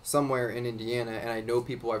from somewhere in Indiana and I know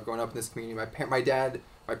people, I've grown up in this community.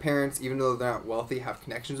 My parents, even though they're not wealthy, have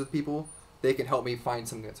connections with people. They can help me find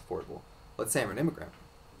something that's affordable. Let's say I'm an immigrant.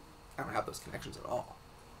 I don't have those connections at all.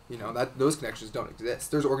 You know, that those connections don't exist.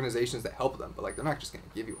 There's organizations that help them, but like they're not just going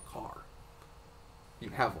to give you a car. You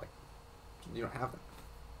don't have them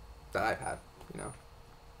that I've had. You know,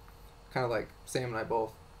 kind of like Sam and I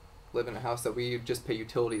both live in a house that we just pay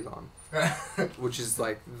utilities on, which is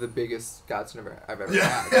like the biggest godsend I've ever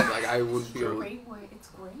had. Like I wouldn't be able. Great way. It's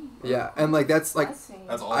great. Yeah, and like that's like Blessing.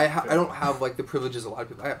 That's all. I don't have like the privileges a lot of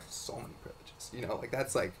people. I have so many privileges. You know, like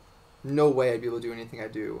that's like no way I'd be able to do anything I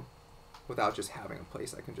do without just having a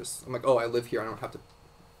place I can just. I'm like, oh, I live here. I don't have to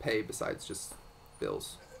pay besides just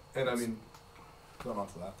bills. And I mean, going on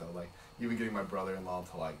to that though, like even getting my brother-in-law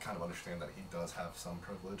to like kind of understand that he does have some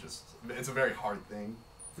privileges. It's a very hard thing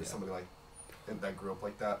for Yeah. somebody like that grew up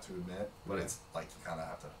like that to admit, but Yeah. it's like you kind of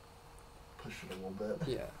have to push it a little bit.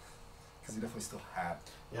 Yeah. Because he definitely still had.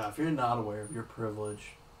 Yeah, if you're not aware of your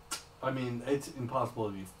privilege, I mean, it's impossible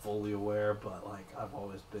to be fully aware, but, like, I've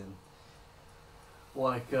always been,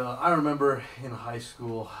 like, I remember in high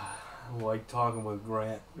school, like, talking with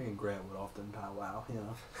Grant. Me and Grant would often powwow, you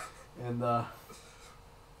know, and,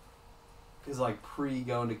 he's, like,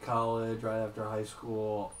 pre-going to college, right after high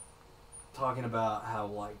school, talking about how,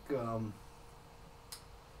 like,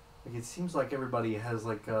 it seems like everybody has,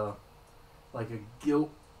 like a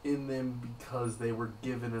guilt in them because they were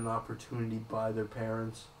given an opportunity by their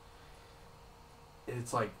parents.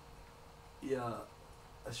 It's like, yeah,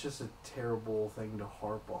 it's just a terrible thing to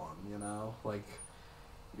harp on, you know? Like,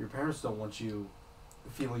 your parents don't want you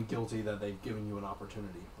feeling guilty that they've given you an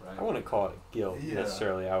opportunity, right? I wouldn't call it guilt Yeah.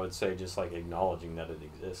 necessarily. I would say just like acknowledging that it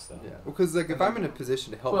exists. Though. Yeah. Because like if I'm in a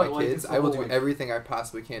position to help But, my like, kids, it's I will the do whole, like- everything I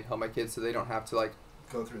possibly can to help my kids so they don't have to like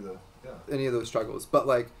Go through the any of those struggles. But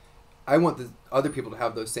like, I want the other people to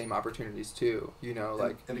have those same opportunities too. You know,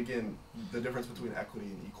 like and again, the difference between equity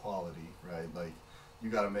and equality, right? Like, you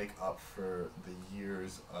got to make up for the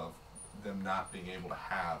years of them not being able to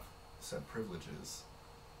have said privileges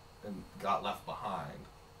and got left behind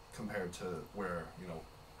compared to where, you know,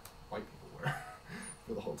 white people were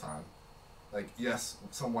for the whole time. Like, yes,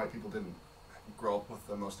 some white people didn't grow up with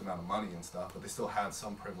the most amount of money and stuff, but they still had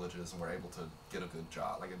some privileges and were able to get a good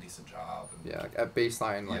job, like a decent job. And yeah, like at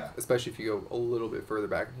baseline, like Yeah. especially if you go a little bit further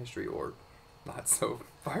back in history or not so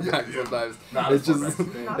far Yeah, back yeah. sometimes. Not It's as far just back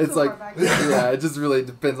as you Not think. it's so like far back. yeah, it just really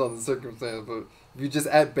depends on the circumstance. But if you just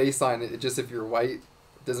at baseline, it just if you're white,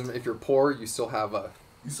 doesn't if you're poor, you still have a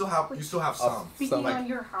You still have some. Speaking like- on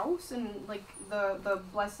your house and like the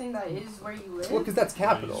blessing that is where you live. well, because that's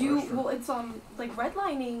capital. It's like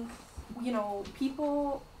redlining. You know,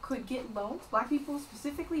 people could get loans. Black people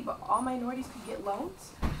specifically, but all minorities could get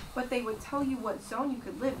loans. But they would tell you what zone you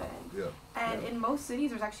could live in. Yeah. And in most cities,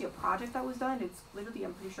 there's actually a project that was done. It's literally,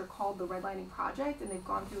 I'm pretty sure, called the Redlining Project, and they've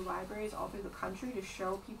gone through libraries all through the country to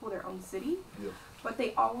show people their own city. Yeah. But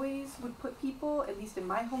they always would put people, at least in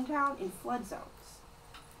my hometown, in flood zones.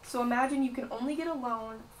 So imagine you can only get a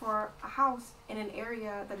loan for a house in an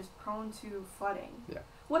area that is prone to flooding. Yeah.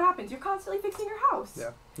 What happens? You're constantly fixing your house.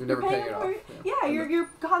 Yeah. You're never paying it off. Yeah, you're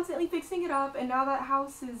constantly fixing it up, and now that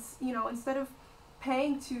house is, instead of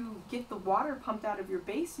paying to get the water pumped out of your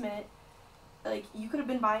basement, like, you could have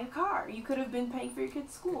been buying a car. You could have been paying for your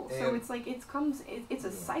kid's school. So And- it's like it's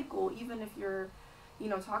a cycle, even if you're,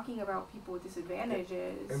 talking about people with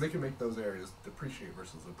disadvantages. And they can make those areas depreciate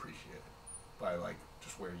versus appreciate by like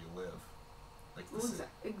just where you live, like the city.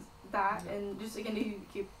 That Yeah. and just again to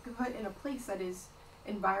get put in a place that is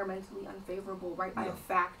environmentally unfavorable, right by Yeah. a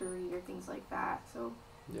factory or things like that. So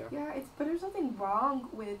Yeah. but there's nothing wrong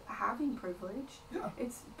with having privilege. Yeah.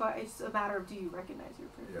 It's a matter of, do you recognize your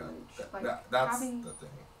privilege? That's having, the thing,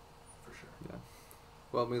 for sure.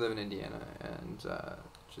 Well, we live in Indiana, and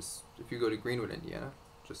just if you go to Greenwood, Indiana,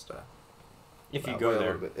 just If you wait go a there,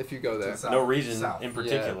 little bit. If you go there, South. no reason South. in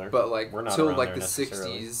particular. Yeah, but like we're not till around like there the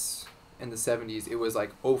necessarily. 60s and the 70s, it was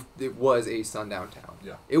like it was a sundown town.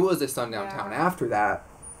 Yeah. It was a sundown town. Yeah. After that,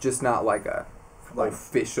 just not like a Like-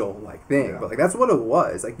 official thing, Yeah. but like that's what it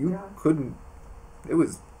was. Like you Yeah. couldn't. It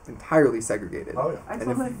was entirely segregated. Oh yeah. I And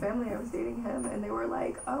told if my you- family I was dating him, and they were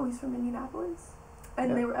like, "Oh, he's from Indianapolis,"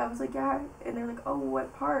 and Yeah. I was like, "Yeah," and they were like, "Oh,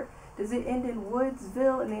 what part? Does it end in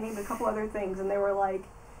Woodsville?" And they named a couple other things, and they were like,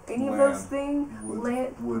 "Any of those Land. things?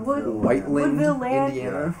 Woodville. Whiteland, Woodville land.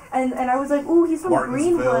 Indiana. And I was like, "Ooh, he's from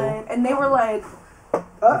Martinsville. Greenwood," and they were like,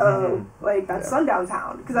 "Uh-oh, like that's Yeah. sundown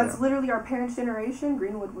town," because that's Yeah. literally our parents' generation.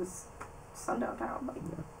 Greenwood was sundown town. Like,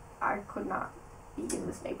 Yeah. I could not be in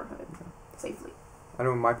this neighborhood safely. I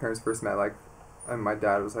know when my parents first met, like, and my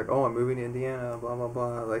dad was like, "Oh, I'm moving to Indiana," blah blah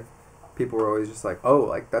blah. Like, people were always just like, "Oh,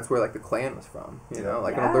 like that's where like the Klan was from," you know.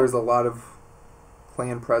 Like, Yeah. there's a lot of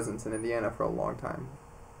Klan presence in Indiana for a long time.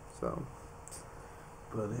 So,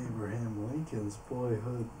 But Abraham Lincoln's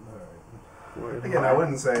boyhood. All right. Again, I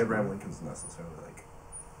wouldn't say Abraham Lincoln's necessarily like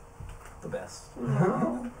the best.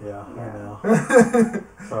 No. Yeah, Yeah. I know.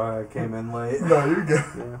 Sorry, I came in late. No, you're good.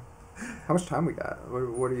 yeah. How much time we got?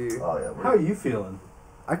 What do you? Oh yeah. How are you feeling?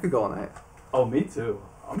 I could go all night. Oh, me too.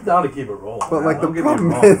 I'm down to keep it rolling. But like the Don't get me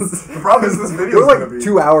problem wrong. is, The problem is this video we're is like gonna be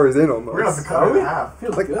 2 hours in almost. We're gonna have to cut Are it we? in half.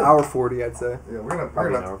 Feels like good. hour 40, I'd say. Yeah, Probably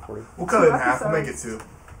an we'll hour 40. cut it in 2 half. We'll make it episodes. 2.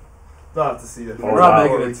 They'll have to see it. We're Or not not.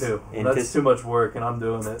 making it 2. In That's tis- too much work, and I'm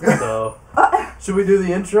doing it. So, should we do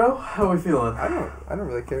the intro? How are we feeling? I don't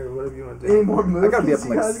really care. Whatever you want to do. Any more movies I gotta be up you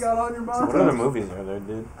like. guys got on your mind? What other movies are there,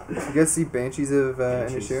 dude? You guys see Banshees of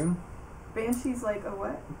Banshees. Inisherin? Banshee's like a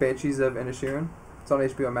what? Banshees of Inisherin. It's on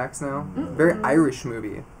HBO Max now. Mm-mm. Very Irish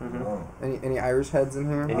movie. Mm-hmm. Oh. Any Irish heads in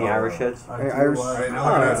here? Any Irish heads? I Any do Irish- like- Hey,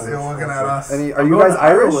 you're looking at us. Any? Are I'm you going guys to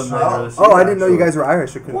Irish? Ireland later this Oh, year, I didn't know you actually. guys were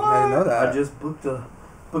Irish. I didn't know that. I just booked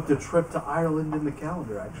a trip to Ireland in the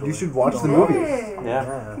calendar. Actually, You should watch the Don't- movie. Hey,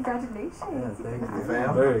 Yeah. Congratulations. Yeah, thank you. Fam?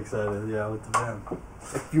 I'm very excited. Yeah, with the fam.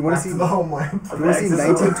 If you want to Back see, to the homeland. if you want to see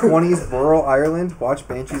 1920s rural Ireland, watch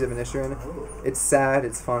Banshees of Inisherin. It's sad.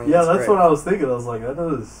 It's funny. Yeah, it's that's great. what I was thinking. I was like, that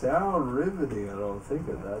doesn't sound riveting. I don't think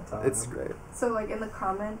at that time. It's great. So, like, in the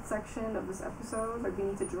comment section of this episode, like, we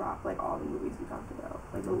need to drop, like, all the movies we talked about.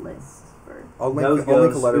 Like, a list for... I'll That was link a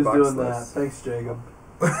Who's Letterboxd doing that? list. Thanks, Jacob.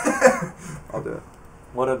 I'll do it.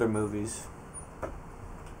 What other movies?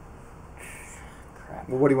 Crap.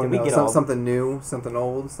 Well, what do you want Did to we know? get all- Something new, something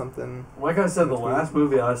old, something. Like I said, the last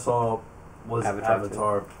movie I saw was Avatar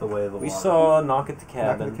Avatar, The Way of the We Water. saw Knock at the Knock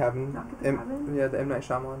Cabin. at the Cabin. Knock at the M- Cabin? Yeah, the M Night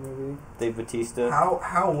Shyamalan movie. Dave Bautista.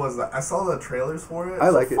 How was that? I saw the trailers for it. I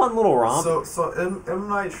like it. Fun little romp. So M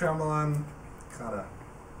Night Shyamalan, kind of,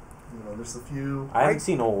 there's a few. I haven't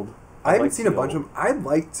seen Old. I haven't like seen a the bunch old. of them. I'd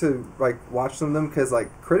like to watch some of them because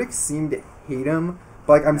critics seem to hate him.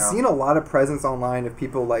 But I'm Yeah. seeing a lot of presence online of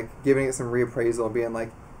people giving it some reappraisal and being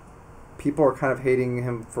like, people are kind of hating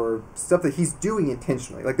him for stuff that he's doing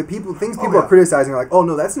intentionally. Like people yeah. are criticizing are like, oh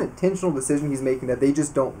no, that's an intentional decision he's making that they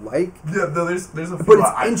just don't like. Yeah, there's a few But it's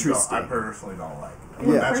I interesting. I personally don't like. In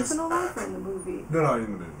your Yeah. personal life or in the movie? No, in the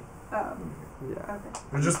movie. Oh, Yeah, okay.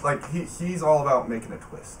 It's just like he's all about making a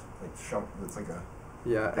twist. It's like a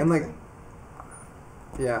yeah, big and thing.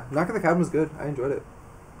 yeah, Knock at the Cabin was good. I enjoyed it.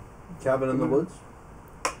 Cabin in the Mhm. Woods.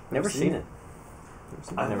 Never seen it. Never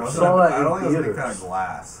seen I it. never was saw in a- that I in don't think it was a big theaters. kind of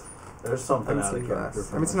glass. There's I something haven't out of seen character. Glass. for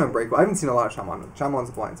I haven't me. seen Unbreakable. I haven't seen a lot of Shyamalan. Shyamalan's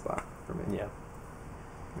a blind spot for me. Yeah.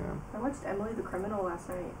 Yeah. I watched Emily the Criminal last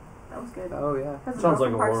night. That was good. Oh yeah. That's Sounds girl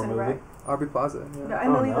like from a Parks horror and movie. Rec. Aubrey Plaza. No, Yeah.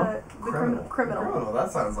 Emily no? the criminal.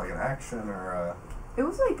 That sounds like an action or It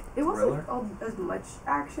was like it wasn't Thriller? all as much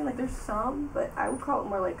action. Like there's some, but I would call it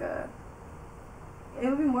more like a. It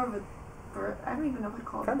would be more of a. I don't even know what to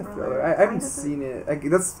call it. Kind of thriller. thriller. I Kind haven't of seen it.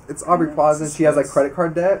 It's Aubrey Kinda. Plaza. And she has Suspense. credit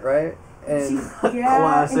card debt, right? And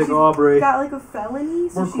Classic and she's Aubrey. got like a felony,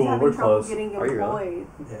 so We're she's cool, having we're trouble close. getting Are you really?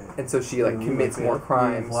 employed. and so she like commits more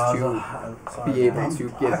crimes to be able to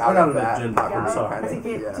get I out got of an that. agenda. I'm Yeah, sorry.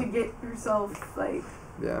 to get herself like.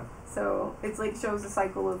 Yeah. So it's like shows the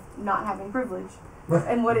cycle of not having privilege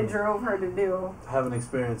and what it drove her to do. I haven't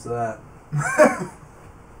experienced that.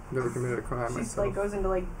 Never committed a crime She's myself. like goes into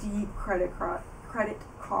like deep credit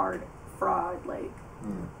card fraud, like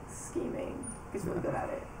scheming. She's really good at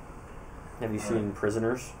it. Have you seen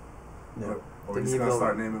Prisoners? No. Or we're just gonna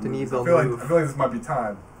start naming movies. I Denis feel like Villeneuve. this might be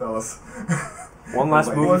time, fellas. One last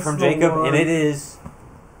Like, movie what's from the Jacob, one? and it is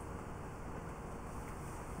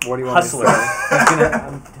What do you want Hustler. me to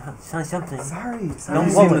say? He's gonna say something. Sorry. Have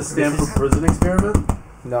you seen the Stanford Prison Experiment?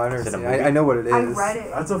 No, I've never Is it a seen it. movie? I know what it is. I read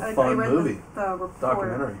it. That's a I fun read movie. The report.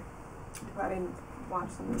 Documentary. I didn't watch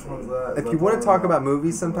the movie. Which one's that? If you want to talk about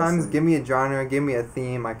movies, sometimes give me a genre, give me a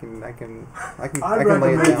theme. I can I'd lay it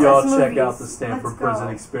recommend down. y'all Let's check movies. out the Stanford Let's go. Prison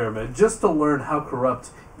Experiment just to learn how corrupt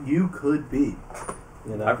you could be.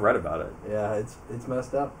 You know? I've read about it. Yeah, it's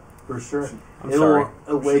messed up for sure. I'm It'll sorry.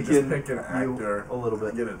 We should just awaken pick an actor you a little bit.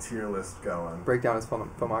 and get a tier list going. Break down his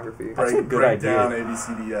filmography. That's a good break idea. down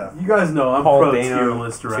ABCDF. You guys know I'm Paul pro Dano tier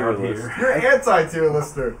list around tier list. here. You're anti-tier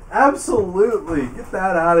lister. Absolutely, get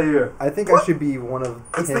that out of here. I think I should be one of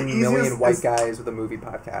It's the 10 million easiest- white it's- guys with a movie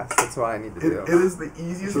podcast. That's what I need to It do. is the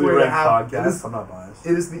easiest Should we way to rank have. podcasts? I'm not biased.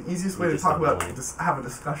 It is the easiest way You to just talk don't about, know. just have a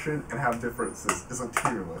discussion and have differences. Is a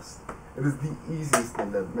tier list. It is the easiest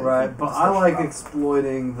thing to make. Right, a but I discussion like about.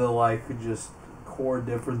 exploiting the just core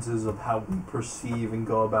differences of how we perceive and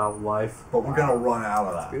go about life. But we're gonna run out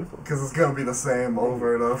of that Beautiful. because it's gonna be the same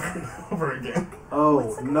over and over and over again.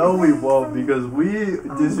 Oh, no we won't because we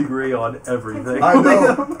disagree on everything. I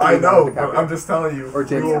know, DiCaprio. but I'm just telling you, Or we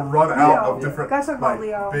James will Gunn. run out Leo. of different Gotta talk about like,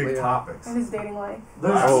 Leo. big Leo. topics. And his dating life.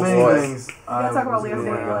 There's Oh, many boy. things We I gotta talk about was Leo's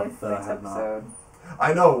gonna dating bring up life that I next have not. episode.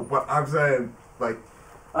 I know, but I'm saying like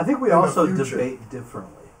I think we In the also future. debate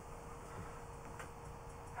differently.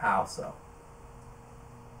 how so.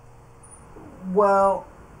 Well,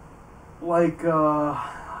 I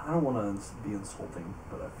don't want to be insulting,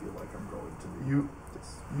 but I feel like I'm going to be.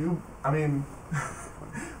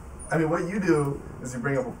 I mean, what you do is you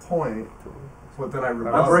bring up a point, but then I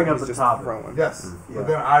rebuttal. I bring up He's the just topic. throwing. Yes, Yeah. but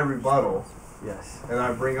then I rebuttal, Yes. and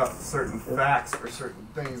I bring up certain facts or certain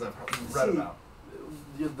things I've read See, about.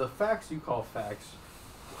 The facts you call facts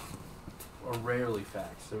are rarely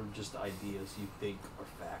facts. They're just ideas you think are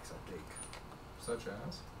facts, I think. Such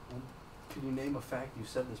as? Can you name a fact you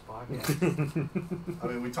said this podcast? I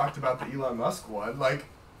mean, we talked about the Elon Musk one. Like,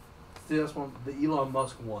 See, that's one. The Elon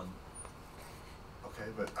Musk one. okay,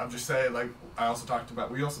 but I'm just saying, like, we also talked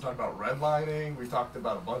about redlining. We talked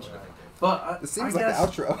about a bunch of different things. But It seems I like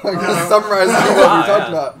guess, the outro. Like, summarizing what we talked yeah.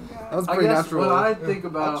 about. Yeah. That was I pretty guess natural. when I think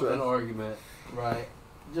about outro. an argument, right,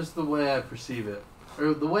 just the way I perceive it,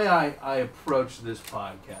 or the way I approach this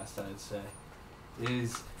podcast, I'd say,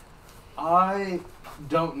 is I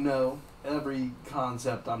don't know every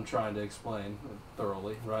concept I'm trying to explain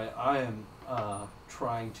thoroughly, right? I am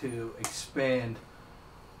trying to expand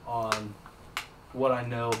on what I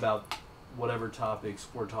know about whatever topics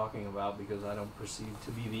we're talking about because I don't perceive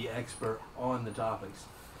to be the expert on the topics.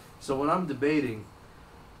 So when I'm debating,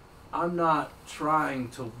 I'm not trying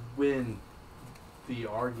to win the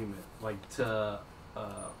argument, like to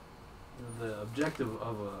the objective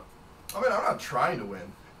of a. I mean, I'm not trying to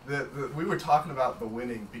win. We were talking about the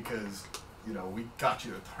winning because, we got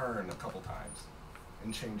you to turn a couple times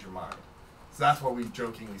and change your mind. So that's what we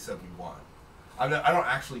jokingly said we won. I don't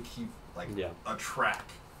actually keep, a track.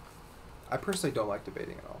 I personally don't like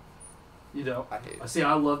debating at all. You know, I hate it. See,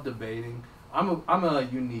 I love debating. I'm a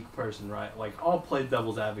unique person, right? Like, I'll play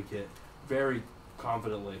devil's advocate very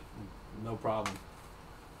confidently, no problem.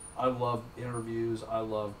 I love interviews. I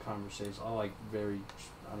love conversations. I like I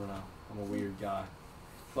don't know, I'm a weird guy.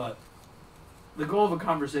 But the goal of a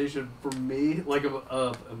conversation for me, like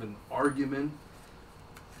of an argument,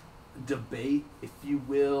 debate, if you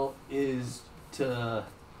will, is to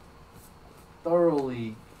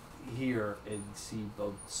thoroughly hear and see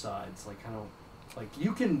both sides.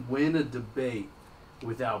 You can win a debate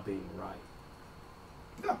without being right.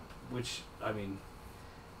 Yeah. Which, I mean,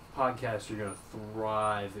 podcasts are going to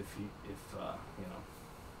thrive if I don't know.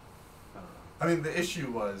 I mean, the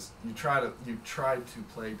issue was you tried to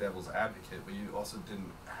play devil's advocate, but you also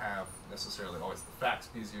didn't have necessarily always the facts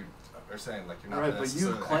because you are saying you're not Right, but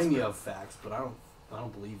you necessarily claim expert. you have facts, but I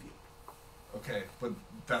don't believe you. Okay, but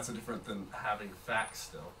that's a different than having facts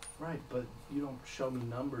still. Right, but you don't show me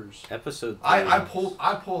numbers. Episode 3.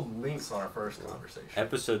 I pulled links on our first conversation.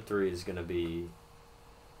 Episode 3 is going to be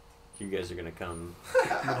you guys are gonna come.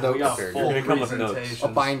 No, we got prepared. full You're gonna come with notes. presentations. a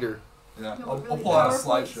binder. Yeah, No, I'll really pull out a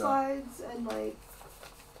PowerPoint slideshow. slides and like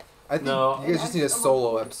I think No. you guys just need a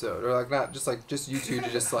solo episode, or like not just you two to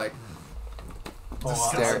just like Just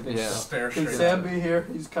stare. I think Yeah. so. Stare Can straight Sam at be it. here?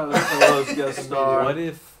 He's kind of Solo's guest star. What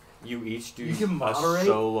if you each do You can a moderate?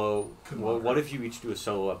 solo? Could Well, what moderate. if you each do a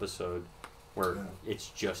solo episode where Yeah. it's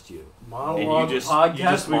just you, Monologue you just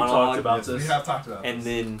podcast? We've monologue talked about Yes, we this. have talked about and this.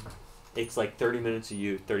 then it's like 30 minutes of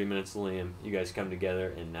you, 30 minutes of Liam. You guys come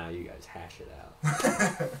together, and now you guys hash it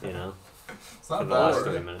out. You know, It's for not the last bad.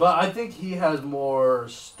 30 minutes. But I think he has more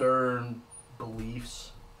stern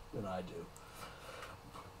beliefs than I do.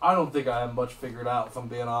 I don't think I have much figured out, if I'm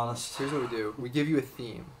being honest. Here's what we do: we give you a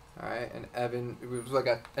theme, all right, and Evan, it was like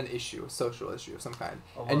an issue, a social issue of some kind,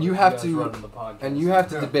 I love and you it. have guys to- running the podcast. and you have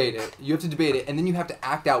to Yeah. debate it. You have to debate it, and then you have to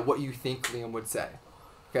act out what you think Liam would say.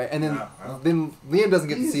 Okay, and then Yeah, well. then Liam doesn't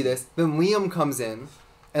get to see Easy. this. Then Liam comes in,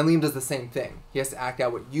 and Liam does the same thing. He has to act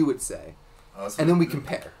out what you would say, Oh, that's and then what- we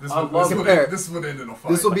compare. This I would, love this, would compare. end, this would end in a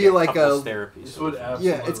fight. This will be like couples a therapy. This would solution.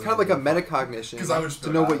 yeah. It's kind of like a absolutely- metacognition 'Cause I would just to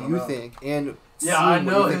be know like, I what don't you know. think and Yeah, seeing I what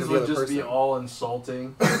know you think his of the would other just be person. all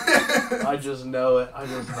insulting. I just know it. I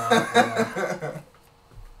just know it. Yeah.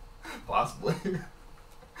 Possibly.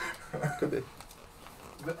 Could be.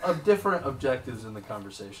 Of different objectives in the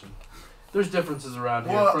conversation. There's differences around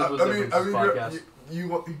here. Well, Friends with I mean, Differences podcast.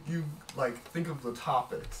 you like think of the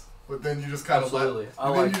topics, but then you just kind of let. Absolutely. I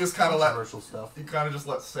And then like you just kind of let. controversial stuff. You kind of just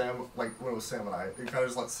let Sam, like when it was Sam and I, you kind of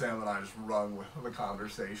just let Sam and I just run with the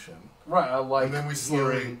conversation. Right, I like And then we slowly-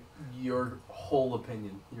 hearing your whole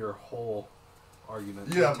opinion, your whole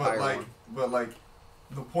argument. Yeah, entire but like,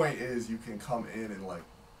 the point is you can come in and like,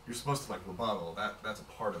 you're supposed to like rebuttal. That's a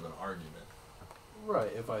part of an argument.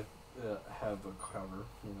 Right, if I have a cover,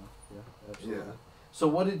 you know. Yeah, absolutely. Yeah. So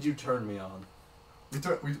what did you turn me on?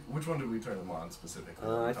 Which one did we turn them on specifically?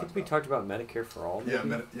 I think we talked about Medicare for all. Yeah,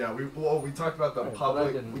 maybe? we talked about the Right, but I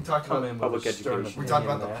public. didn't We talked come about in with public a stern education. we talked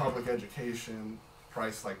opinion about the there. public education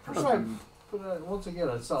price like per Right. student. But once again,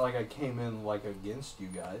 it's not like I came in like against you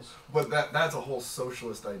guys. But that's a whole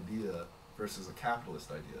socialist idea versus a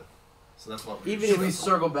capitalist idea. So that's what we Even Should we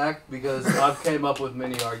circle back because I've came up with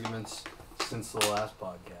many arguments since the last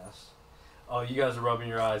podcast. Oh, you guys are rubbing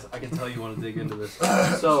your eyes. I can tell you want to dig into this.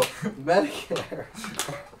 So, Medicare.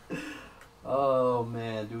 Oh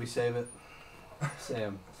man, do we save it?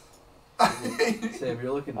 Sam,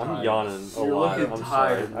 you're looking tired. I'm yawning a You're lot. looking I'm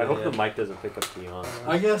tired, sorry. I hope the man. mic doesn't pick up the yawn.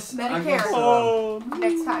 I guess Medicare.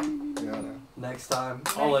 Next time. Yeah. next time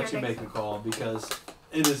I'll let Medicare you next make the time. call because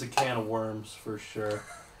it is a can of worms for sure.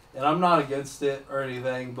 And I'm not against it or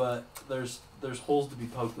anything, but there's holes to be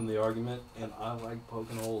poked in the argument, and I like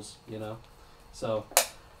poking holes, you know. So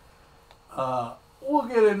we'll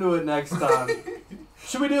get into it next time.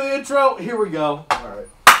 Should we do the intro? Here we go. All right.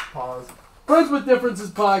 Pause. Friends with Differences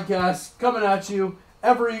podcast coming at you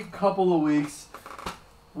every couple of weeks.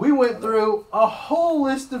 We went through a whole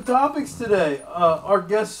list of topics today. Our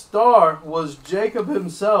guest star was Jacob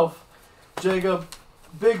himself. Jacob,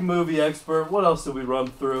 big movie expert. What else did we run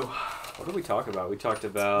through? What did we talk about? We talked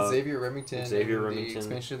about Xavier Remington. Xavier and Remington, The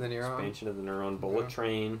expansion of the neuron. expansion of the neuron, bullet Yeah.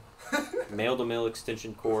 train, male-to-male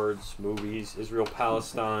extension cords, movies,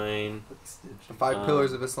 Israel-Palestine. The 5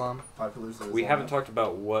 pillars of Islam. 5 pillars of We Islam. haven't talked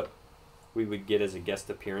about what we would get as a guest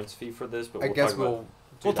appearance fee for this, but I we'll guess talk about. we'll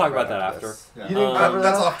We'll talk about that after. this. Yeah. You didn't cover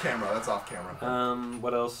That's that? off camera. That's off camera.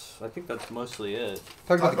 What else? I think that's mostly it.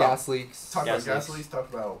 Talk about Talk the about- gas leaks. Talked about Gas gas leaks. leaks.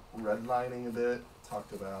 Talked about redlining a bit.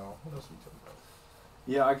 Talked about what else we talked about?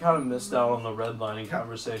 Yeah, I kind of missed out on the redlining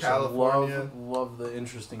conversation. California. Love the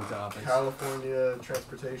interesting topics. California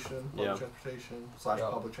transportation, public Yeah. transportation / Yeah.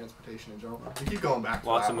 public transportation in general. We keep going back. To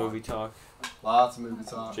Lots that of one. movie talk. Lots of movie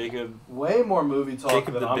talk. Jacob, Way more movie talk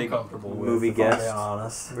Jacob, than the I'm big comfortable with. movie if I'm being guest.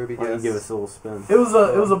 honest. Movie why don't you guests. give us a little spin? It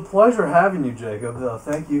was a pleasure having you, Jacob.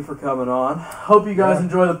 Thank you for coming on. Hope you guys Yeah.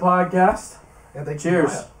 enjoy the podcast. And thank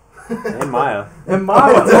Cheers. You, And Maya. And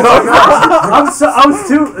Maya, oh my gosh, I was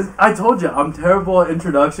too. I told you I'm terrible at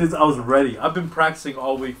introductions. I was ready. I've been practicing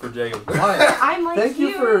all week for Jacob. Maya, I'm like thank you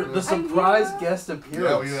here. for the I'm surprise here. guest Yeah,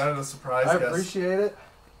 appearance. we added a surprise I guest. appreciate it.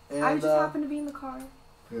 And, I just happened to be in the car.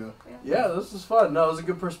 Yeah. yeah, this was fun. No, it was a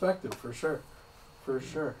good perspective for sure. For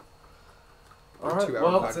sure. All right. 2-hour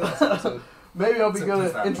Well, podcast episode. maybe I'll be It's good that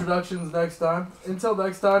at one. introductions next time. Until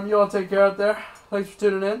next time, you all take care out there. Thanks for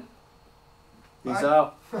tuning in. Peace Bye.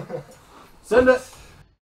 out. Send it.